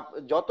কাছে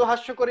যত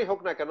হাস্যকরই হোক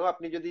না কেন,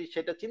 আপনি যদি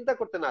সেটা চিন্তা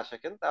করতে না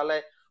শেখেন, তাহলে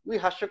ওই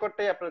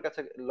হাস্যকরটাই আপনার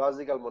কাছে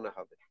লজিক্যাল মনে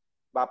হবে,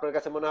 বা আপনার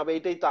কাছে মনে হবে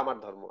এটাই তো আমার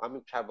ধর্ম, আমি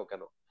ছাড়বো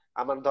কেন,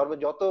 আমার ধর্মে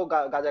যত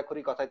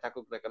গাঁজাখুরি কথাই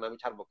থাকুক না কেন আমি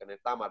ছাড়বো কেন,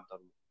 এটা আমার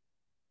ধর্ম।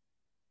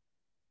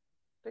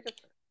 ঠিক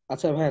আছে।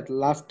 আচ্ছা ভাই,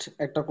 লাস্ট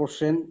একটা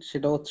কোশ্চেন,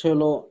 সেটা হচ্ছে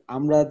হলো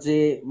আমরা যে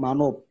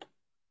মানব,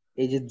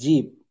 এই যে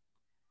জীব,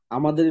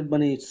 আমাদের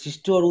মানে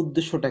সৃষ্টি হওয়ার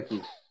উদ্দেশ্যটা কি?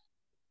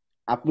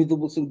 আপনি তো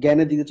বলছেন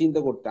জ্ঞানের দিকে চিন্তা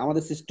করতে,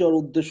 আমাদের সৃষ্টি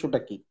হওয়ার উদ্দেশ্যটা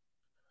কি?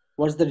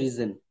 What's the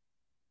reason?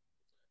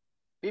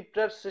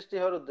 পিঁপড়ার সৃষ্টি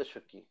হওয়ার উদ্দেশ্য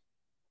কি?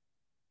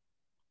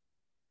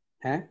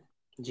 হ্যাঁ,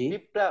 জি।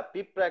 পিঁপড়া,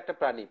 পিঁপড়া একটা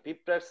প্রাণী,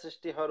 পিঁপড়ার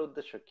সৃষ্টি হওয়ার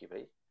উদ্দেশ্য কি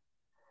ভাই?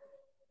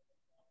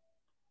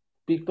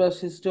 পিঁপড়ার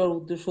সৃষ্টি হওয়ার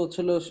উদ্দেশ্য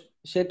হচ্ছিল,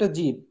 সে একটা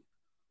জীব,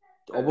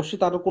 হ্যাঁ, অবশ্যই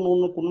তারও কোনো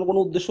অন্য কোনো না কোনো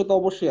উদ্দেশ্য তো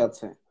অবশ্যই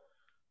আছে।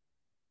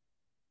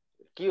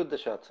 কি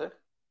উদ্দেশ্য আছে?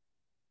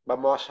 বা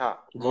মশা,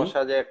 জি।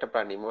 মশা যে একটা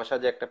প্রাণী, মশা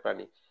যে একটা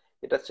প্রাণী,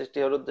 এটা সৃষ্টি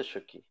হওয়ার উদ্দেশ্য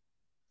কি?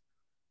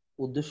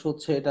 উদ্দেশ্য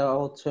হচ্ছে, এটা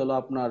হচ্ছে হলো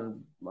আপনার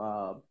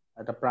আহ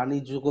একটা প্রাণী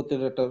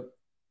জগতের একটা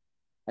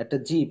একটা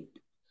জীব,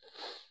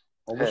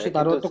 হ্যাঁ অবশ্যই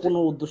তারও কিন্তু একটা কোনো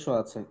উদ্দেশ্য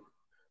আছে।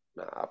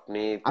 না,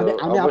 আপনি তো আমি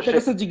আমি আপনার অবশ্যই।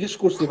 কাছে জিজ্ঞেস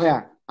করছি ভাইয়া,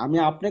 আমি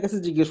আপনার কাছে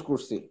জিজ্ঞেস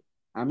করছি,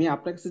 আমি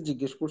আপনার কাছে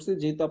জিজ্ঞেস করছি,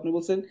 যেহেতু আপনি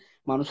বলছেন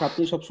মানুষ,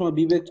 আপনি সবসময়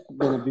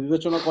মানে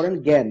বিবেচনা করেন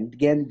জ্ঞান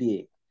জ্ঞান দিয়ে,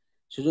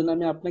 সেজন্য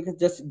আমি আপনাকে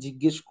জাস্ট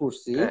জিজ্ঞেস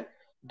করছি হ্যাঁ,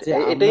 যে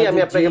এটাই আমরা যে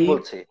আমি আপনাকে জীব,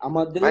 বলছি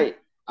আমাদের ভাই,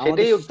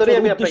 আমাদের সেটাই উত্তরই সৃষ্টির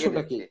আমি আপনাকে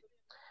উদ্দেশ্যটা কি? দিচ্ছি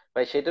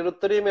ভাই, সেটার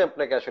উত্তরই আমি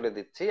আপনাকে আসলে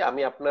দিচ্ছি।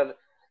 আমি আপনার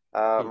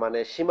কি? মানে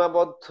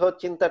সীমাবদ্ধ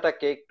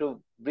চিন্তাটাকে একটু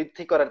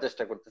বৃদ্ধি করার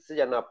চেষ্টা করতেছি,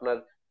 যেন আপনার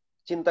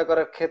চিন্তা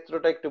করার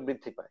ক্ষেত্রটা একটু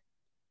বৃদ্ধি পায়।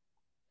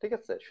 ঠিক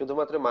আছে,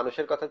 শুধুমাত্র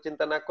মানুষের কথা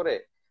চিন্তা না করে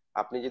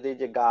আপনি যদি এই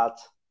যে গাছ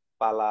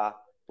পালা,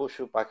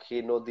 পশু পাখি,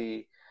 নদী,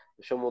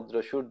 সমুদ্র,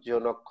 সূর্য,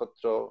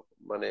 নক্ষত্র,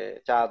 মানে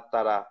চাঁদ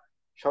তারা,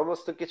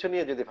 সমস্ত কিছু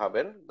নিয়ে যদি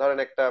ভাবেন, ধরেন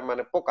একটা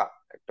মানে পোকা,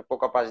 একটা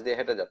পোকা পাশ দিয়ে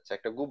হেঁটে যাচ্ছে,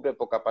 একটা গুবরে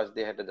পোকা পাশ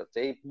দিয়ে হেঁটে যাচ্ছে,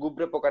 এই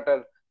গুবরে পোকাটার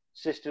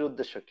সৃষ্টির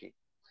উদ্দেশ্য কি?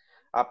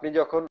 আপনি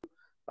যখন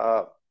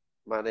আহ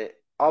মানে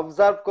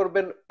অবজার্ভ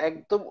করবেন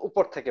একদম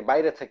উপর থেকে,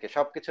 বাইরে থেকে,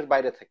 সবকিছুর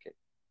বাইরে থেকে।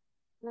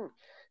 হুম,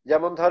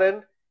 যেমন ধরেন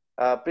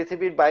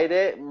পৃথিবীর বাইরে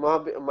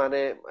মানে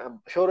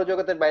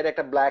সৌরজগতের বাইরে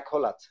একটা ব্ল্যাক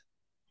হোল আছে।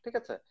 ঠিক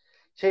আছে,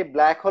 সেই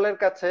ব্ল্যাক হোলের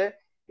কাছে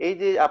এই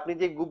যে আপনি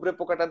যে গুবরে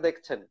পোকাটা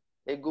দেখছেন,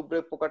 এই গুবরে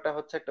পোকাটা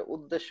হচ্ছে একটা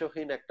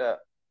উদ্দেশ্যহীন একটা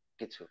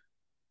কিছু,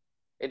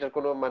 এটার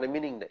কোনো মানে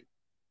মিনিং নাই,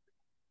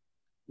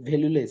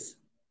 ভ্যালুলেস।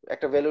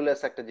 একটা ভ্যালুলেস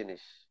একটা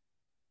জিনিস।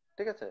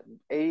 ঠিক আছে,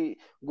 এই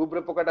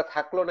গুবরে পোকাটা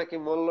থাকলো নাকি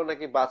মরলো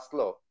নাকি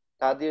বাঁচলো,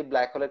 তা দিয়ে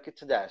ব্ল্যাক হোলের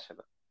কিছু যায় আসে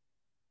না।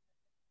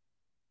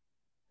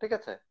 ঠিক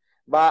আছে,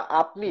 বা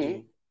আপনি জি।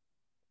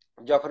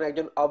 যখন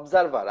একজন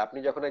অবজারভার, আপনি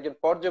যখন একজন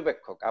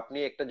পর্যবেক্ষক, আপনি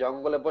একটা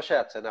জঙ্গলে বসে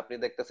আছেন, আপনি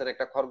দেখতেছেন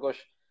একটা খরগোশ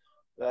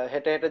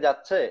হেঁটে হেঁটে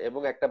যাচ্ছে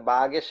এবং একটা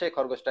বাঘ এসে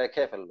খরগোশটাকে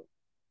খেয়ে ফেললো,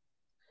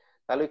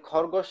 তাহলে ওই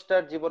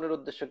খরগোশটার জীবনের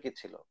উদ্দেশ্য কি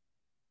ছিল?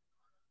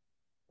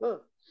 হ্যাঁ,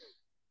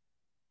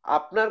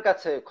 আপনার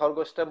কাছে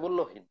খরগোশটা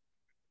মূল্যহীন,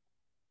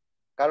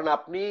 কারণ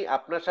আপনি,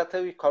 আপনার সাথে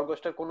ওই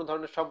খরগোশটার কোনো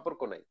ধরনের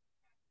সম্পর্ক নাই।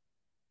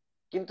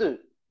 কিন্তু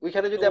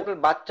ওইখানে তো যদি আপনার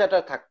বাচ্চাটা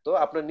থাকতো,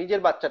 আপনার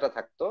নিজের বাচ্চাটা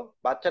থাকতো,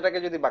 বাচ্চাটাকে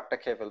যদি বাঘটা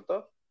খেয়ে ফেলতো,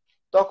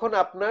 তখন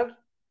আপনার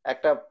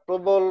একটা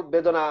প্রবল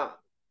বেদনা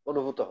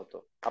অনুভূত হতো,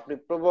 আপনি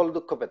প্রবল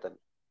দুঃখ পেতেন,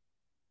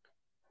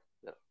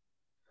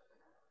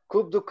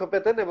 খুব দুঃখ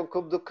পেতেন, এবং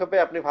খুব দুঃখ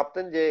পেয়ে আপনি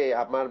ভাবতেন যে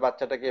আমার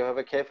বাচ্চাটাকে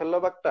এভাবে খেয়ে ফেললো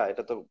বাঘটা,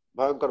 এটা তো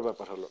ভয়ঙ্কর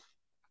ব্যাপার হলো।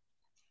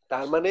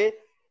 তার মানে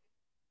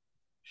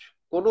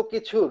কোনো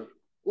কিছুর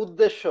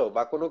উদ্দেশ্য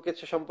বা কোনো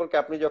কিছু সম্পর্কে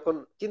আপনি যখন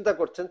চিন্তা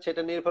করছেন,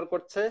 সেটা নির্ভর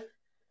করছে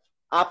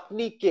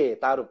আপনি কে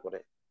তার উপরে,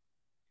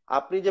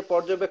 আপনি যে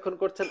পর্যবেক্ষণ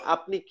করছেন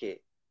আপনি কে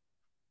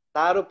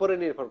তার উপরে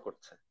নির্ভর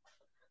করছে।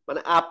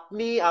 মানে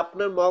আপনি,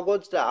 আপনার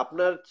মগজটা,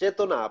 আপনার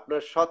চেতনা,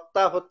 আপনার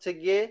সত্তা হচ্ছে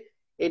গিয়ে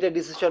এটা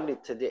ডিসিশন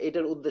নিচ্ছে যে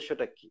এটার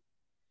উদ্দেশ্যটা কি।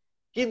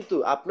 কিন্তু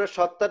আপনার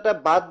সত্তাটা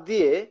বাদ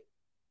দিয়ে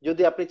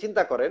যদি আপনি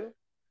চিন্তা করেন,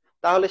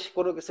 তাহলে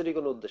কোনো কিছুরই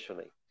কোনো উদ্দেশ্য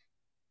নাই।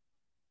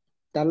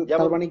 তার তার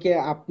যেমন মানে কি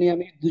আপনি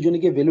আমি দুজনে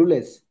কি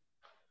ভ্যালুলেস?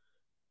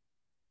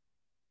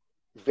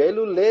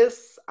 ভ্যালুলেস,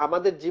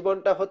 আমাদের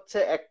জীবনটা হচ্ছে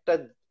একটা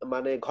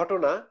মানে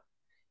ঘটনা,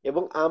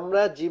 এবং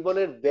আমরা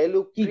জীবনের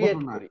ভ্যালু কি ক্রিয়েট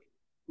ঘটনা? করি।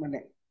 মানে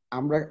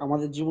আমরা,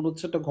 আমাদের জীবন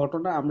হচ্ছে একটা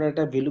ঘটনা, আমরা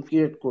একটা ভ্যালু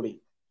ক্রিয়েট করি।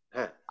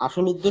 হ্যাঁ,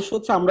 আসল উদ্দেশ্য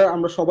হচ্ছে আমরা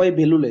আমরা সবাই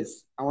ভ্যালুলেস,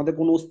 আমাদের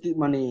কোনো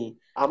মানে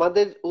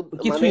আমাদের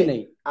মানে কিছুই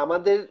নেই।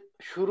 আমাদের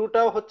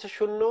শুরুটাও হচ্ছে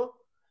শূন্য,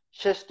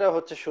 শেষটাও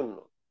হচ্ছে শূন্য,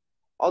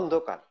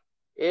 অন্ধকার,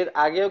 এর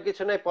আগেও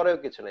কিছু নাই পরেও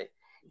কিছু নাই।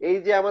 এই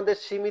যে আমাদের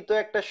সীমিত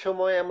একটা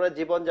সময় আমরা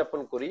জীবন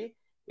যাপন করি,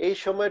 এই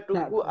না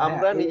সময়টুকু ভাইয়া,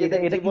 আমরা এটা নিজেদের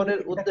এটা কিন্তু জীবনের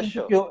এটা উদ্দেশ্য।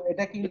 কিন্তু কেউ,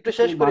 এটা একটু কিন্তু কেউ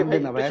শেষ করি মানবে ভাই,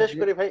 না একটু ভাইয়া, শেষ যে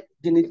করি ভাই,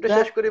 একটু জিনিসটা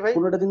শেষ করি ভাই,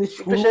 কোনোটা জিনিস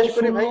একটু শুরুও শেষ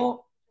করি শূন্য। ভাই,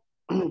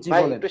 জি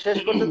ভাই বলেন। একটু শেষ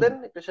করতে দেন,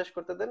 একটু শেষ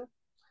করতে দেন।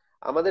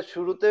 আমাদের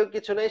শুরুতেও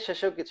কিছু নাই,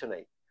 শেষেও কিছু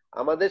নাই,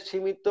 আমাদের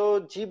সীমিত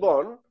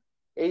জীবন।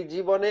 এই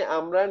জীবনে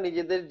আমরা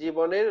নিজেদের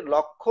জীবনের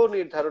লক্ষ্য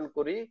নির্ধারণ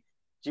করি,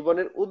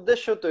 জীবনের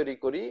উদ্দেশ্য তৈরি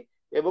করি,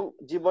 এবং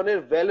জীবনের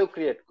ভ্যালু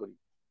ক্রিয়েট করি।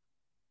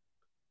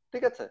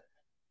 ঠিক আছে,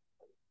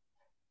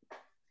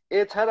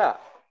 এছাড়া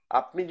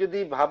আপনি যদি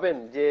ভাবেন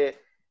যে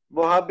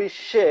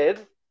মহাবিশ্বের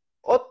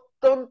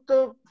অত্যন্ত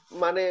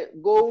মানে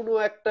গৌণ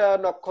একটা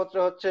নক্ষত্র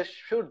হচ্ছে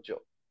সূর্য।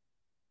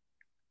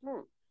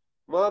 হুম,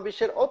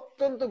 মহাবিশ্বের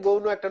অত্যন্ত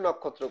গৌণ একটা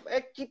নক্ষত্র,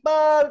 এক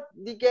চিপার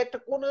দিকে একটা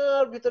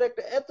কোণার ভিতরে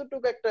একটা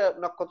এতটুকু একটা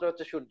নক্ষত্র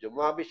হচ্ছে সূর্য।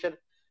 মহাবিশ্বের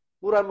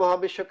পুরা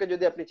মহাবিশ্বকে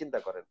যদি আপনি চিন্তা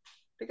করেন,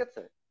 ঠিক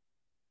আছে?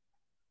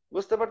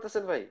 বুঝতে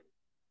পারতেছেন ভাই?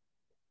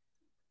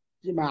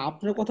 জি মা,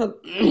 আপনার কথা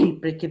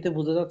প্রেক্ষিতে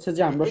বোঝা যাচ্ছে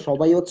যে আমরা একটু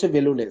সবাই হচ্ছে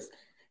ভ্যালুলেস।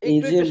 এই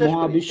একটু যে একটু শেষ করি,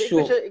 মহাবিশ্ব।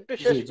 একটু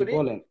জি শেষ জি করি।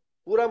 বলেন।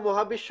 পুরা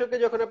মহাবিশ্বকে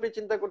যখন আপনি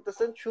চিন্তা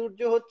করতেছেন, সূর্য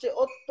হচ্ছে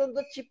অত্যন্ত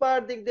চিপার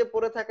দিক দিয়ে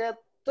পড়ে থাকা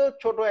এত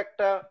ছোট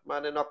একটা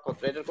মানে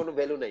নক্ষত্র, এটার কোনো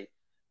ভ্যালু নেই।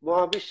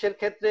 মহাবিশ্বের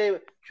ক্ষেত্রে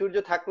সূর্য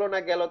থাকলো না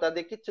গেল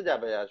তাদের কিচ্ছু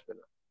যাবে আসবে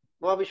না।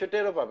 মহাবিশ্ব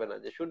টেরও পাবে না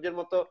যে সূর্যের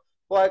মতো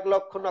কয়েক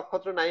লক্ষ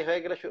নক্ষত্র নাই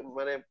হয়ে গেলে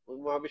মানে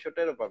মহাবিশ্ব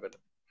টেরও পাবে না,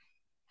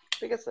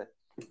 ঠিক আছে?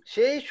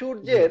 সেই জি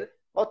সূর্যের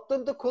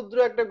অত্যন্ত ক্ষুদ্র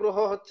একটা গ্রহ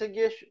হচ্ছে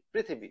গিয়ে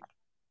পৃথিবী।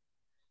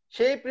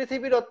 সেই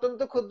পৃথিবীর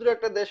অত্যন্ত ক্ষুদ্র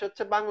একটা দেশ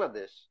হচ্ছে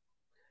বাংলাদেশ।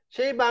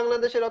 সেই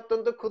বাংলাদেশের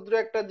অত্যন্ত ক্ষুদ্র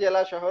একটা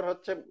জেলা শহর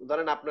হচ্ছে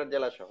ধরেন আপনার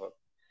জেলা শহর।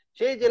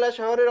 সেই জেলা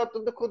শহরের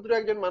অত্যন্ত ক্ষুদ্র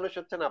একজন মানুষ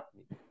হচ্ছেন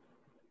আপনি।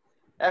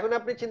 এখন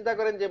আপনি চিন্তা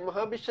করেন যে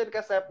মহাবিশ্বের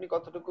কাছে আপনি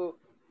কতটুকু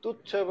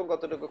তুচ্ছ এবং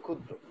কতটুকু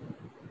ক্ষুদ্র।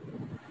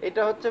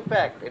 এটা হচ্ছে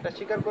ফ্যাক্ট, এটা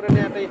স্বীকার করে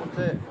নেওয়াটাই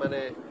হচ্ছে মানে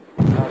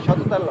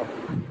সততার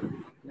লক্ষণ,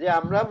 যে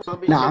আমরা না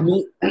মহাবিশ্বের আমি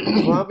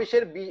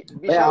মহাবিশ্বের ভাই,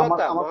 আমার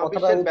বিশালতা, আমার কথাটা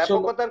মহাবিশ্বের হচ্ছিল,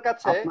 ব্যাপকতার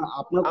কাছে আপনার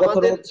আপনার কথাটা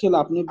আমাদের হচ্ছিল,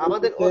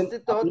 আমাদের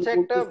অস্তিত্ব আপনি হচ্ছে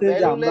একটা বলতেছেন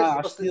যে আমরা ভ্যালুলেস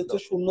আসছি অস্তিত্ব। হচ্ছে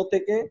শূন্য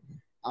থেকে।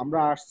 আমরা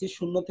আসছি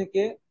শূন্য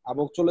থেকে,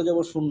 এবং চলে যাব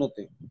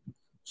শূন্যতে।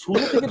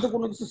 শূন্য থেকে তো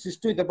কোনো কিছু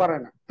সৃষ্টি হইতে পারে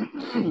না।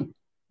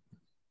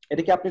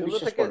 এটা কি আপনি শূন্য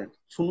বিশ্বাস থেকে করেন?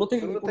 শূন্য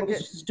থেকে শূন্য কি কোনো থেকে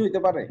কিছু সৃষ্টি হইতে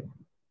পারে?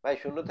 ভাই,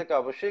 শূন্য থেকে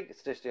অবশ্যই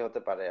সৃষ্টি হতে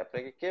পারে।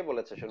 আপনাকে কে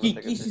বলেছে শূন্য কি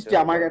থেকে কি সৃষ্টি সৃষ্টি,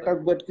 হতে আমাকে পারে না?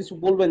 একটা কিছু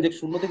বলবেন যে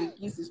শূন্য থেকে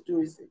কি সৃষ্টি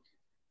হয়েছে?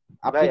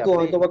 আপনি ভাই তো আপনি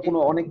হয়তোবা কি কোনো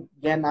অনেক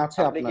জ্ঞান আছে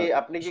আপনার।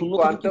 আপনি কি শূন্য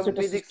থেকে কোয়ান্টাম কিছু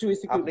একটা ফিজিক্স, সৃষ্টি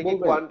হয়েছে, কি আপনি কি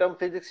বলবেন? কোয়ান্টাম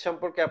ফিজিক্স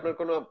সম্পর্কে আপনার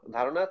কোনো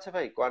ধারণা আছে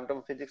ভাই? কোয়ান্টাম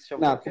ফিজিক্স না,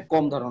 সম্পর্কে? খুব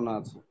কম ধারণা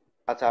আছে।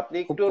 আচ্ছা, আপনি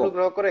খুব একটু কম।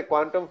 অনুগ্রহ করে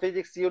কোয়ান্টাম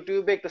ফিজিক্স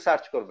ইউটিউবে একটু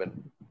সার্চ করবেন।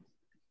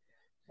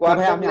 না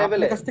ভাই, কোয়ান্টাম আমি আপনার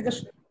লেভেলে, কাছ থেকে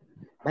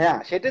ভাইয়া,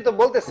 সেটাই তো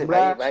বলতেছি আমরা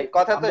ভাই। ভাই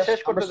কথা তো আমরা শেষ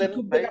আমরা করতে দেন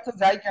শিক্ষকদের ভাই। কাছে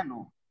যাই কেন?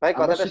 ভাই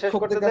আমরা কথাটা শেষ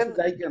শিক্ষকদের করতে দেন, কাছে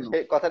যাই কেন?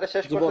 সেই কথাটা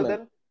শেষ জি করতে বলেন।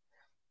 দেন।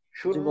 জি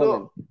শূন্য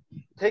বলেন।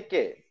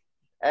 থেকে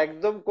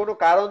একদম কোনো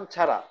কারণ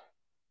ছাড়া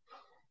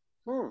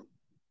হুম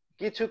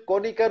কিছু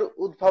কণিকার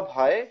উদ্ভব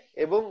হয়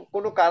এবং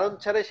কোনো কারণ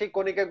ছাড়াই সেই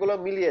কণিকাগুলো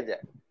মিলিয়ে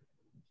যায়,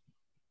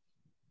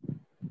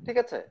 ঠিক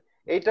আছে?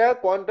 এটা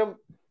কোয়ান্টাম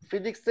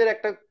ফিজিক্সের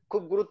একটা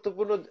খুব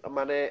গুরুত্বপূর্ণ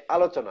মানে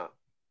আলোচনা,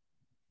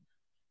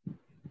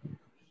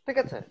 ঠিক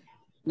আছে?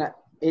 না,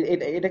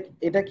 এটা এটা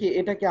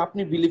এটা কি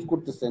আপনি বিলিভ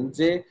করতেছেন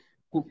যে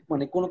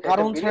মানে কোন এটা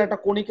কারণ ছাড়া বিলিভ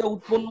একটা কণিকা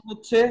উৎপন্ন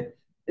হচ্ছে?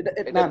 এটা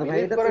না না ভাই,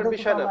 বিলিভ এটা করার এটা তো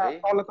বিষয় না আমরা ভাই।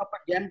 তাহলে তো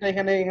আপনার জ্ঞানটা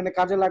এখানে এখানে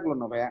কাজে লাগলো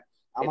না ভাইয়া।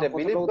 আমার এটা কথাটা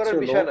বিলিভ হচ্ছে করার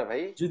হলো, বিষয় না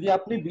ভাই। যদি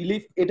আপনি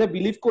এটা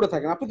বিলিভ করে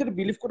থাকেন, আপনি তো এটা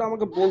বিলিভ করে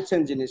আমাকে বলছেন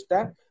জিনিসটা,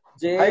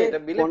 যে ভাই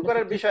এটা বিলিভ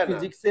করার কোয়ান্টিফিক বিষয় না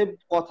ফিজিক্সে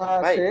কথা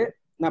ভাই। আছে।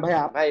 না ভাই,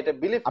 ভাই এটা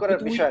বিলিভ আপনি করার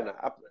তো বিষয় না।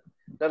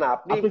 না না,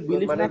 আপনি আপনি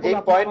বিলিভ মানে না যেই করলে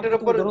আপনি আমাকে পয়েন্টের তো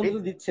উপর উদাহরণ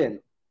তো দিচ্ছেন।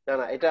 না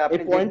না, এটা এই আপনি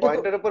যে পয়েন্টে তো,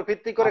 পয়েন্টের উপর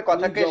ভিত্তি করে আপনি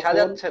কথাকে যখন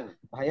সাজাচ্ছেন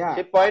ভাইয়া,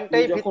 সেই আপনি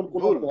পয়েন্টটাই যখন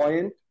কোনো ভুল।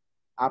 পয়েন্ট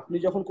আপনি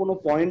যখন কোনো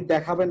পয়েন্ট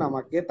দেখাবেন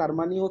আমাকে, তার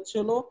মানে হচ্ছে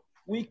হলো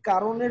ওই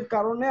কারণের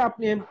কারণে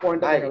আপনি এই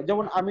পয়েন্টটা ভাই দেখাবেন।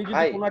 যেমন আমি যদি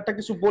ভাই কোনো একটা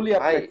কিছু বলি ভাই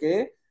আপনাকে,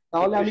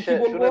 তাহলে একটু আমি কি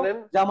বলবো? শুনে নেন।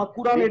 যে আমার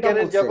কুরআন এটা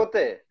বিজ্ঞানের বলছে।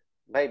 জগতে,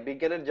 ভাই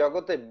বিজ্ঞানের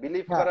জগতে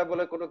বিলিভ হ্যাঁ, করা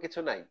বলে কোনো কিছু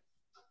নাই।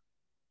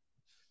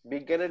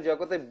 বিজ্ঞানের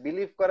জগতে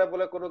বিলিভ করা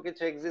বলে কোনো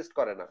কিছু এক্সিস্ট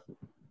করে না।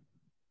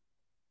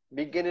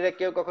 বিজ্ঞানীরা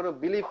কেউ কখনো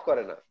বিলিভ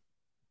করে না।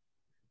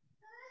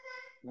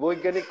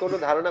 বৈজ্ঞানিক কোনো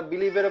ধারণা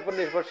বিলিভের উপর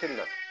নির্ভরশীল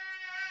না।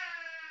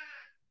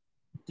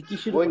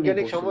 কিসের উপর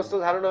বৈজ্ঞানিক নির্ভরশীল সমস্ত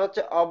না? ধারণা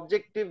হচ্ছে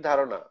অবজেক্টিভ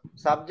ধারণা,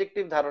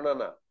 সাবজেক্টিভ ধারণা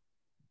না।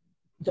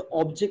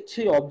 অবজেক্ট,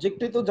 সেই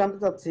অবজেক্টই তো জানতে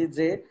চাচ্ছি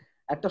যে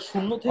একটা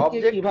শূন্য থেকে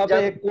অবজেক্ট কিভাবে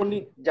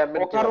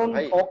জানবেন কিভাবে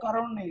ভাই?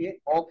 অকারণে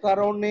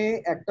অকারণে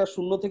একটা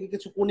শূন্য থেকে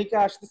কিছু কণিকা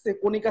আসতেছে,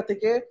 কণিকা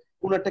থেকে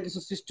কোন একটা কিছু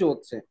সৃষ্টি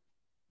হচ্ছে।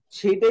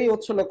 সেটাই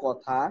হচ্ছিল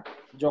কথা।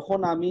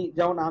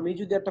 যেমন আমি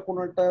যদি একটা কোনো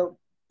একটা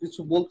কিছু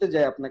বলতে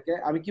যাই আপনাকে,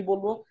 আমি কি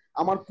বলবো?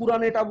 আমার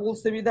কুরআন এটা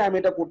বলছে বিধায় আমি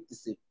এটা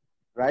করতেছি,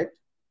 রাইট?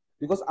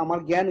 বিকজ আমার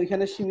জ্ঞান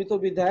ওইখানে সীমিত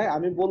বিধায়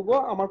আমি বলবো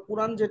আমার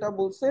কুরআন যেটা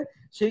বলছে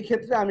সেই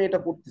ক্ষেত্রে আমি এটা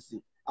করতেছি।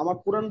 আমার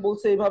কুরআন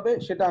বলছে এইভাবে,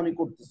 সেটা আমি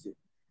করতেছি।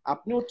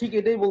 আপনিও ঠিক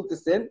এটাই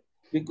বলতেছেন,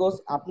 বিকজ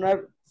আপনার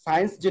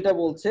সায়েন্স যেটা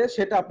বলছে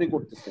সেটা আপনি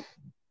করতেছেন।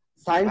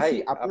 ভাই সায়েন্সই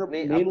আপনার আপনি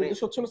মেইন আপনি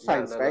উদ্দেশ্য হচ্ছে না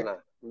সায়েন্স, না না রাইট? না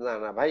না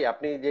না ভাই,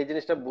 আপনি যে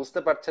জিনিসটা বুঝতে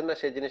পারছেন না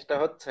সেই জিনিসটা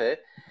হচ্ছে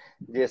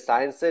যে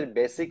সায়েন্সের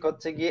বেসিক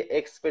হচ্ছে গিয়ে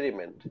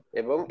এক্সপেরিমেন্ট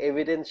এবং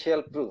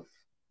এভিডেন্সিয়াল প্রুফ,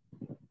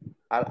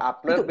 আর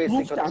আপনার কিন্তু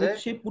বেসিক প্রুফটা, হচ্ছে। আমি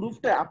তো সেই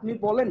প্রুফটা, আপনি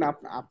বলেন না,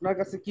 আপনার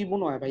কাছে কি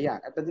মনে হয় ভাইয়া?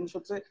 একটা জিনিস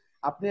হচ্ছে,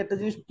 আপনি একটা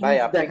জিনিস ভাই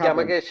প্রুফ আপনি কি দেখাবেন।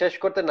 আমাকে শেষ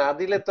করতে না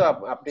দিলে তো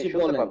আপনি জি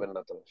শুনতে বলেন। পাবেন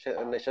না তো,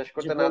 শেষ জি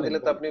করতে না বলেন দিলে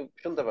তো বলেন। আপনি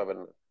শুনতে পাবেন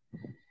না।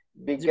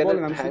 জি বিজ্ঞানের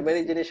বলেন, আমি প্রাইমারি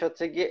শুনতেছি। জিনিস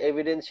হচ্ছে গিয়ে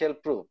এভিডেন্সিয়াল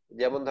প্রুফ।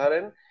 যেমন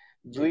ধরেন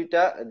জি।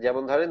 দুইটা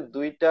যেমন ধরেন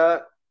দুইটা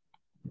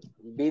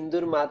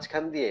বিন্দুর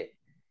মাঝখান দিয়ে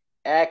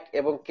এক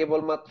এবং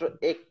কেবলমাত্র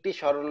একটি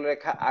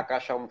সরলরেখা আঁকা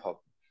সম্ভব।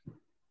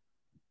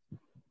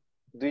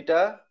 দুইটা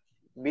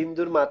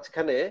বিন্দুর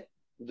মাঝখানে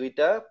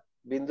দুইটা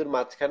বিন্দুর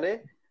মাঝখানে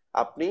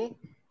আপনি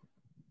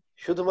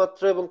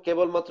শুধুমাত্র এবং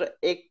কেবলমাত্র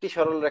একটি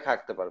সরলরেখা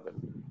আঁকতে পারবেন,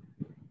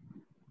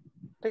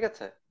 ঠিক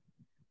আছে?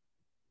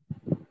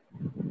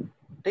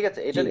 ঠিক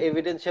আছে, জি। এটার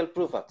এভিডেন্সিয়াল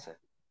প্রুফ আছে,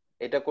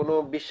 এটা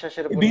কোনো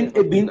বিশ্বাসের এ উপর বিন- এ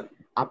নির্ভরশীল বিন-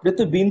 না। আপনি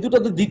তো বিন্দুটা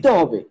তো দিতে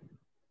হবে,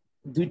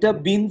 দুইটা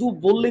বিন্দু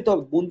বললেই তো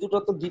হবে, বিন্দুটা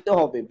তো দিতে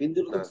হবে,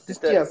 বিন্দুটা না তো দিতে,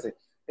 সৃষ্টি আছে।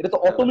 এটা তো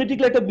না না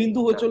অটোমেটিকলি একটা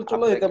বিন্দু হয়ে না, চলে যেতে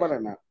আপনাকে পারে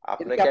না।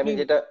 এটাকে আপনাকে আপনি আমি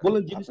যেটা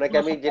বলেন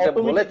জিনিসগুলো সব বলেছি,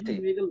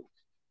 অটোমেটিকলি হয়ে গেল।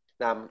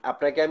 না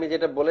আপনাকে আমি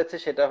যেটা বলেছি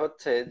সেটা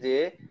হচ্ছে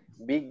যে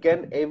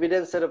বিজ্ঞান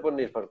এভিডেন্সের উপর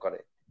নির্ভর করে,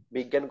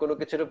 বিজ্ঞান কোনো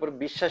কিছুর উপর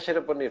বিশ্বাসের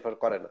উপর নির্ভর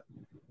করে না।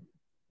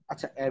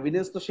 আচ্ছা,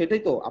 এভিডেন্স তো সেটাই,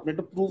 তো আপনি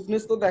একটা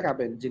প্রুফনেস তো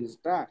দেখাবেন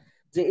জিনিসটা,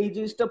 যে এই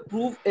জিনিসটা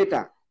প্রুফ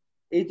এটা,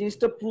 এই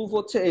জিনিসটা প্রুফ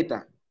হচ্ছে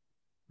এটা,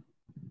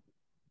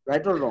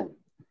 রাইট অর রং?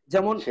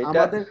 যেমন সেটা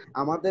আমাদের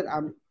আমাদের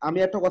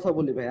আমি একটা কথা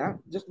বলি ভাইয়া,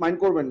 জাস্ট মাইন্ড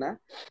করবেন না।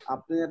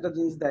 আপনি একটা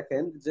জিনিস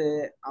দেখেন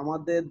যে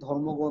আমাদের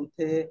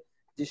ধর্মগ্রন্থে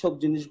যেসব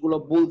জিনিসগুলো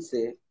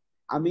বলছে,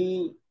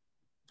 আমি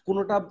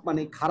কোনোটা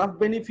মানে খারাপ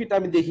বেনিফিট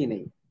আমি দেখি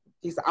নাই,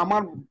 ঠিক আছে?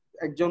 আমার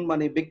একজন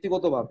মানে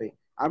ব্যক্তিগতভাবে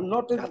আমি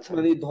নট আচ্ছা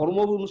মানে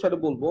ধর্ম অনুসারে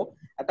বলবো,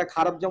 একটা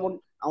খারাপ, যেমন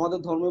আমাদের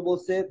ধর্মে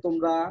বলছে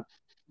তোমরা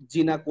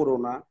জিনা করো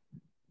না,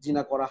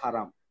 জিনা করা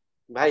হারাম।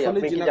 ভাই, আসলে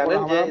আপনি কি জিনা করা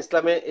জানেন যে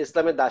হারাম।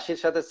 ইসলামে দাসীর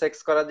সাথে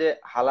সেক্স করা যে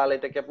হালাল,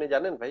 এটা কি আপনি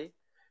জানেন ভাই?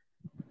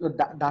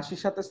 দাসীর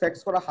সাথে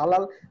সেক্স করা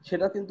হালাল,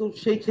 সেটা কিন্তু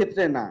সেই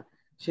ক্ষেত্রে না।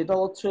 সেটা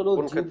হচ্ছে হলো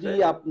কোন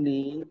ক্ষেত্রে?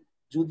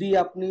 যদি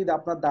আপনি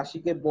আপনার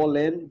দাসীকে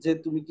বলেন যে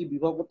তুমি কি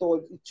বিবাহ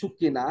করতে ইচ্ছুক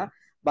কিনা,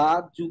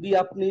 বা যদি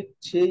আপনি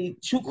সে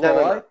ইচ্ছুক না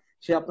না না হয়,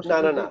 সে আপনার না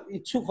সাথে না যদি না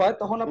ইচ্ছুক হয়,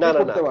 তখন না আপনি না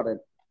না করতে পারেন।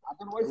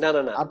 আদারওয়াইজ না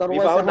না না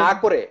আদারওয়াইজ বিবাহ এখন না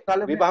করে,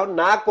 তাহলে ভাই, বিবাহ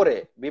না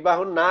করে,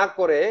 বিবাহ না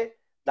করে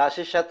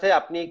দাসীর সাথে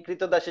আপনি,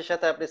 কৃতদাসীর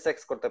সাথে আপনি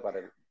সেক্স করতে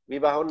পারেন,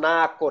 বিবাহ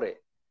না করে।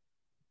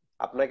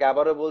 আপনাকে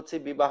আবারও বলছি,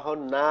 বিবাহ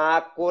না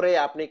করে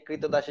আপনি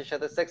কৃতদাসীর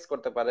সাথে সেক্স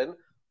করতে পারেন।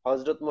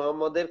 হযরত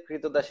মুহাম্মদের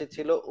কৃতদাসী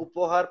ছিল,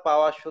 উপহার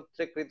পাওয়া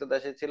সূত্রে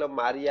কৃতদাসী ছিল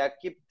মারিয়া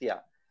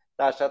কিপ্তিয়া।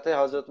 তার সাথে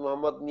হযরত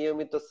মুহাম্মদ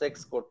নিয়মিত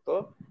সেক্স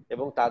করত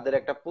এবং তাদের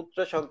একটা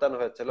পুত্র সন্তান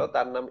হয়েছিল,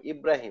 তার নাম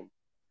ইব্রাহিম।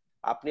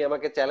 আপনি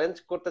আমাকে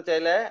চ্যালেঞ্জ করতে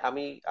চাইলে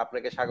আমি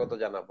আপনাকে স্বাগত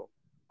জানাবো।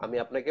 আমি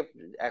আপনাকে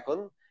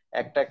এখন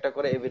একটা একটা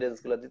করে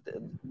এভিডেন্স গুলা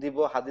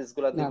দিব, হাদিস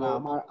গুলা না দিব, না,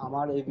 আমার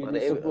আমার মানে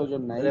এভিডেন্সের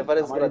প্রয়োজন নাই,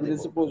 রেফারেন্স আমার গুলা দিব।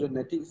 এভিডেন্সের প্রয়োজন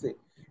নাই, ঠিক আছে?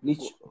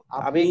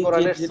 আমি আপনি যে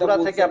কোরআনের যেটা সূরা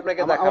থেকে বলছেন,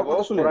 আপনাকে আমার দেখাবো,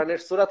 কথা শুনেন কোরআনের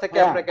সূরা থেকে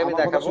ভাইয়া, আপনাকে আমি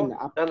আমার কথা দেখাবো। শুনেন।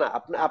 না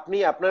না,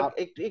 আপনি আপনার আপ-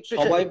 একটু একটু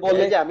সবাই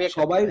বলে, এই যে আমি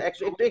সবাই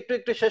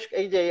একটু শেষ,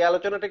 এই যে এই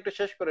আলোচনাটা একটু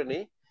শেষ করে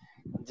নিই।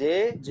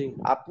 যে জি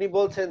আপনি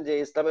বলছেন যে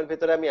ইসলামের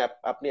ভিতরে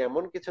আপনি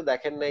এমন কিছু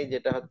দেখেন নাই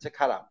যেটা হচ্ছে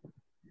খারাপ।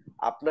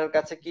 আপনার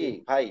কাছে জি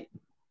কি ভাই,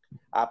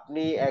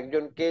 আপনি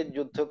একজনকে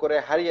যুদ্ধ করে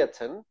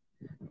হারিয়েছেন,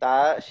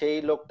 তা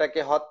সেই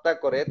লোকটাকে হত্যা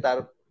করে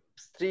তার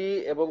স্ত্রী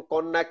এবং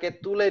কন্যাকে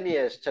তুলে নিয়ে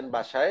এসেছেন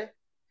বাসায়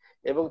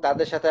এবং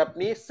তাদের সাথে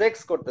আপনি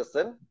সেক্স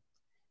করতেছেন।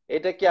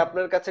 এটা কি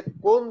আপনার কাছে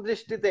কোন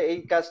দৃষ্টিতে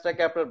এই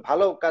কাজটাকে আপনার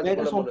ভালো কাজ না,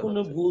 এটা বলে মনে সম্পূর্ণ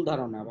হচ্ছে? ভুল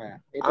ধারণা ভাইয়া,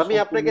 এটা আমি সম্পূর্ণ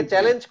আপনাকে ভুল।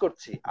 চ্যালেঞ্জ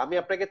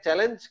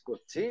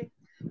করছি,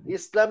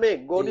 ইসলামে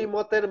জি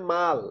গনিমতের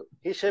মাল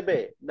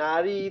হিসেবে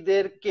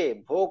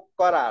নারীদেরকে ভোগ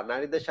করা,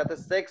 নারীদের সাথে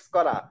সেক্স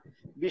করা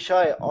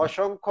বিষয়ে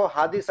অসংখ্য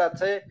হাদিস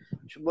আছে,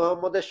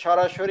 মুহাম্মদের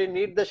সরাসরি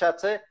নির্দেশ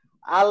আছে,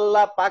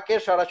 আল্লাহ পাকের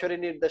সরাসরি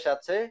নির্দেশ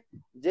আছে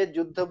যে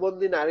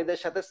যুদ্ধবন্দী নারীদের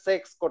সাথে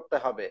সেক্স করতে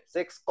হবে,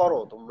 সেক্স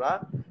করো তোমরা।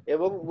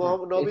 এবং হ্যাঁ,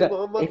 নবী এটা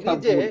মুহাম্মদ এটা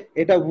নিজে, ভুল,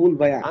 এটা ভুল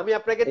ভাইয়া, আমি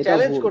আপনাকে এটা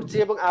চ্যালেঞ্জ ভুল।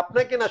 করছি এবং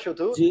আপনাকে না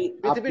শুধু, জি,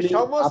 পৃথিবীর আপনি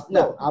সমস্ত,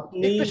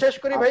 আপনি একটু শেষ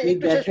করি ভাই, আপনি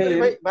একটু শেষ করি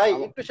দেখেন ভাই,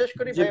 আমা- একটু শেষ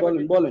করি জি ভাই, আমাকে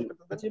বলেন একটু শেষ বলেন,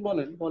 করতে দেন। জি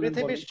বলেন বলেন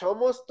পৃথিবীর বলেন।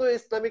 সমস্ত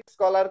ইসলামিক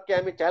স্কলারকে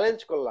আমি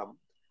চ্যালেঞ্জ করলাম,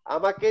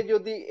 আমাকে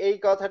যদি এই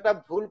কথাটা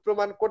ভুল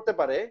প্রমাণ করতে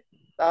পারে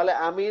তাহলে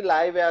আমি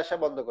লাইভে আসা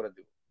বন্ধ করে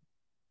দিব,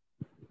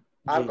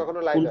 আর জি, কখনো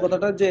কোন লাইভে আসবো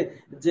কথাটা, না। যে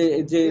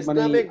যে যে মানে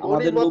ইসলামে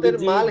আমাদের গনিমতের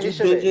নবীজি মাল যুদ্ধে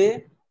হিসেবে, যে,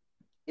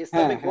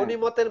 ইসলামে হ্যাঁ হ্যাঁ,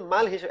 গনিমতের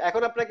মাল হিসেবে,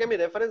 এখন আপনাকে আমি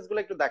রেফারেন্স গুলো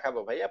একটু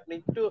দেখাবো ভাই, আপনি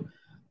একটু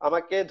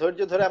আমাকে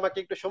ধৈর্য ধরে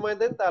আমাকে একটু সময়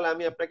দেন, তাহলে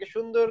আমি আপনাকে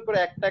সুন্দর করে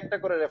একটা একটা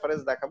করে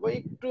রেফারেন্স দেখাবো,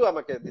 একটু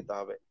আমাকে দিতে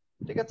হবে,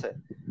 ঠিক আছে?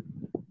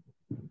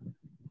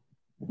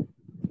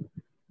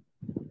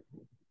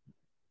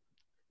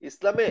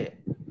 ইসলামে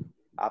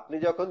আপনি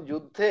যখন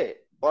যুদ্ধে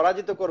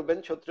পরাজিত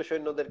করবেন শত্রু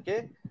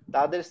সৈন্যদেরকে,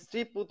 তাদের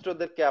স্ত্রী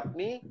পুত্রদেরকে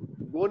আপনি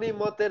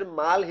গনিমতের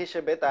মাল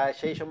হিসেবে তা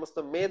সেই সমস্ত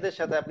মেয়েদের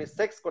সাথে আপনি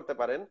সেক্স করতে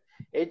পারেন।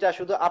 এইটা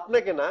শুধু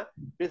আপনাকে না,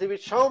 পৃথিবীর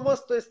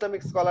সমস্ত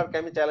ইসলামিক স্কলারকে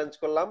আমি চ্যালেঞ্জ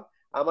করলাম।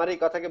 আমার এই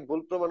কথাকে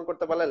ভুল প্রমাণ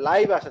করতে পারলে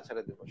লাইভ আসা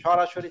ছেড়ে দিব,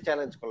 সরাসরি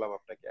চ্যালেঞ্জ করলাম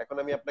আপনাকে। এখন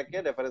আমি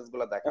আপনাকে রেফারেন্স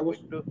গুলা দেখাবো,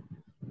 অবশ্যই একটু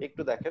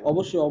একটু দেখেন।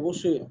 অবশ্যই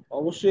অবশ্যই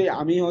অবশ্যই,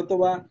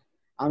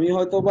 আমি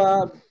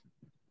হয়তোবা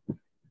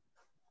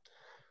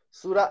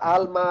সূরা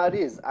আল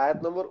মারিজ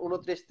আয়াত নম্বর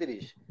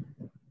 29-30,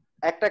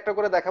 একটা একটা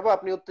করে দেখাবো,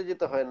 আপনি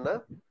উত্তেজিত হয়েন না,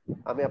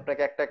 আমি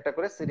আপনাকে একটা একটা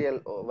করে সিরিয়াল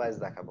ওয়াইজ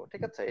দেখাবো,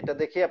 ঠিক আছে? এটা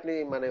দেখি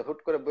আপনি মানে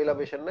হুট করে বইলা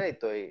বসেন নাই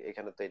তো,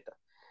 এখানে তো এটা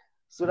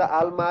সূরা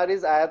আল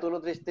মারিজ আয়াত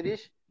 29-30,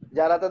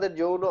 যারা তাদের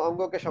যৌন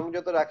অঙ্গকে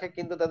সংযত রাখে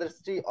কিন্তু তাদের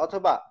স্ত্রী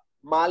অথবা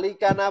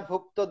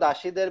মালিকানাভুক্ত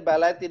দাসীদের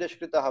বেলায়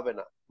তিরস্কৃত হবে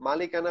না,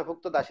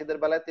 মালিকানাভুক্ত দাসীদের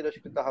বেলায়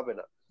তিরস্কৃত হবে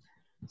না।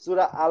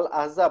 সূরা আল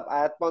আহজাব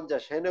আয়াত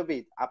 50, হে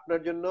নবী,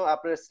 আপনার জন্য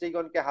আপনার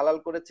স্ত্রীগণকে হালাল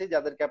করেছি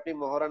যাদেরকে আপনি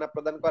মহারানা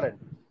প্রদান করেন,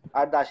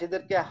 আর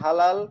দাসীদেরকে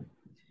হালাল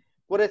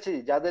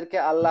করেছি যাদেরকে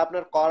আল্লাহ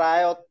আপনার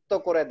করায়ত্ত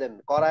করে দেন,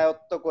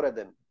 করায়ত্ত করে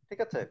দেন,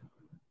 ঠিক আছে?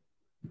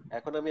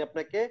 এখন আমি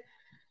আপনাকে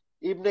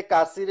ইবনে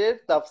কাসিরের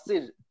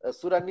তাফসির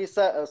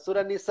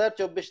সূরা নিসার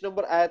 24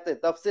 নম্বর আয়াতে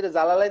তাফসিরে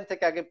জালালাইন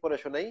থেকে আগে পড়ে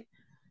শোনাই।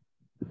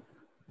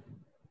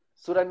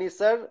 সূরা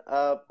নিসার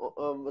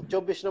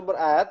 24 নম্বর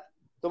আয়াত,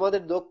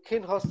 তোমাদের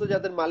দক্ষিণ হস্ত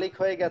যাদের মালিক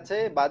হয়ে গেছে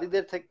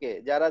বাদীদের থেকে,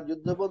 যারা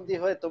যুদ্ধবন্দী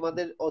হয়ে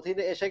তোমাদের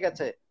অধীনে এসে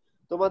গেছে,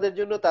 তোমাদের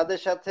জন্য তাদের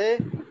সাথে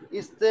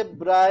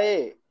ইস্তেব্রায়ে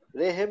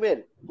রেহেমের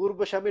পূর্ব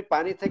স্বামীর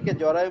পানি থেকে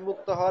জরায়ু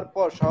মুক্ত হওয়ার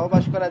পর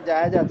সহবাস করা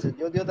জায়েজ আছে,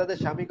 যদিও তাদের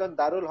স্বামীগণ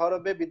দারুল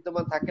হরবে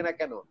বিদ্যমান থাকে না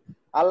কেন।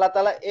 আল্লাহ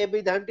তাআলা এই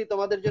বিধানটি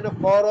তোমাদের জন্য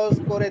ফরজ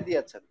করে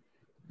দিয়েছেন।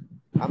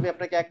 আমি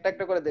আপনাকে একটা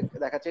একটা করে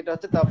দেখাচ্ছি। এটা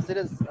হচ্ছে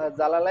তাফসিরে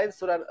জালালাইন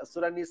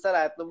সূরা নিসার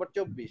আয়াত নম্বর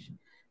 24।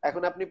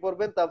 এখন আপনি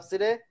পড়বেন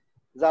তাফসিরে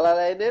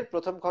জালালাইনের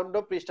প্রথম খণ্ড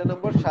পৃষ্ঠা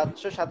নম্বর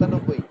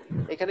 797।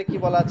 এখানে কি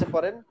বলা আছে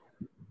পড়েন।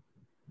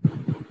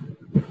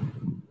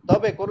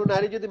 তবে কোন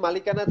নারী যদি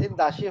মালিকানাধীন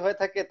দাসী হয়ে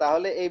থাকে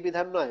তাহলে এই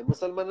বিধান নয়।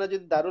 মুসলমানরা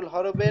যদি দারুল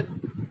হরবের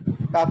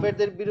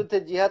কাফেরদের বিরুদ্ধে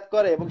জিহাদ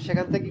করে এবং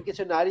সেখান থেকে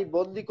কিছু নারী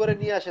বন্দী করে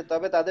নিয়ে আসে,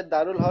 তবে তাদের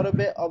দারুল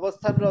হরবে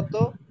অবস্থানরত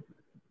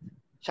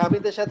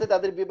স্বামীদের সাথে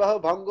তাদের বিবাহ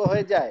ভঙ্গ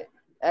হয়ে যায়।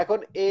 এখন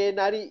এ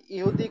নারী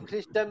ইহুদি,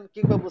 খ্রিস্টান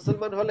কিংবা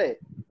মুসলমান হলে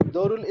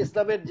দরুল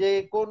ইসলামের যে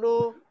কোনো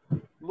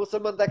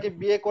মুসলমান তাকে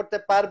বিয়ে করতে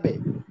পারবে।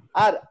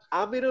 আর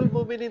আমিরুল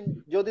মুমিনিন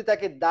যদি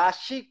তাকে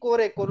দাসী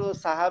করে কোনো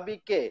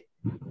সাহাবীকে,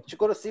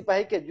 কোনো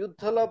সিপাহীকে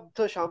যুদ্ধলব্ধ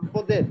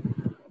সম্পদের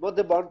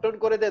মধ্যে বন্টন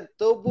করে দেন,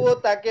 তবুও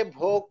তাকে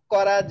ভোগ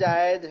করা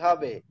জায়েজ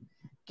হবে।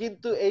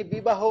 কিন্তু এই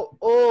বিবাহ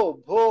ও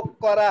ভোগ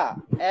করা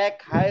এক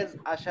হায়েজ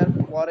আসার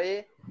পরে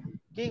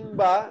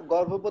কিংবা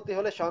গর্ভবতী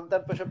হলে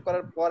সন্তান প্রসব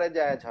করার পরে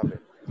জায়েজ হবে।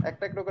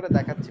 একটা একটা করে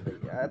দেখাচ্ছি ভাই,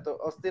 এত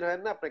অস্থির হয়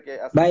না আপনাকে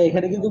ভাই আজকে।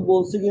 এখানে কিন্তু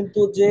বলছে কিন্তু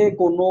যে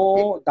কোনো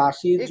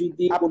দাসী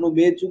যদি কোনো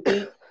মেয়ে যদি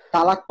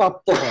তালাক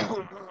প্রাপ্ত হয়,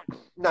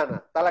 না না,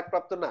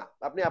 তালাকপ্রাপ্ত না,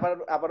 আপনি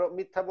আবারও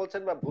মিথ্যা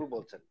বলছেন বা ভুল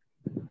বলছেন।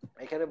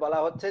 এখানে বলা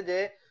হচ্ছে যে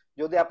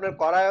যদি আপনার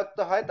করায়ত্ত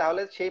হয়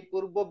তাহলে সেই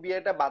পূর্ব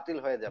বিয়েটা বাতিল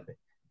হয়ে যাবে।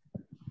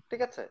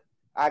 ঠিক আছে,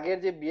 আগের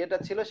যে বিয়েটা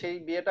ছিল সেই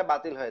বিয়েটা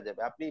বাতিল হয়ে যাবে।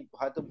 আপনি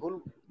হয়তো ভুল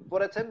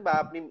করেছেন বা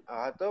আপনি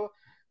হয়তো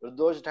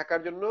দোষ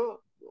ঢাকার জন্য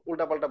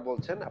উল্টাপাল্টা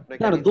বলছেন।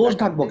 আপনাকে না আমি না, দোষ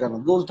ঢাকবো দেখাচ্ছি। কেন,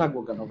 দোষ ঢাকবো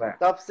কেন ভাই,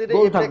 তাফসিরে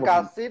দোষ ইবনে ঢাকবো কেন?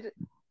 কাসির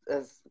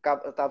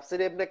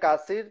তাফসিরে ইবনে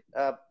কাসির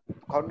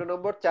খণ্ড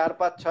নম্বর 4,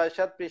 5, 6,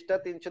 7 পৃষ্ঠা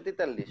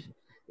 343।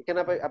 এখানে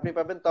আপনি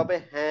পাবেন, তবে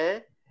হ্যাঁ,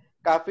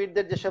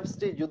 কাফিরদের যেসব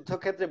স্ত্রী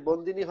যুদ্ধক্ষেত্রে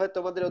বন্দিনী হয়ে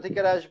তোমাদের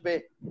অধিকারে আসবে,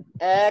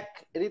 এক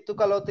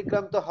ঋতুকাল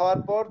অতিক্রান্ত হওয়ার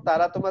পর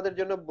তারা তোমাদের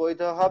জন্য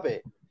বৈধ হবে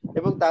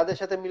এবং তাদের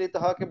সাথে মিলিত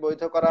হওয়াকে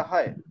বৈধ করা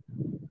হয়।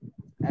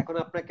 এখন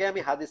আপনাকে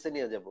আমি হাদিসে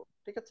নিয়ে যাব।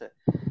 ঠিক আছে,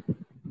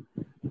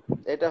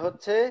 এটা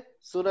হচ্ছে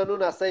সুনানু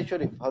নাসাই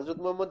শরীফ, হযরত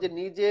মুহাম্মদ যে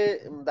নিজে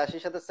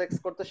দাসীর সাথে সেক্স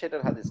করতো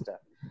সেটার হাদিসটা।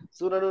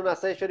 সুনানু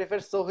নাসাই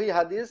শরীফের সহিহ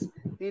হাদিস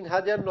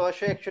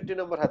 3961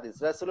 নম্বর হাদিস।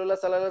 রাসূলুল্লাহ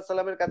সাল্লাল্লাহু আলাইহি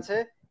সাল্লামের কাছে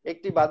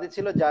একটি বাদী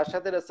ছিল যার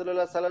সাথে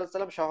রাসূলুল্লাহ সাল্লাল্লাহু আলাইহি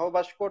সাল্লাম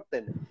সহবাস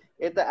করতেন।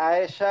 এতে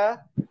আয়েশা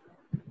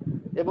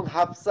এবং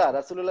হাফসা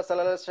রাসূলুল্লাহ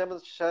সাল্লাল্লাহু আলাইহি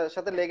সাল্লামের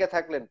সাথে লেগে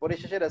থাকলেন।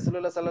 পরিশেষে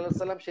রাসূলুল্লাহ সাল্লাল্লাহু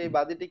আলাইহি সাল্লাম সেই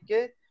বাদীটিকে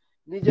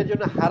নিজের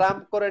জন্য হারাম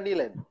করে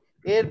নিলেন।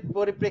 এর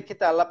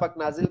পরিপ্রেক্ষিতে আল্লাহ পাক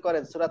নাজিল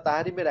করেন সূরা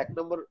তাহরিমের 1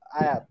 নম্বর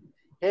আয়াত,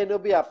 হে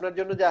নবী, আপনার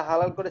জন্য যা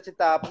হালাল করেছি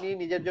তা আপনি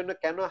নিজের জন্য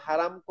কেন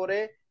হারাম করে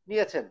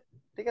নিয়েছেন।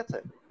 ঠিক আছে,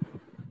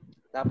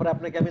 তারপরে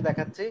আপনাকে আমি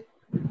দেখাচ্ছি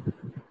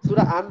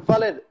সূরা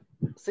আনফালের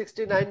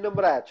 69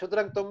 নম্বর আয়াত,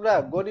 সুতরাং তোমরা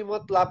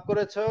গনিমত লাভ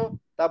করেছো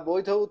তা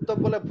বৈধ উত্তম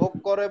বলে ভোগ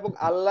করো এবং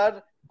আল্লাহর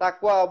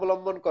তাকওয়া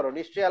অবলম্বন করো,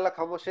 নিশ্চয়ই আল্লাহ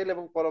ক্ষমাশীল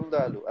এবং পরম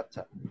দয়ালু।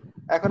 আচ্ছা,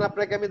 এখন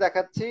আপনাকে আমি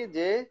দেখাচ্ছি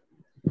যে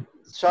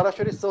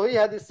সরাসরি সহিহ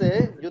হাদিসে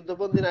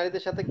যুদ্ধবন্দী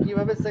নারীদের সাথে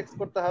কিভাবে সেক্স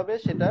করতে হবে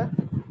সেটা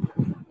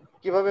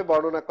কিভাবে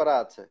বর্ণনা করা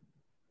আছে।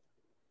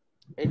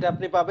 এটা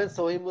আপনি পাবেন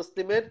সহিহ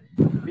মুসলিমের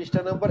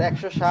পৃষ্ঠা নম্বর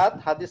 107,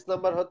 হাদিস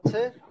নাম্বার হচ্ছে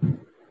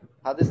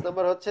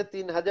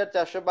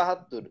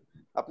 3472।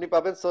 আপনি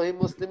পাবেন সহিহ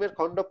মুসলিমের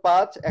খণ্ড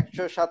 5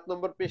 107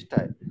 নম্বর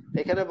পৃষ্ঠায়।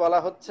 এখানে বলা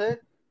হচ্ছে,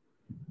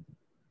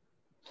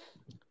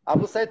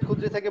 আবু সাইদ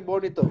খুদরি থেকে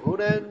বর্ণিত,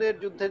 হুনায়নের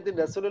যুদ্ধের দিন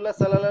রাসূলুল্লাহ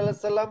সাল্লাল্লাহু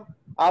আলাইহি সাল্লাম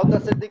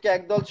আওতাসের দিকে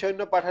একদল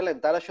সৈন্য পাঠালেন।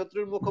 তারা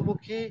শত্রুর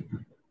মুখোমুখি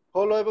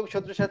হলো এবং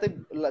শত্রুর সাথে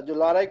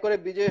লড়াই করে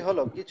বিজয়ী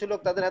হলো। কিছু লোক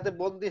তাদের হাতে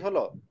বন্দী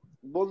হলো।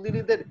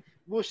 বন্দিনীদের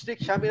মুশরিক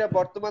স্বামীরা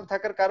বর্তমান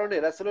থাকার কারণে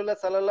রাসূলুল্লাহ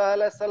সাল্লাল্লাহু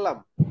আলাইহি সাল্লাম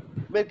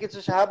এর কিছু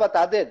সাহাবা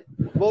তাদের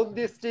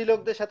বন্দী স্ত্রী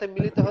লোকদের সাথে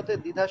মিলিত হতে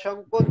দ্বিধা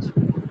সংকোচ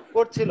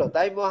করছিল।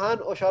 তাই মহান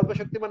ও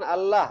সর্বশক্তিমান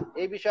আল্লাহ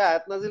এই বিষয়ে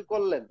আয়াত নাযিল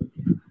করলেন,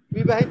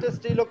 বিবাহিত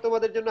স্ত্রীলোক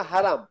তোমাদের জন্য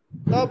হারাম,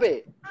 তবে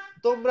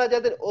তোমরা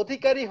যাদের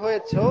অধিকারী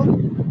হয়েছো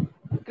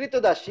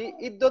কৃতদাসী,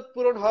 ইদ্যত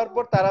পূরণ হওয়ার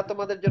পর তারা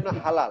তোমাদের জন্য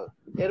হালাল।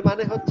 এর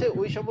মানে হচ্ছে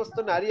ওই সমস্ত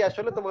নারী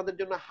আসলে তোমাদের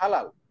জন্য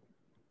হালাল।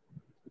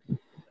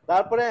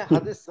 তারপরে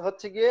হাদিস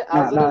হচ্ছে গিয়ে না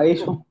না, আজরুল এই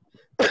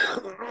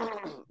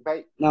ভাই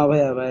না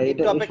ভাইয়া ভাই,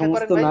 একটু এটা এই অপেক্ষা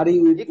সমস্ত করেন ভাই, নারী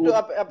একটু জি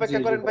অপেক্ষা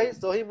জি করেন ভাই।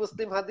 সহিহ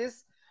মুসলিম হাদিস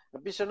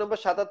পৃষ্ঠা নম্বর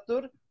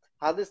 77,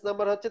 হাদিস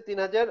নাম্বার হচ্ছে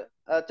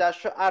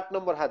 3408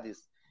 নম্বর হাদিস।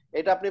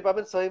 এটা আপনি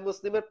পাবেন সহিহ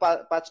মুসলিমের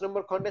 5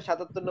 নম্বর খণ্ডে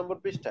 77 নম্বর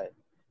পৃষ্ঠায়।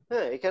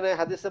 হ্যাঁ, এখানে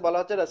হাদিসে বলা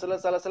হচ্ছে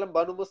রাসূলুল্লাহ সাল্লাল্লাহু আলাইহি ওয়াসাল্লাম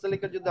বানু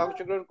মুসতালিকের যুদ্ধে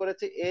অংশগ্রহণ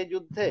করেছে। এই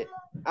যুদ্ধে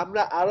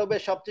আমরা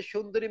আরবের সবচেয়ে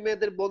সুন্দরী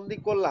মেয়েদের বন্দী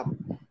করলাম।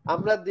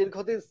 আমরা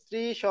দীর্ঘদিন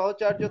স্ত্রী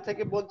সহচর্য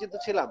থেকে বঞ্চিত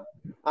ছিলাম।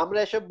 আমরা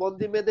এসব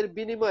বন্দী মেয়েদের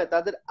বিনিময়ে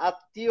তাদের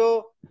আত্মীয়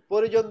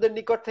পরিজনদের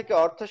নিকট থেকে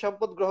অর্থ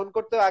সম্পদ গ্রহণ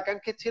করতেও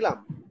আকাঙ্ক্ষী ছিলাম।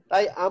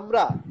 তাই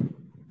আমরা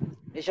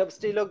এসব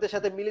স্ত্রীলোকদের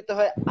সাথে মিলিত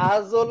হয়ে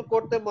আজল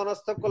করতে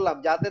মনস্থ করলাম,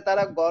 যাতে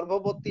তারা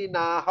গর্ভবতী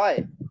না হয়।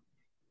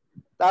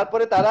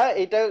 তারপরে তারা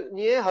এটা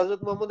নিয়ে হযরত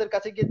মুহাম্মদের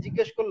কাছে গিয়ে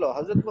জিজ্ঞেস করলো।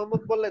 হযরত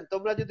মুহাম্মদ বললেন,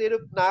 তোমরা যদি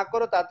এরূপ না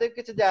করো তাতে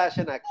কিছু যায়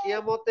আসে না।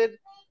 কিয়ামতের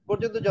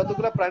পর্যন্ত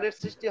যতগুলো প্রাণের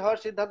সৃষ্টি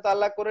হওয়ার সিদ্ধান্ত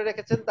আল্লাহ করে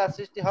রেখেছেন তার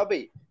সৃষ্টি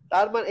হবেই।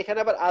 তার মানে এখানে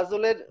আবার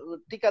আজলের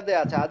টিকা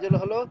দেয়া আছে। আজল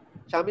হলো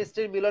স্বামী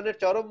স্ত্রীর মিলনের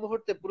চরম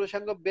মুহূর্তে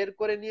পুরুষাঙ্গ বের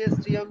করে নিয়ে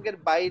স্ত্রী অঙ্গের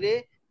বাইরে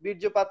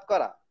বীর্যপাত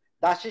করা।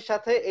 দাসীর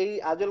সাথে এই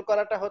আজল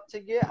করাটা হচ্ছে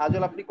গিয়ে,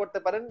 আজল আপনি করতে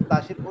পারেন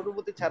দাসীর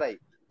অনুমতি ছাড়াই,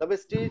 তবে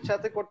স্ত্রীর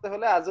সাথে করতে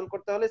হলে, আজল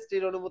করতে হলে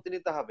স্ত্রীর অনুমতি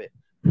নিতে হবে।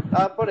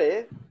 তারপরে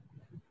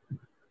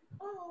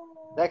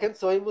দেখেন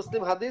সহিহ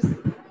মুসলিম হাদিস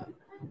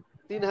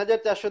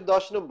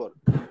 3410 নম্বর,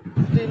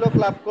 স্ত্রীলোক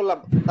লাভ করলাম,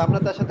 আমরা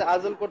তার সাথে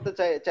আজল করতে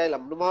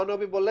চাইলাম।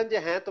 মহানবী বললেন যে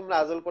হ্যাঁ তোমরা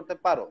আজল করতে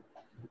পারো।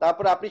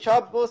 তারপরে আপনি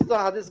সমস্ত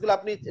হাদিসগুলো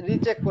আপনি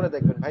রিচেক করে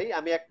দেখবেন ভাই।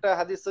 আমি একটা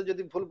হাদিস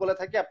যদি ভুল বলে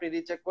থাকি আপনি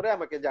রিচেক করে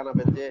আমাকে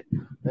জানাবেন যে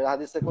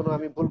হাদিসে কোনো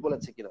আমি ভুল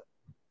বলেছি কিনা।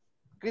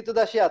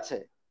 কৃতদাসী আছে,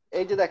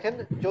 এই যে দেখেন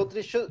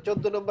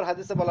 3414 নম্বর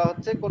হাদিসে বলা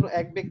হচ্ছে কোন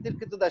এক ব্যক্তির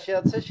কৃতদাসী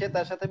আছে, সে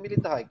তার সাথে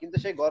মিলিত হয় কিন্তু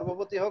সে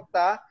গর্ভবতী হোক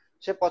তা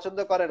সে পছন্দ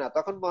করে না।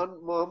 তখন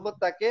মোহাম্মদ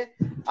তাকে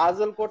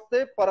আজল করতে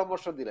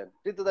পরামর্শ দিলেন।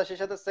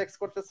 কৃতদাসীর সাথে সেক্স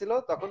করতেছিল,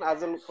 তখন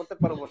আজল করতে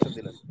পরামর্শ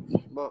দিলেন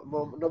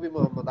নবী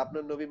মোহাম্মদ,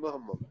 আপনার নবী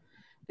মোহাম্মদ।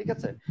 ঠিক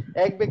আছে।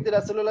 এক ব্যক্তি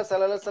রাসূলুল্লাহ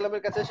সাল্লাল্লাহু আলাইহি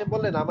সাল্লামের কাছে এসে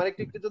বললেন, আমার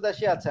একটি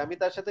কৃতদাসী আছে, আমি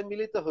তার সাথে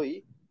মিলিত হই,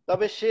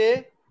 তবে সে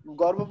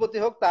গর্ভবতী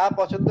হোক তা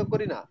পছন্দ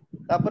করি না।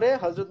 তারপরে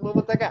হযরত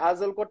মুহাম্মদ তাকে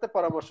আজল করতে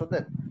পরামর্শ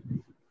দেন।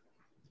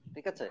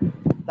 ঠিক আছে।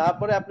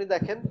 তারপরে আপনি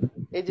দেখেন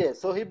এই যে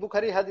সহিহ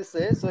বুখারী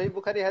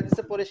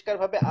হাদিসে পরিষ্কার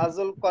ভাবে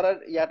আজল করার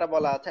ইয়াটা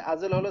বলা আছে।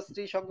 আজল হলো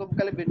স্ত্রী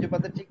সঙ্গমকালে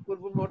বীর্যপাতের ঠিক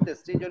পূর্ব মুহূর্তে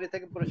স্ত্রী যোনি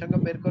থেকে পুরুষাঙ্গ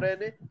বের করে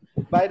এনে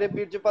বাইরে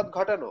বীর্যপাত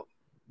ঘটানো।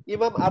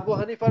 ইমাম আবু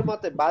হানিফার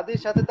মতে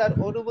বাদীর সাথে তার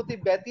অনুমতি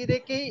ব্যতি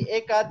রেখেই এ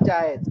কাজ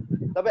জায়েজ,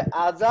 তবে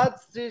আজাদ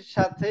স্ত্রীর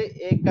সাথে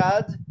এ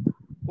কাজ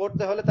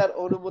করতে হলে তার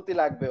অনুমতি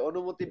লাগবে,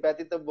 অনুমতি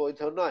ব্যতীত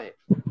বৈধ নয়।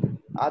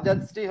 আজাদ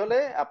স্ত্রী হলে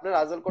আপনার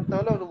আজল করতে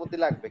হলে অনুমতি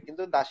লাগবে,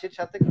 কিন্তু দাসীর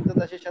সাথে,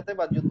 কৃতদাসীর সাথে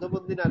বা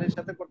যুদ্ধবন্দী নারীর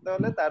সাথে করতে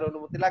হলে তার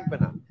অনুমতি লাগবে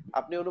না,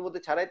 আপনি অনুমতি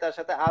ছাড়াই তার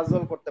সাথে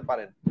আজল করতে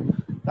পারেন।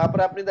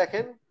 তারপরে আপনি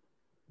দেখেন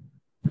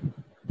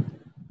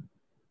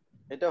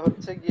এটা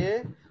হচ্ছে গিয়ে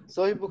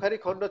সহিহ বুখারী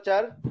খন্ড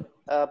 4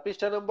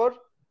 পৃষ্ঠা নম্বর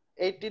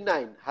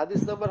 89,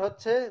 হাদিস নম্বর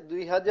হচ্ছে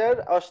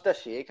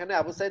 2088। এখানে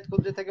আবু সাইদ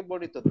খুদরি থেকে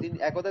বর্ণিত,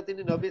 একদা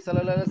তিনি নবী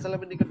সাল্লাল্লাহু আলাইহি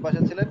সাল্লামের নিকট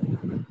বসা ছিলেন।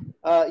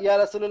 ইয়া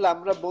রাসূলুল্লাহ,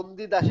 আমরা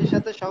বন্দী দাসীর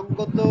সাথে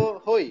সঙ্গত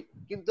হই,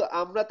 কিন্তু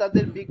আমরা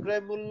তাদের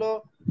বিক্রয় মূল্য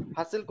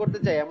হাসিল করতে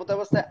চাই, এমত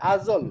অবস্থায়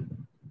আজল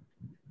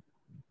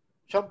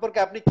সম্পর্কে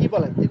আপনি কি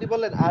বলেন? তিনি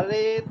বললেন,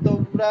 আরে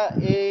তোমরা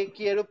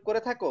কি এরূপ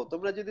করে থাকো?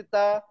 তোমরা যদি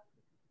তা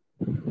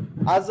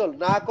আজল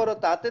না করো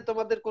তাতে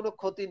তোমাদের কোনো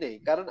ক্ষতি নেই,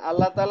 কারণ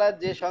আল্লাহ তাআলা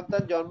যে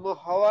সন্তান জন্ম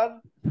হওয়ার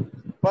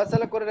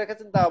ফয়সালা করে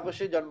রেখেছেন তা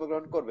অবশ্যই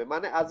জন্মগ্রহণ করবে।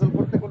 মানে আজল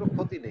করতে কোনো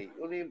ক্ষতি নেই।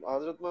 উনি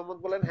হযরত মুহাম্মদ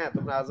বলেন হ্যাঁ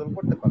তোমরা আজল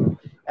করতে পারো।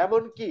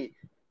 এমন কি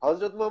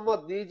হযরত মুহাম্মদ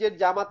নিজের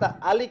জামাতা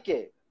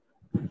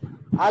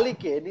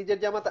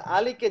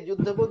আলীকে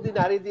যুদ্ধবন্দী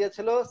নারী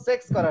দিয়েছিল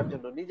সেক্স করার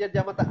জন্য, নিজের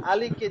জামাতা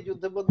আলীকে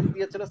যুদ্ধবন্দী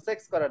দিয়েছিল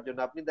সেক্স করার জন্য।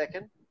 আপনি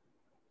দেখেন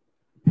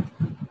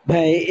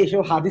ভাই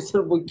এসব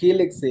হাদিসের বই কে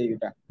লিখছে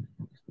এটা?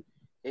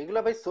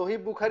 এগুলা ভাই সহিহ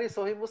বুখারী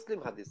সহিহ মুসলিম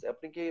হাদিস।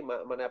 আপনি কি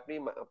মানে আপনি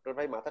আপনার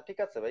ভাই মাথা ঠিক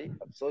আছে ভাই?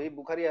 সহিহ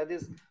বুখারী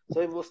হাদিস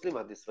সহিহ মুসলিম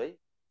হাদিস ভাই।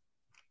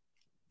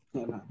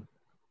 না,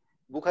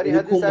 বুখারী এরকম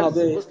হাদিস আর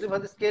ভাবে মুসলিম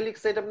হাদিস কে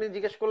লিখছে এটা আপনি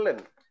জিজ্ঞেস করলেন?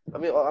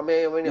 আমি আমি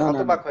আমি না না না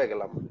হতবাক হয়ে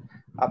গেলাম।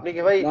 আপনি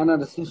কি ভাই, না না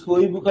না,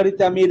 সহিহ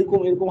বুখারীতে আমি এরকম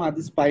এরকম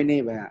হাদিস পাই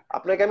নাই ভাইয়া।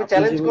 আপনাকে আমি আপনি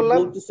চ্যালেঞ্জ যেভাবে করলাম,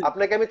 বলতেছেন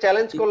আপনাকে আমি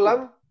চ্যালেঞ্জ ঠিক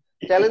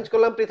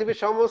করলাম,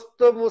 পৃথিবীর সমস্ত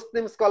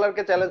মুসলিম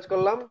স্কলারকে চ্যালেঞ্জ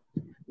করলাম,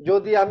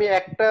 যদি আমি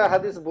একটা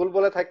হাদিস ভুল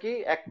বলে থাকি,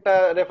 একটা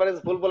রেফারেন্স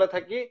ভুল বলে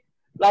থাকি,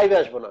 লাইভে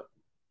আসবো না,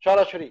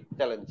 সরাসরি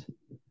চ্যালেঞ্জ।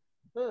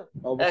 হ্যাঁ,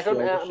 এখন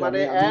অবশ্যই অবশ্যই মানে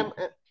আমি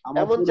আমি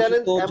আমার পরিচিত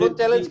যে এমন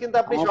চ্যালেঞ্জ কিন্তু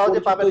আপনি আমার সহজে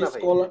পরিচিত পাবেন না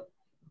ভাই। স্কলার।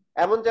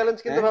 এমন চ্যালেঞ্জ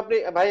কিন্তু হ্যাঁ, আপনি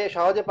ভাই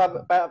সহজে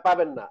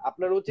পাবেন না।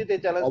 আপনার উচিত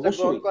এই চ্যালেঞ্জটা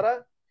গ্রহণ অবশ্যই করা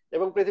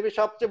এবং পৃথিবীর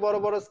সবচেয়ে বড়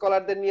বড়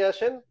স্কলারদের নিয়ে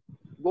আসেন।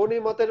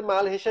 গনিমতের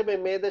মাল হিসেবে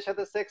মেয়েদের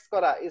সাথে সেক্স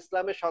করা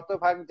ইসলামে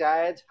শতভাগ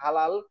জায়েজ,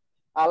 হালাল।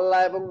 আল্লাহ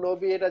এবং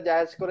নবী এটা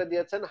জায়েজ করে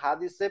দিয়েছেন।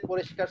 হাদিসে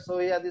পরিষ্কার,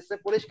 সহিহ হাদিসে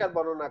পরিষ্কার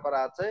বর্ণনা করা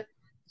আছে।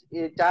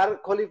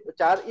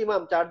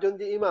 চারজন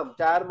যে ইমাম,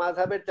 চার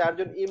মাযহাবের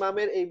চারজন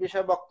ইমামের এই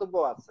বিষয়ে বক্তব্য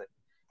আছে।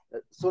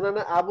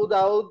 সুনানে আবু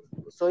দাউদ,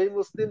 সহিহ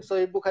মুসলিম,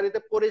 সহিহ বুখারীতে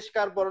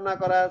পরিষ্কার বর্ণনা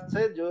করা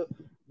আছে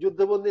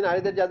যুদ্ধবন্দী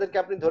নারীদের যাদেরকে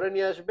আপনি ধরে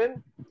নিয়ে আসবেন,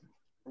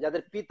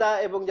 যাদের পিতা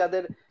এবং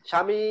যাদের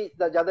স্বামী,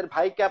 যাদের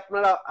ভাইকে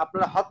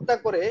আপনারা হত্যা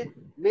করে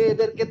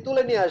মেয়েদেরকে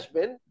তুলে নিয়ে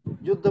আসবেন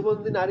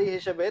যুদ্ধবন্দী নারী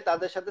হিসেবে,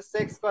 তাদের সাথে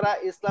সেক্স করা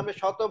ইসলামে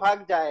শতভাগ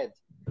জায়েজ,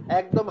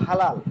 একদম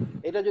হালাল।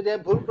 এটা যদি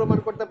ভুল প্রমাণ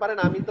করতে পারেন,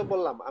 আমি তো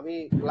বললাম আমি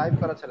লাইভ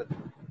করা ছেড়ে দেব।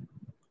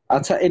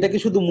 আচ্ছা, এটা কি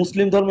শুধু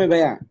মুসলিম ধর্মে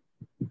ভাইয়া?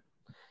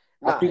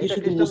 না, আপনি কি এটা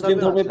শুধু খ্রিস্টান মুসলিম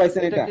ধর্মেও ধর্মে আছে।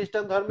 পাইছেন এটা এটা?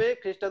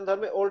 খ্রিস্টান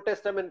ধর্মে ওল্ড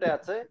টেস্টামেন্টে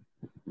আছে,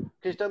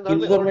 খ্রিস্টান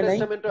হিন্দু ধর্মে ওল্ড ধর্মে নাই?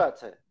 টেস্টামেন্টও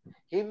আছে।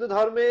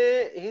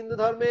 হিন্দু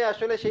ধর্মে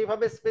আসলে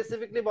সেইভাবে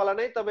স্পেসিফিকলি বলা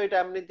নেই, তবে এটা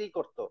এমনিতেই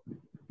করতো।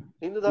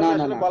 হিন্দু না ধর্মে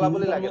না আসলে না, বলা হিন্দু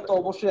বলি লাগে ধর্মে না। তো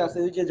অবশ্যই আছে,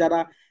 ওই যে যারা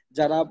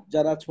যারা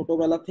যারা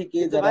ছোটবেলা থেকে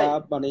কিন্তু যারা ভাই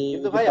মানে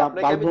কিন্তু ওই যে ভাই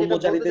আপনাকে বাল আমি যেটা বলতে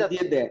ব্রহ্মচারীদের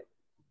দিয়ে যাচ্ছি দেয়।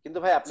 কিন্তু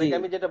ভাই জি। আপনাকে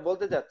আমি যেটা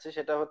বলতে যাচ্ছি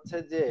সেটা হচ্ছে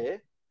যে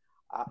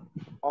আ-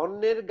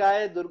 অন্যের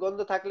গায়ে দুর্গন্ধ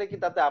থাকলে কি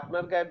তাতে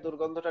আপনার গায়ের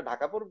দুর্গন্ধটা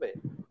ঢাকা পড়বে?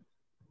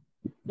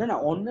 না না,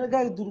 অন্যের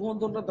গায়ে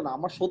দুর্গন্ধটা তো না,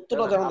 আমার না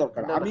সত্যটা না জানা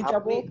দরকার, না না আমি যাব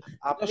আপনি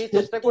যেটা আপনি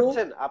চেষ্টা সত্য।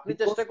 করছেন, আপনি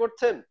বিকজ চেষ্টা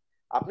করছেন,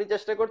 আপনি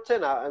চেষ্টা করছেন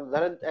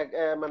ধরেন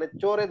মানে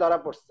চোরে ধরা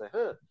পড়ছে,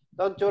 হ্যাঁ,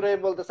 তখন চোরে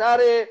বলতেছে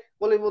আরে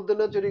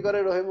কলিমুদ্দিনও চুরি করে,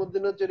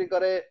 রহিমউদ্দিনও চুরি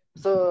করে,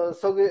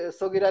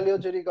 সগির আলীও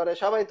চুরি করে,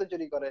 সবাই তো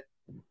চুরি করে,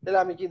 তাহলে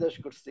আমি কি দোষ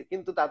করছি?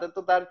 কিন্তু তাতে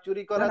তো তার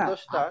চুরি না করা না,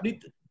 দোষটা। আপনি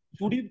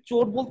চুরি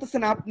চোর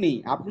বলতেছেন, আপনি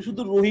আপনি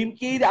শুধু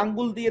রহিমকেই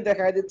আঙ্গুল দিয়ে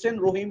দেখায় দিচ্ছেন,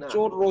 রহিম না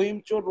চোর, রহিম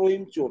চোর,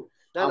 রহিম চোর।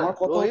 না না আমার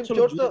কথা রহিম হচ্ছিল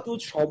চোর তো, যেহেতু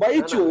সবাই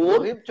না না চোর,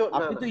 রহিম চোর না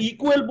আপনি না তো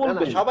ইকুয়াল না না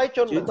বলবেন। সবাই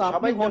চোর না, যেহেতু আপনি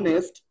সবাই চোর না,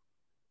 হনেস্ট,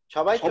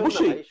 সবাই চোর না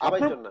অবশ্যই ভাই, সবাই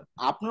আপনার চোর না,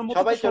 আপনার মতে তো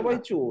সবাই চোর সবাই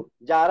না। চোর।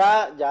 যারা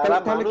যারা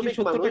তাহলে তাহলে কি মানবিক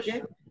মানুষ, সত্যটাকে,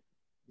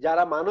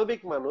 যারা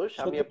মানবিক মানুষ,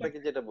 আমি আপনাকে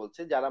সত্যটাকে যেটা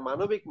বলছি, যারা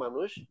মানবিক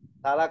মানুষ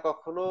তারা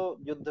কখনো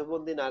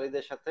যুদ্ধবন্দী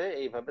নারীদের সাথে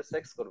এইভাবে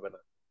সেক্স করবে না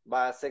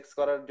বা সেক্স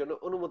করার জন্য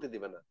অনুমতি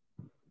দিবে না।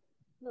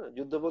 না,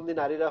 যুদ্ধবন্দী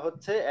নারীরা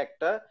হচ্ছে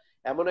একটা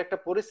এমন একটা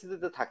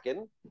পরিস্থিতিতে থাকেন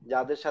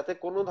যাদের সাথে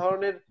কোনো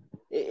ধরনের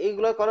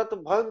এইগুলো করা তো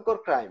ভয়ঙ্কর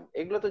ক্রাইম,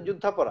 এগুলো তো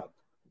যুদ্ধাপরাধ।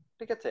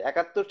 ঠিক আছে,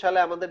 71 সালে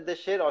আমাদের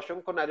দেশের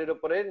অসংখ্য নারীর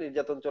উপরে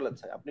নির্যাতন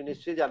চলেছে, আপনি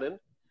নিশ্চয়ই জানেন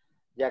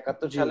যে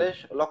 71 জি। সালে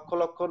লক্ষ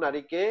লক্ষ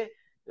নারীকে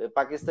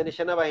পাকিস্তানি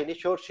সেনাবাহিনী,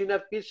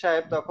 শর্ষিনার পীর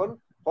সাহেব তখন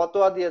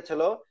ফতোয়া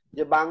দিয়েছিল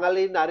যে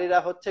বাঙালি নারীরা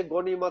হচ্ছে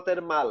গনিমতের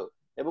মাল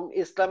এবং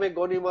ইসলামে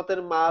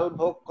গনিমতের মাল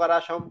ভোগ করা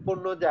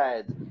সম্পূর্ণ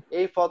জায়েজ।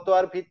 এই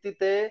ফতোয়ার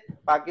ভিত্তিতে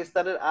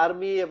পাকিস্তানের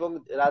আর্মি এবং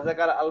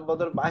রাজাকার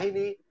আলবদর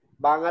বাহিনী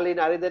বাঙালি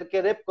নারীদেরকে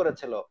রেপ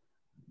করেছিল।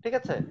 ঠিক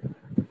আছে,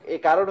 এই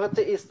কারণ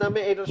হচ্ছে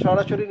ইসলামে এটা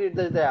সরাসরি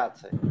নির্দেশ দেয়া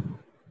আছে,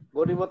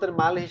 গনিমতের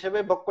মাল হিসেবে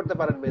ভোগ করতে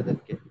পারেন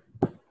মেয়েদেরকে।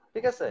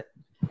 ঠিক আছে,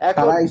 এখন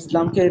তারা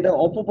ইসলামকে এটা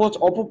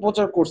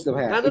অপপ্রচার করছে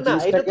ভাইয়া, না না এই না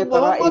এটা জিনিসটাকে তো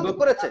তারা মোহাম্মদ এইভাবে।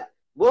 করেছে,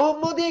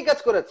 মোহাম্মদই এই কাজ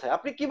করেছে,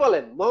 আপনি কি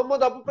বলেন?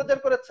 মোহাম্মদ অপপ্রচার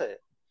করেছে?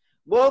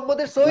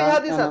 মোহাম্মদের সহি না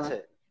হাদিস না না না, আছে,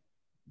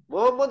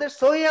 মোহাম্মদের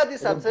সহি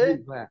হাদিস এটা আছে।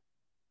 ভুল ভাইয়া।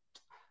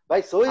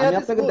 ভাই সহি আমি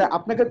হাদিস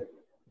আপনাকে ভুল?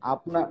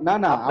 আপনার না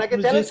না, আপনাকে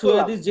আপনি যে চ্যালেঞ্জ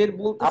করলাম, সৈয়াদি জের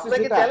বলতেছে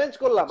আপনাকে সেটা, চ্যালেঞ্জ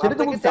করলাম, সেটা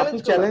তো আপনাকে বলছি, আপনি চ্যালেঞ্জ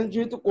করলাম, চ্যালেঞ্জ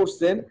যেহেতু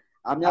করছেন,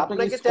 আমি আপনাকে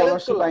আপনাকে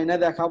চ্যালেঞ্জ স্কলারশিপ করলাম আইনা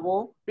দেখাবো।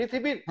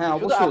 পৃথিবীর, হ্যাঁ শুধু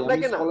অবশ্যই আমি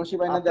আপনাকে না, স্কলারশিপ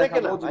আইনা আপনাকে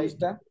দেখাবো না ভাই,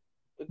 জিনিসটা।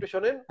 একটু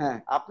শোনেন, হ্যাঁ।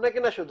 আপনাকে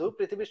না, শুধু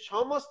পৃথিবীর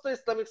সমস্ত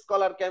ইসলামিক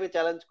স্কলারকে আমি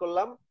চ্যালেঞ্জ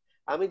করলাম,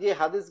 আমি যে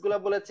হাদিসগুলো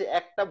বলেছি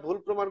একটা ভুল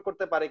প্রমাণ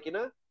করতে পারে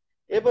কিনা।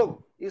 এবং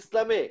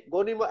ইসলামে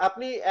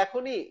আপনি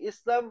এখনই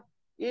ইসলাম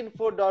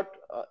ইনফো ডট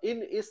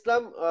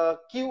ইসলাম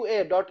কিউএ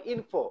ডট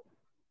ইনফো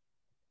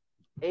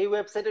এই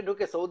ওয়েবসাইটে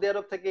ঢুকে, সৌদি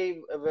আরব থেকে এই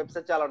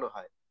ওয়েবসাইট চালানো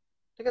হয়।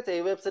 ঠিক আছে,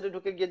 এই ওয়েবসাইটে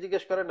ঢুকে গিয়ে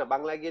জিজ্ঞেস করেন না,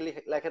 বাংলায় গিয়ে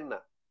লেখেন না।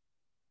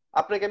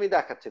 আপনাকে আমি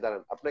দেখাচ্ছি,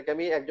 দাঁড়ান, আপনাকে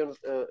আমি একজন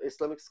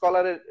ইসলামিক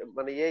স্কলারের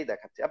মানে ইয়েই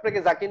দেখাচ্ছি আপনাকে।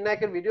 জাকির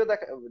নায়কের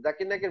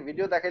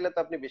ভিডিও দেখাইলে তো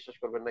আপনি বিশ্বাস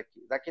করবেন নাকি?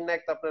 জাকির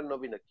নায়ক তো আপনার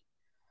নবী নাকি?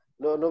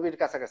 নবীর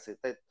কাছাকাছি,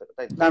 তাই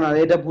তাই তো? না না,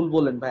 এটা ভুল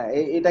বলেন ভাই,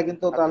 এটা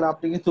কিন্তু আচ্ছা তাহলে আচ্ছা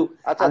আপনি কিন্তু,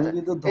 আচ্ছা আমি আচ্ছা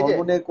কিন্তু এই যে,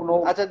 ধর্ম নিয়ে কোনো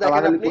আচ্ছা দেখেন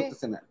গালাগালি আপনি,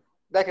 করতেছি না।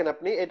 দেখেন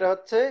আপনি, এটা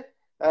হচ্ছে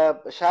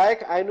শায়েখ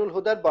আইনুল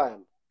হুদার বয়ান।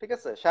 ঠিক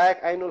আছে, শায়েখ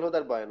আইনুল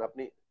হুদার বয়ান,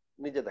 আপনি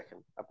নিজে দেখেন,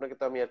 আপনাকে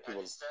তো আমি আর কি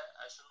বলবো।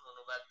 আসুন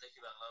অনুবাদ দেখি,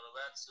 বাংলা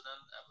অনুবাদ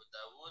সুনান আবু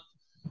দাউদ,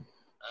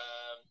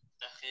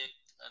 তাহকিক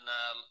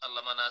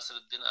আল্লামা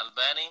নাসিরউদ্দিন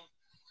আলবানী।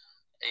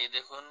 এই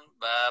দেখুন,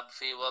 বাব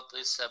ফি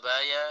ওয়াতইস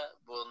সাবায়া,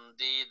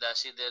 বন্দি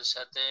দাসীদের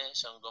সাথে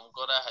সঙ্গম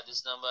করা, হাদিস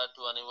নাম্বার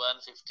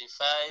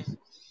 2155।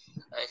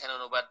 এখানে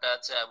অনুবাদটা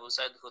আছে আবু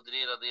সাইদ খুদরি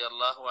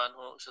রাদিয়াল্লাহু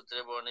আনহু সূত্রে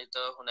বর্ণিত,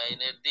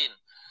 হুনাইনের দিন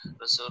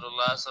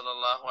রাসূলুল্লাহ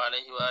সাল্লাল্লাহু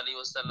আলাইহি ওয়া আলিহি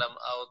ওয়াসাল্লাম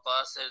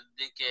আওতাসের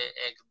দিকে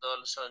একদল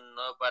সৈন্য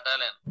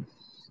পাঠালেন।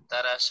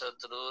 তারা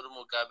শত্রুর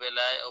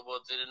মোকাবেলায়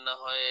অবতীর্ণ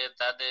হয়ে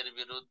তাদের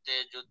বিরুদ্ধে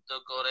যুদ্ধ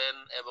করেন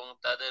এবং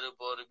তাদের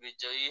উপর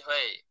বিজয়ী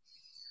হয়ে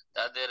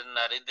তাদের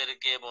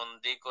নারীদেরকে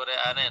বন্দী করে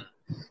আনেন।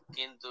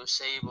 কিন্তু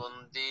সেই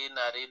বন্দী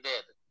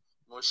নারীদের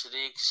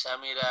মুশরিক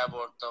স্বামীরা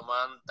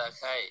বর্তমান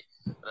থাকায়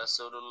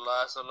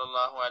রাসূলুল্লাহ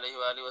সাল্লাল্লাহু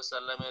আলাইহি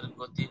ওয়াসাল্লামের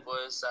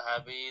কতিপয়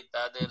সাহাবী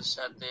তাদের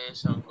সাথে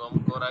সঙ্গম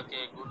করাকে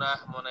গুনাহ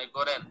মনে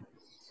করেন।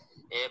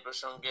 এ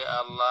প্রসঙ্গে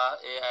আল্লাহ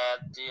এই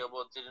আয়াতটি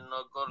অবতীর্ণ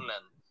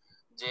করলেন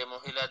যে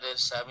মহিলাদের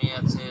স্বামী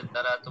আছে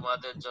তারা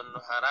তোমাদের জন্য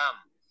হারাম,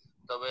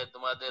 তবে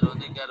তোমাদের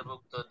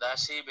অধিকারভুক্ত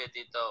দাসী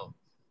ব্যতীত,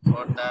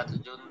 অর্থাৎ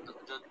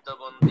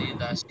যুদ্ধবন্দী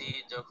দাসী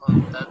যখন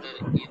তাদের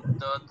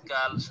ইদ্যত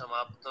কাল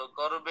সমাপ্ত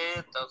করবে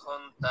তখন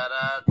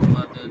তারা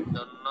তোমাদের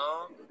জন্য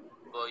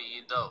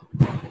বৈধ।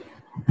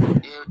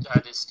 এই হচ্ছে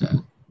হাদিসটা।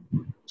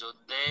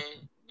 যুদ্ধে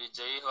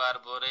বিজয়ী হওয়ার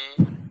পরে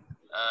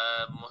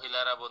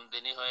মহিলারা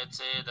বন্দিনী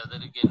হয়েছে,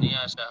 তাদেরকে নিয়ে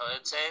আসা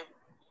হয়েছে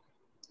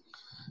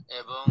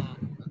এবং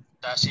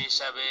দাসী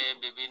হিসাবে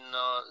বিভিন্ন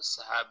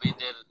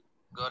সাহাবীদের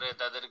ঘরে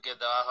তাদেরকে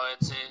দেওয়া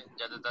হয়েছে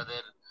যাতে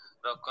তাদের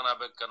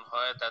রক্ষণাবেক্ষণ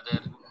হয়,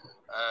 তাদের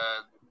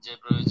যে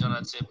প্রয়োজন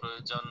আছে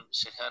প্রয়োজন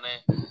সেখানে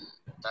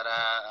তারা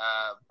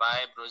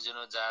পায়,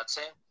 প্রয়োজনীয় যা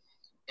আছে।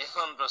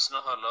 এখন প্রশ্ন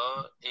হলো,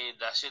 এই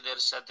দাসীদের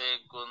সাথে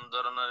কোন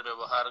ধরনের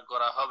ব্যবহার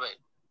করা হবে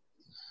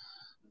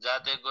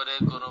যাতে করে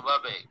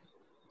কোনোভাবে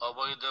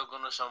অবৈধ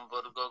কোনো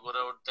সম্পর্ক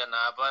গড়ে উঠতে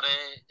না পারে,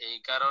 এই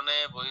কারণে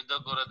বৈধ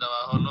করে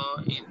দেওয়া হলো।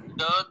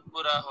 ইদ্যত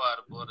পুরা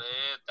হওয়ার পরে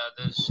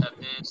তাদের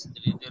সাথে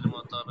স্ত্রীদের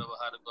মতো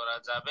ব্যবহার করা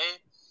যাবে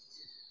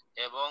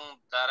এবং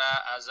তারা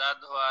আজাদ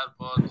হওয়ার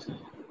পথ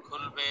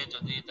খুলবে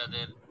যদি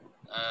তাদের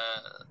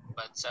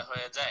বাচ্চা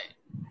হয়ে যায়।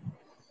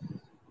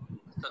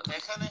 তো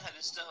এখানে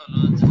হাদিসটা হলো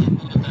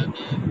যেহেতু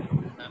তাদের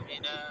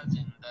স্বামীরা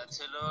জিন্দা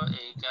ছিল,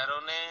 এই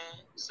কারণে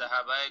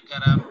সাহাবায়ে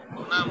কেরাম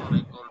গুনাহ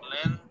মনে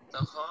করলেন।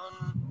 তখন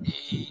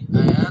এই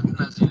আয়াত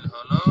নাজিল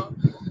হলো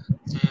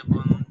যে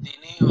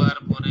বন্দিনী হওয়ার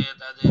পরে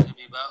তাদের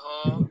বিবাহ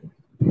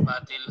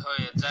বাতিল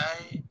হয়ে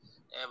যায়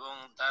এবং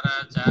তারা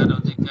যার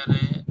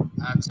অধিকারে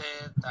আছে,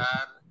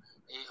 তার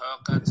এই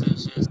হক আছে,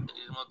 সে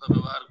স্ত্রীর মতো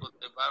ব্যবহার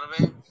করতে পারবে।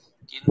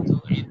 কিন্তু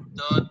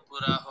ইদ্যত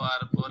পুরা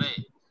হওয়ার পরে,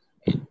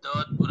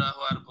 ইদ্যত পুরা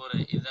হওয়ার পরে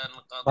ইদান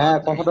ভাইয়া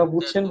কাদাত কথাটা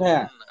বুঝছেন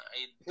ভাইয়া? ইদ্দাতুহুন্না,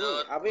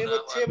 ইদ্যত আমি পুরা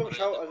বুঝছি হওয়ার এবং পরে,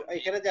 যখন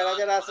এখানে যারা ইদ্যত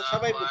যারা আছে পুরা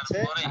সবাই হওয়ার বুঝছে।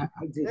 পরে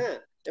জি, হ্যাঁ,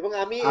 এবং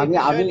আমি এই আমি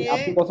বিষয় আমি নিয়ে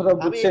আপনি কথাটা আমি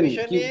এই বুঝছেন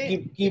বিষয় কি নিয়ে কি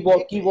কি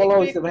একটু কি বলা একটু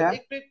হয়েছে একটু ভাইয়া?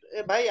 একটু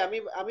ভাই,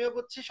 আমিও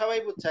বুঝছি, সবাই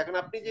বুঝছে। এখন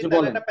আপনি যে জি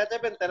বলেন। তেনাটা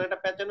পেঁচাবেন, তেনাটা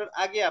পেঁচানোর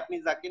আগে আপনি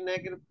জাকির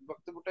নায়কের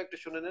বক্তব্যটা একটু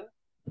শুনে নেন।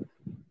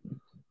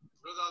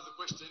 Brother asked the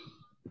question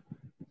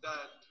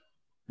that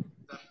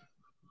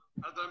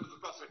at the time of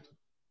the Prophet,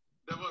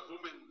 there were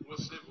women who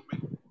were slave women,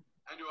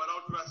 and you were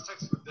allowed to have sex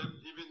with them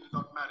even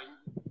without marrying.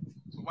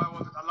 So why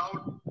was it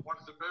allowed? What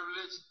is the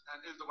privilege? And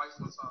is the vice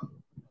versa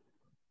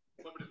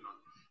forbidden or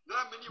not? There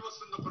are many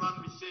verses in the Quran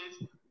which says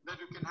that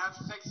you can have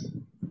sex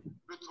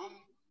with whom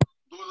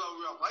those are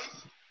your wife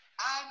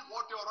and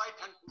what your right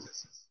hand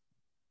possesses.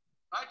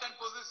 Right hand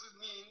possesses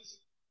means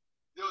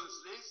they were the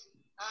slaves,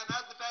 and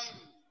at the time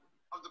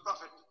of the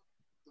Prophet,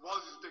 the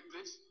wars used to take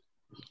place,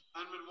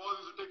 and when wars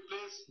used to take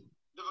place,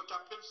 they were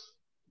captives.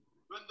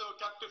 When they were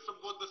captives from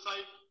both the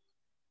sides,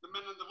 the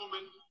men and the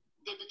women,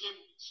 they became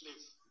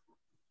slaves.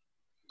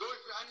 Though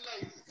if you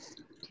analyze,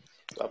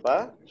 বাবা,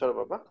 চলো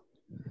বাবা,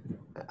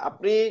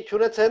 আপনি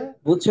শুনেছেন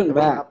বুঝছেন এবং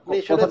ভাইয়া? আপনি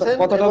কথাটা শুনেছেন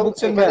কথাটা এবং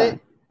বুঝছেন এখানে ভাইয়া?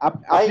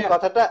 ভাই আপনি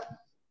কথাটা,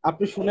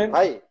 আপনি শুনেন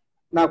ভাই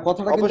না,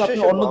 কথাটা কিন্তু অবশ্যই আপনি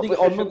শুনবো, অন্যদিকে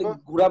অবশ্যই অন্যদিকে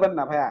শুনবো। ঘুরাবেন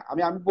না ভাইয়া।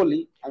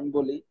 আমি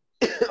বলি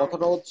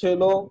কথাটা হচ্ছে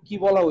হলো কি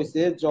বলা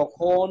হয়েছে,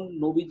 যখন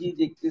নবীজি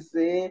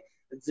দেখতেছে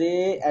যে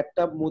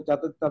একটা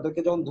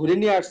তাদেরকে যখন ধরে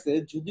নিয়ে আসছে,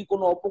 যদি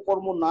কোনো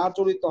অপকর্ম না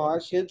জড়িত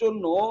হয়,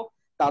 সেজন্য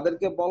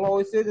তাদেরকে বলা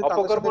হয়েছে যে তাদের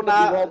অপকর্ম সাথে একটা না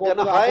বিবাহ যেন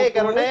বন্ধনে হয় এই আবদ্ধ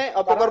কারণে হয়ে তারা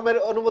অপকর্মের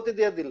অনুমতি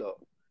দিয়ে দিল।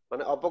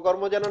 মানে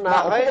অপকর্ম যেন না না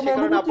হয় অপকর্ম সে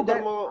কারণে অনুমতি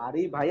দেয়। অপকর্ম,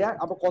 আরে ভাইয়া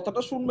আবার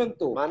কথাটা শুনবেন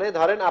তো। মানে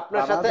ধরেন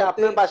আপনার তারা সাথে যাতে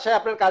আপনার বাসায়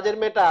আপনার কাজের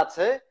মেয়েটা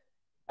আছে,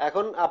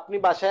 এখন আপনি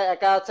বাসায়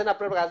একা আছেন,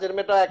 আপনার কাজের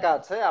মেয়েটাও একা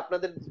আছে,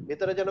 আপনাদের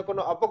ভিতরে যেন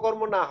কোনো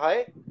অপকর্ম না হয়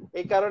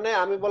এই কারণে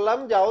আমি বললাম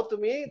যাও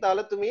তুমি,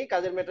 তাহলে তুমি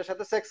কাজের মেয়েটার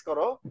সাথে সেক্স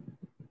করো।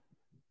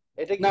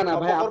 এটা কি না না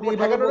ভাই, অপকর্ম আপনি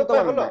এভাবে ঠেকানোর বলতে উপায়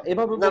পারেন হলো? না,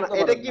 এভাবে না না, বলতে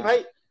এটা পারেন কি না। ভাই,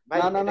 ভাই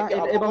না না এটা না, কি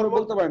এভাবে অপকর্ম?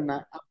 বলতে পারেন না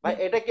আপনি। ভাই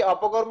এটা কি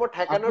অপকর্ম আপনি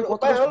ঠেকানোর কথাটা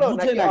উপায় হলো নাকি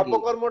বুঝেন আগে।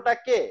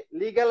 অপকর্মটাকে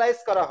লিগ্যালাইজ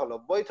করা হলো,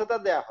 বৈধতা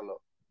দেয়া হলো?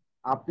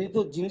 আপনি তো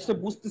জিনিসটা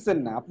বুঝতেছেন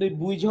না, আপনি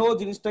বুঝেও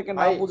জিনিসটাকে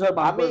না ভাই বুঝার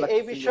ভান আমি করে এই রাখতেছেন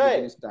কিন্তু বিষয়ে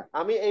জিনিসটা।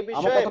 আমি এই আমার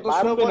বিষয়ে কথাটা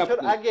 12 শুনবেন বছর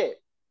আপনি। আগে,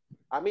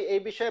 আমি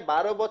এই বিষয়ে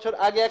 12 বছর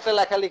আগে একটা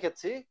লেখা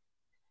লিখেছি।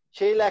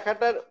 সেই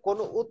লেখাটার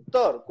কোনো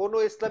উত্তর কোনো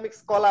ইসলামিক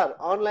স্কলার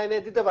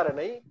অনলাইনে দিতে পারে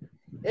নাই,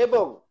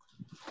 এবং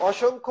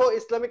অসংখ্য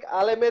ইসলামিক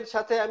আলেমের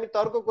সাথে আমি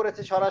তর্ক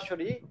করেছি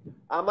সরাসরি,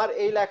 আমার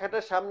এই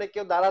লেখাটার সামনে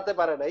কেউ দাঁড়াতে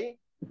পারে নাই।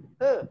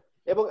 হ্যাঁ,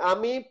 এবং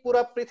আমি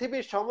পুরা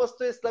পৃথিবীর সমস্ত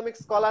ইসলামিক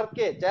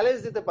স্কলারকে চ্যালেঞ্জ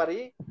দিতে পারি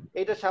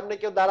এইটার সামনে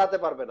কেউ দাঁড়াতে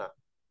পারবে না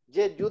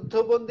যে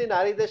যুদ্ধবন্দী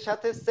নারীদের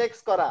সাথে সেক্স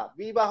করা,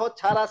 বিবাহ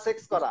ছাড়া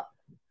সেক্স করা,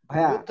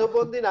 ভাইয়া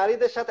যুদ্ধবন্দী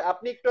নারীদের সাথে,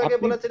 আপনি একটু আগে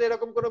আপনি বলেছেন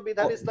এরকম কোনো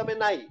বিধান অ- ইসলামে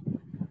নাই।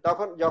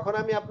 তখন যখন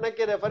আমি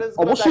আপনাকে রেফারেন্স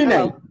গুলো অবশ্যই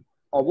নাই,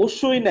 দেখালাম,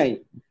 অবশ্যই নাই।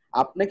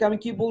 আপনাকে আমি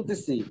কি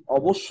বলতেছি,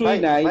 অবশ্যই ভাই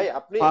নাই। ভাই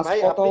আপনি ফার্স্ট ভাই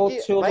কথা আপনি কি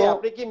হচ্ছে ভাই হলো,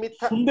 আপনি কি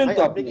মিথ্যা, শুনবেন ভাই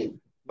তো আপনি আপনি? কি,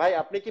 ভাই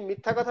আপনি কি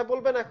মিথ্যা কথা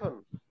বলবেন এখন?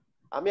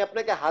 আমি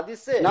আপনাকে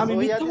হাদিসে, না আমি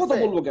সহি মিথ্যা কথা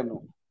হাদিসে, বলবো কেন?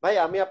 ভাই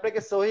আমি আপনাকে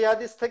সহি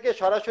হাদিস থেকে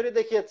সরাসরি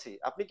দেখিয়েছি,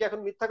 আপনি কি এখন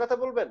মিথ্যা কথা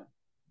বলবেন?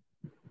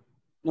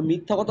 না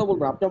মিথ্যা কথা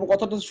বলবো, আপনি আমার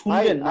কথাটা ভাই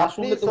শুনবেন, না আপনি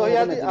শুনলে তো সহি হবে না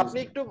হাদিস, আপনি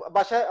জিনিসটা। একটু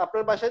বাসায়,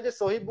 আপনার বাসায় যে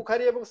সহি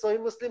বুখারী এবং সহি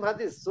মুসলিম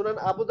হাদিস, সুনান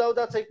আবু দাউদ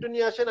আছে, একটু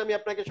নিয়ে আসেন, আমি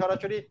আপনাকে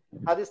সরাসরি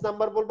হাদিস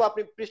নাম্বার বলবো,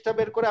 আপনি পৃষ্ঠা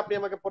বের করে আপনি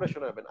আমাকে পড়ে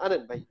শোনাবেন।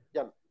 আনেন ভাই,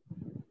 যান।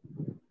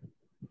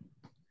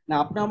 না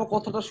আপনি আমার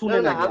কথাটা না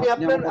শুনেন না, আগে, আমি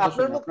আপনি আপনার আমার কথা আপনার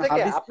শুনেন, মুখ আপনার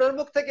থেকে, হাদিস। আপনার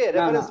মুখ থেকে না না,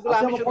 রেফারেন্স গুলো আপনি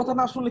আমি আমার শুনবো। কথা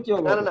না শুনলে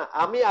কিভাবে না না হবে? না,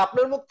 আমি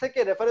আপনার মুখ থেকে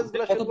রেফারেন্স আপনি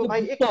গুলো কথা শুনবো তো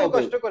ভাই, বুঝতে একটু হবে।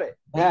 কষ্ট করে,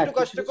 হ্যাঁ, একটু কিছু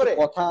কষ্ট কিছু করে।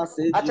 কথা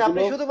আছে আচ্ছা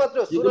আপনি শুধুমাত্র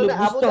যেগুলো সুনানে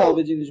আবু বুঝতে দাউদ,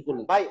 হবে জিনিসগুলো।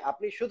 ভাই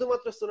আপনি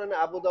শুধুমাত্র সুনানে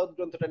আবু দাউদ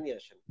গ্রন্থটা নিয়ে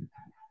আসেন,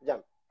 যান।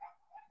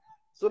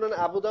 সুনানে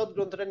আবু দাউদ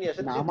গ্রন্থটা নিয়ে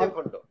আসেন, না আমার, 3য়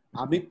খণ্ড।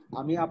 আমি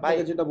আমি ভাই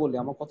আপনাকে যেটা বলি,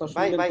 আমার কথা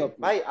ভাই শুনবেন ভাই তো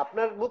আপনি? ভাই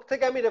আপনার মুখ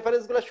থেকে আমি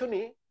রেফারেন্স গুলো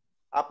শুনি,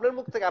 আপনার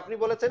মুখ থেকে। আপনি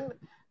বলেছেন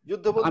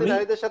যুদ্ধবন্দী আমি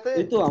নারীদের সাথে,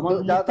 এই তো আমার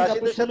মুখ থেকে আপনি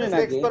দাসীদের সাথে শুনেন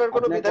সেক্স আগে, করার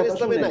কোনো আপনি এক বিধান কথা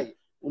ইসলামে শুনেন। নাই।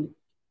 উনি-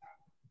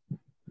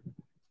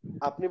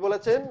 আপনি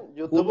বলেছেন কোনো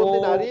যুদ্ধবন্দী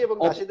নারী এবং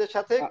অপ- দাসীদের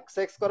সাথে আ-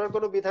 সেক্স করার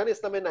কোনো বিধান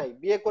ইসলামে নাই,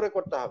 বিয়ে করে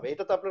করতে হবে,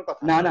 এটা তো আপনার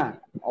কথা। না না,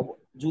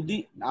 যদি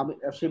আমি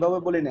সেভাবে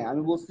বলি না,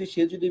 আমি বলছি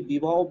সে যদি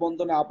বিবাহ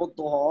বন্ধনে আবদ্ধ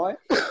হয়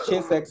সে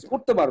সেক্স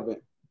করতে পারবে,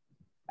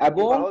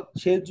 এবং বিবাহ,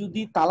 সে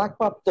যদি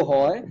তালাকপ্রাপ্ত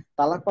হয়,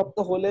 তালাকপ্রাপ্ত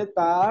হলে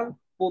তার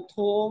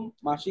প্রথম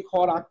মাসিক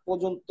হওয়ার আগ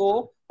পর্যন্ত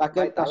তাকে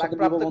ভাই তার তালাক সাথে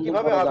বিবাহ প্রাপ্ত বন্ধন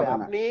কিভাবে করা হবে? যাবে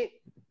না। আপনি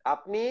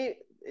আপনি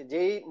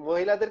যেই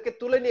মহিলাদেরকে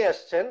তুলে নিয়ে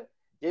আসছেন,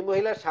 যে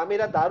মহিলার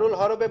স্বামীরা দারুল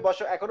হরবে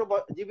এখনো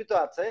জীবিত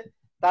আছে,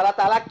 তারা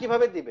তালাক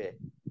কিভাবে দিবে?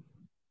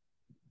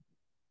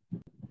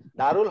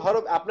 দারুল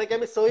হরব, আপনাকে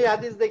আমি সহিহ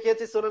হাদিস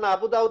দেখিয়েছি সুনান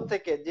আবু দাউদ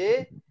থেকে, যে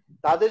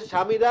তাদের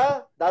স্বামীরা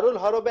দারুল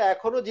হরবে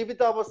এখনো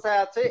জীবিত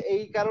অবস্থায় আছে,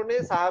 এই কারণে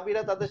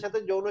সাহাবীরা তাদের সাথে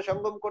যৌন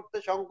সঙ্গম করতে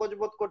সংকোচ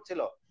বোধ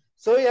করছিল।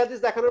 সহিহ হাদিস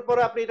দেখানোর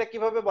পরে আপনি এটা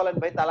কিভাবে বলেন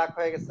ভাই তালাক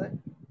হয়ে গেছে?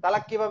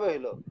 তালাক কিভাবে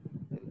হইলো?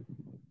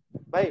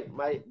 ভাই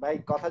ভাই ভাই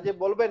কথা যে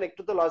বলবেন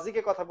একটু তো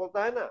লজিকে কথা বলতে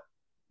হয় না?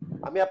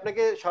 আমি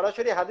আপনাকে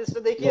সরাসরি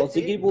হাদিসটা দেখিয়েছি,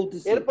 লজিকেই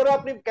বলতেছি। এরপরে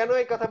আপনি কেন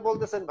এই কথা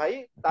বলতেছেন ভাই?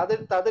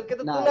 তাদেরকে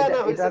তো না, তুলে এটা আনা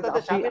এটা হয়েছে, তাদের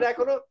আপনি স্বামীরা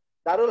এখনো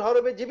দারুল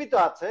হরবে জীবিত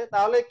আছে,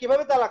 তাহলে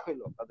কিভাবে তালাক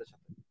হইলো তাদের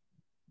সাথে?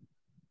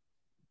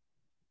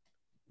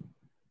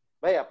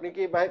 ভাই আপনি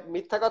কি ভাই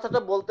মিথ্যা কথাটা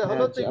বলতে হ্যাঁ,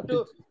 হলেও তো যে একটু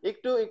আপনি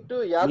একটু একটু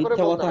ইয়া করে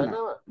মিথ্যা বলতে কথা হয়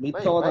না, না? ভাই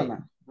মিথ্যা কথা ভাই না।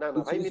 না না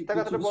কিছু ভাই, কিছু মিথ্যা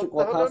কিছু কথাটা কিছু বলতে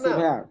কথা হলেও আছে না,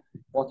 ভাইয়া,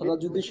 কথাটা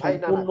যদি ভাই না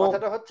না, সম্পূর্ণ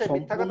কথাটা হচ্ছে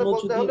মিথ্যা সম্পূর্ণ কথা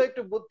বলতে যদি হলে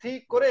একটু বুদ্ধি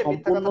করে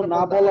মিথ্যা সম্পূর্ণ কথাটা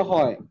না বলতে বলা হয়।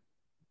 হয়,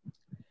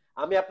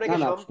 আমি না আপনাকে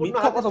না, সম্পূর্ণ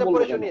মিথ্যা কথা হাদিসটা বলবো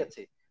পড়ে কেন?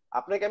 শুনিয়েছি,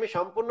 আপনাকে আমি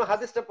সম্পূর্ণ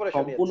হাদিসটা পড়ে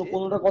সম্পূর্ণ শুনিয়েছি,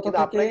 কোনোটা কথা কিন্তু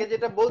থেকে, আপনাকে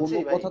যেটা বলছি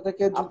কোনো ভাই, কথা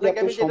থেকে যদি আপনাকে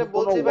আপনি আমি যেটা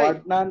সম্পূর্ণ বলছি ভাই,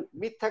 ওয়ার্ড না,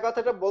 মিথ্যা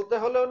কথাটা বলতে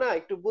হলেও না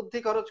একটু বুদ্ধি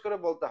খরচ করে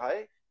বলতে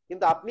হয়।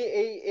 কিন্তু আপনি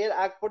এর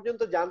আগ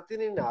পর্যন্ত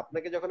জানতেনই না।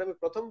 আপনাকে যখন আমি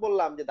প্রথম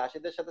বললাম যে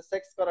দাসীদের সাথে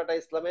সেক্স করাটা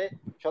ইসলামে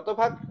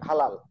শতভাগ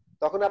হালাল,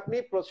 তখন আপনি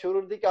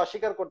শুরুর দিকে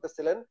অস্বীকার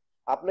করতেছিলেন।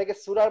 আপনাকে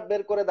সূরা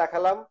বের করে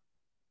দেখালাম,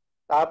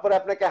 তারপরে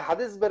আপনাকে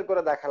হাদিস বের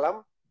করে দেখালাম,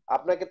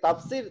 আপনাকে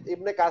তাফসির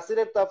ইবনে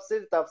কাসিরের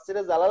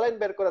তাফসিরে জালালাইন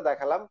বের করে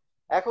দেখালাম।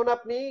 এখন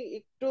আপনি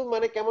একটু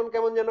মানে কেমন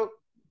কেমন যেন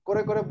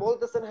করে করে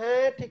বলতেছেন,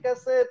 হ্যাঁ ঠিক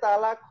আছে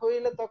তালাক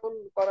হইলে তখন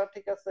করা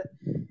ঠিক আছে।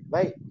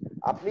 ভাই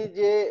আপনি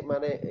যে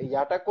মানে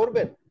ইয়াটা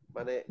করবেন,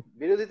 মানে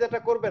বিরোধিতাটা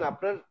করবেন,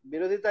 আপনার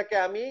বিরোধিতাকে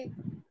আমি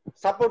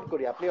সাপোর্ট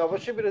করি, আপনি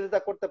অবশ্যই বিরোধিতা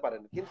করতে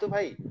পারেন, কিন্তু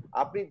ভাই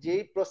আপনি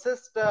যেই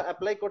প্রসেসটা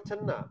অ্যাপ্লাই করছেন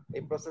না,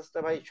 এই প্রসেসটা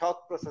ভাই সৎ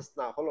প্রসেস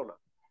না, হলো না।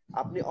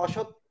 আপনি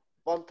অসৎ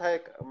পন্থায়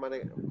মানে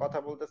কথা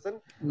বলতেছেন,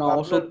 না বা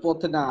আপনার অসৎ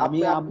পথে না, আপনি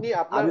আপনি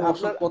আপনার আমি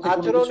অসৎ আপনার পথে কোনো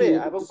কিছু আচরণে ইয়ে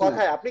এবং করতেছি না,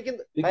 কথায় আপনি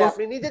কিন্তু ভাই বিকজ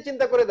আপনি নিজে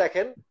চিন্তা করে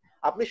দেখেন,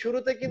 আপনি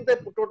শুরুতে কিন্তু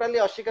টোটালি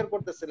অস্বীকার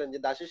করতেছিলেন যে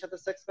দাসীর সাথে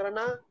সেক্স করা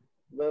না,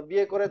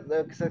 বিয়ে করে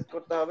সেক্স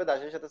করতে হবে,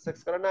 দাসীর সাথে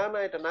সেক্স করা না, না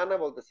এটা না না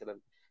বলতেছিলেন।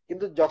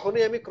 কিন্তু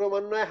যখনই আমি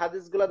ক্রমান্বয়ে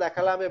হাদিসগুলা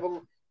দেখালাম এবং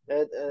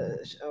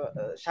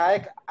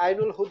শায়েখ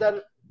আইনুল হুদার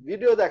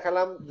ভিডিও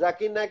দেখালাম,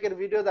 জাকির নায়কের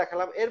ভিডিও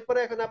দেখালাম, এরপরে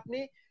এখন আপনি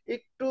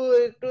একটু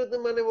একটু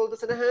মানে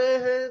বলতেছেন হ্যাঁ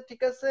হ্যাঁ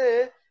ঠিক আছে,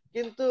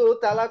 কিন্তু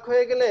তালাক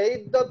হয়ে গেলে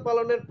ইদ্যত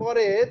পালনের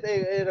পরে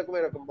এরকম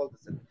এরকম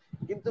বলতেছেন।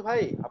 কিন্তু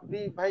ভাই আপনি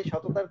ভাই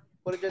সততার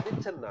পরিচয়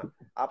দিচ্ছেন না।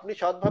 আপনি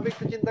সৎভাবে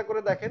একটু চিন্তা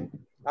করে দেখেন,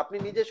 আপনি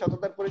নিজে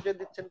সততার পরিচয়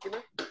দিচ্ছেন কিনা।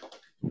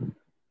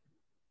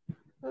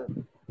 হ্যাঁ,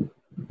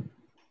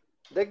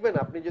 দেখবেন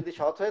আপনি যদি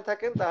সৎ হয়ে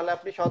থাকেন তাহলে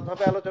আপনি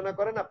সৎভাবে আলোচনা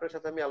করেন, আপনার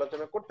সাথে আমি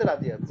আলোচনা করতে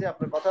রাজি আছি,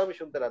 আপনার কথা আমি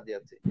শুনতে রাজি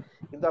আছি।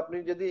 কিন্তু আপনি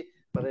যদি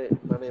মানে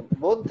মানে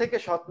মন থেকে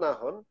সৎ না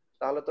হন,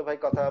 তাহলে তো ভাই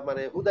কথা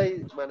মানে হুদাই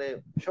মানে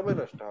সময়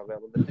নষ্ট হবে,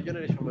 আমাদের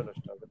দুজনেরই সময়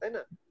নষ্ট হবে, তাই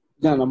না?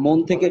 না না,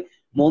 বলেন।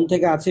 মন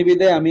থেকে আছে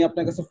বিদায় আমি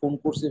আপনার কাছে ফোন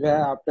করছি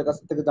ভাইয়া, আপনার কাছ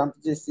থেকে জানতে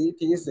চাইছি,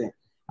 ঠিক আছে?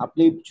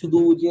 আপনি শুধু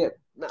যে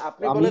না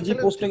আপনি আমি যে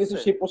বলেছিলেন প্রশ্ন ঠিক গেছি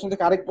আছে, সেই প্রশ্ন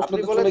থেকে আরেক আপনি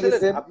প্রশ্নতে চলে বলেছিলেন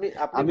গেছেন। আপনি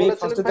আমি বলেছিলেন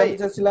ফার্স্টে ভাই,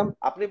 জানতে চাইছিলাম,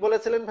 আপনি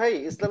বলেছিলেন ভাই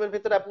ইসলামের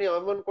ভিতরে আপনি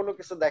এমন কোনো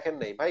কিছু দেখেন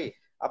নাই ভাই।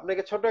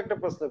 আপনাকে ছোট একটা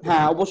প্রশ্ন করি,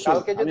 হ্যাঁ অবশ্যই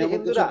কালকে আমি যদি এমন কিছু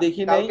হিন্দুরা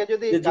দেখি নাই কালকে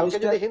যদি যে কালকে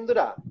জিনিসটা, যদি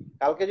হিন্দুরা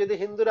কালকে যদি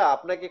হিন্দুরা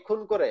আপনাকে খুন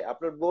করে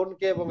আপনার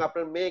বোনকে এবং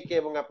আপনার মেয়েকে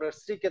এবং আপনার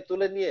স্ত্রীকে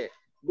তুলে নিয়ে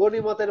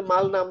গনিমতের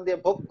মাল নাম দিয়ে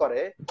ভোগ করে,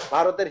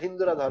 ভারতের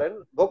হিন্দুরা ধরেন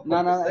ভোগ না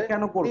না করতেছে,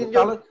 কেন করবে? তিনজন,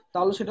 তাহলে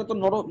তাহলে সেটা তো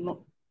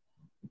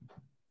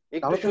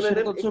একটু তাহলে তো শুনে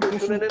সেটা নেন তো হচ্ছে একটু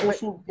শুনে নেন ভাই,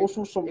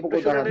 পশুর সম্পর্ক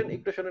একটু শুনে দেখা নেন দিবে।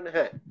 একটু শুনে নেন,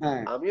 হ্যাঁ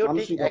হ্যাঁ, আমিও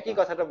ঠিক একই মানসিকতা।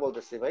 কথাটা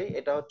বলতেছি ভাই,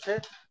 এটা হচ্ছে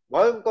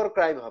ভয়ঙ্কর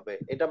ক্রাইম হবে,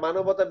 এটা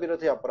মানবতা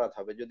বিরোধী অপরাধ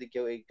হবে যদি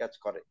কেউ এই কাজ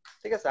করে।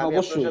 ঠিক আছে, হ্যাঁ, আমি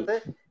আপনার অবশ্যই সাথে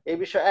এই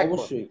বিষয়ে একমত।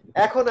 অবশ্যই।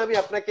 এখন আমি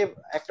আপনাকে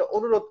একটা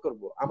অনুরোধ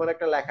করব, আমার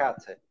একটা লেখা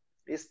আছে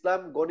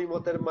ইসলাম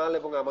গনিমতের মাল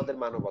এবং আমাদের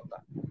মানবতা,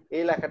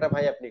 এই লেখাটা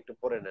ভাই আপনি একটু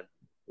পড়ে নেন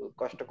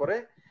কষ্ট করে,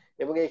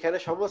 এবং এখানে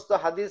সমস্ত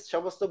হাদিস,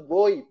 সমস্ত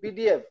বই,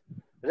 পিডিএফ,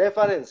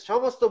 রেফারেন্স,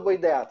 সমস্ত বই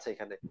দেয়া আছে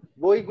এখানে।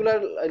 বইগুলার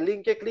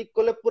লিংকে ক্লিক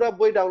করলে পুরো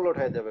বই ডাউনলোড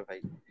হয়ে যাবে ভাই।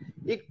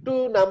 একটু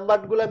নাম্বার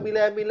গুলা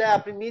মিলায় মিলায়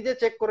আপনি নিজে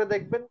চেক করে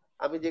দেখবেন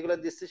আমি যেগুলো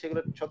দিচ্ছি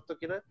সেগুলো সত্য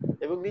কিনা,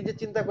 এবং নিজে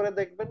চিন্তা করে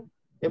দেখবেন।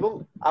 এবং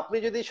আপনি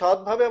যদি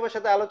সৎভাবে আমার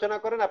সাথে আলোচনা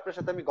করেন, আপনার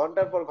সাথে আমি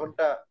ঘন্টার পর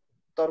ঘন্টা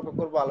তর্ক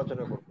করব,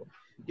 আলোচনা করব।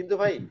 কিন্তু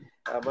ভাই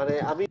মানে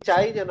আমি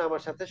চাই যেন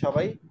আমার সাথে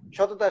সবাই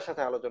সততার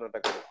সাথে আলোচনাটা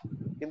করে।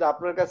 কিন্তু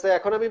আপনার কাছে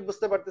এখন আমি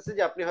বুঝতে পারতেছি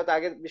যে আপনি হয়তো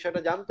আগের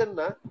বিষয়টা জানতেন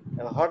না,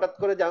 হঠাৎ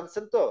করে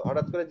জানছেন, তো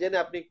হঠাৎ করে জেনে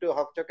আপনি একটু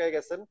হকচকায়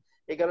গেছেন,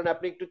 এই কারণে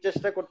আপনি একটু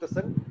চেষ্টা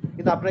করতেছেন।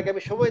 কিন্তু আপনাকে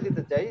আমি সময়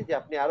দিতে চাই যে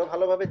আপনি আরো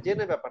ভালোভাবে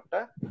জেনে ব্যাপারটা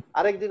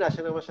আরেকদিন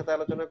আসেন আমার সাথে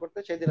আলোচনা করতে,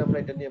 সেদিন আমরা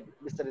এটা নিয়ে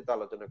বিস্তারিত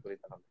আলোচনা করি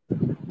তাহলে।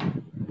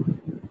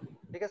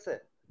 ঠিক আছে?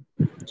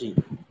 জি,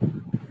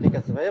 ঠিক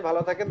আছে ভাই,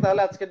 ভালো থাকেন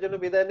তাহলে, আজকের জন্য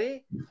বিদায় নিই।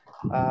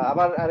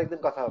 আবার আরেকদিন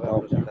কথা হবে আপনার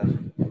ওকে। সাথে, আসেন।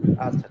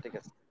 আচ্ছা ঠিক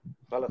আছে,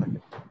 ভালো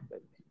থাকেন।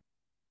 Bye.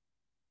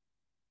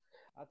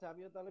 আচ্ছা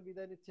আমিও তাহলে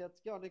বিদায় নিচ্ছি,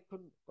 আজকে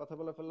অনেকক্ষণ কথা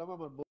বলে ফেললাম,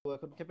 আমার বউ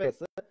এখন খেপে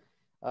গেছে।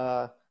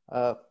 আহ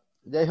আহ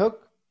যাই হোক,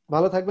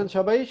 ভালো থাকবেন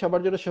সবাই,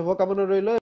 সবার জন্য শুভকামনা রইল।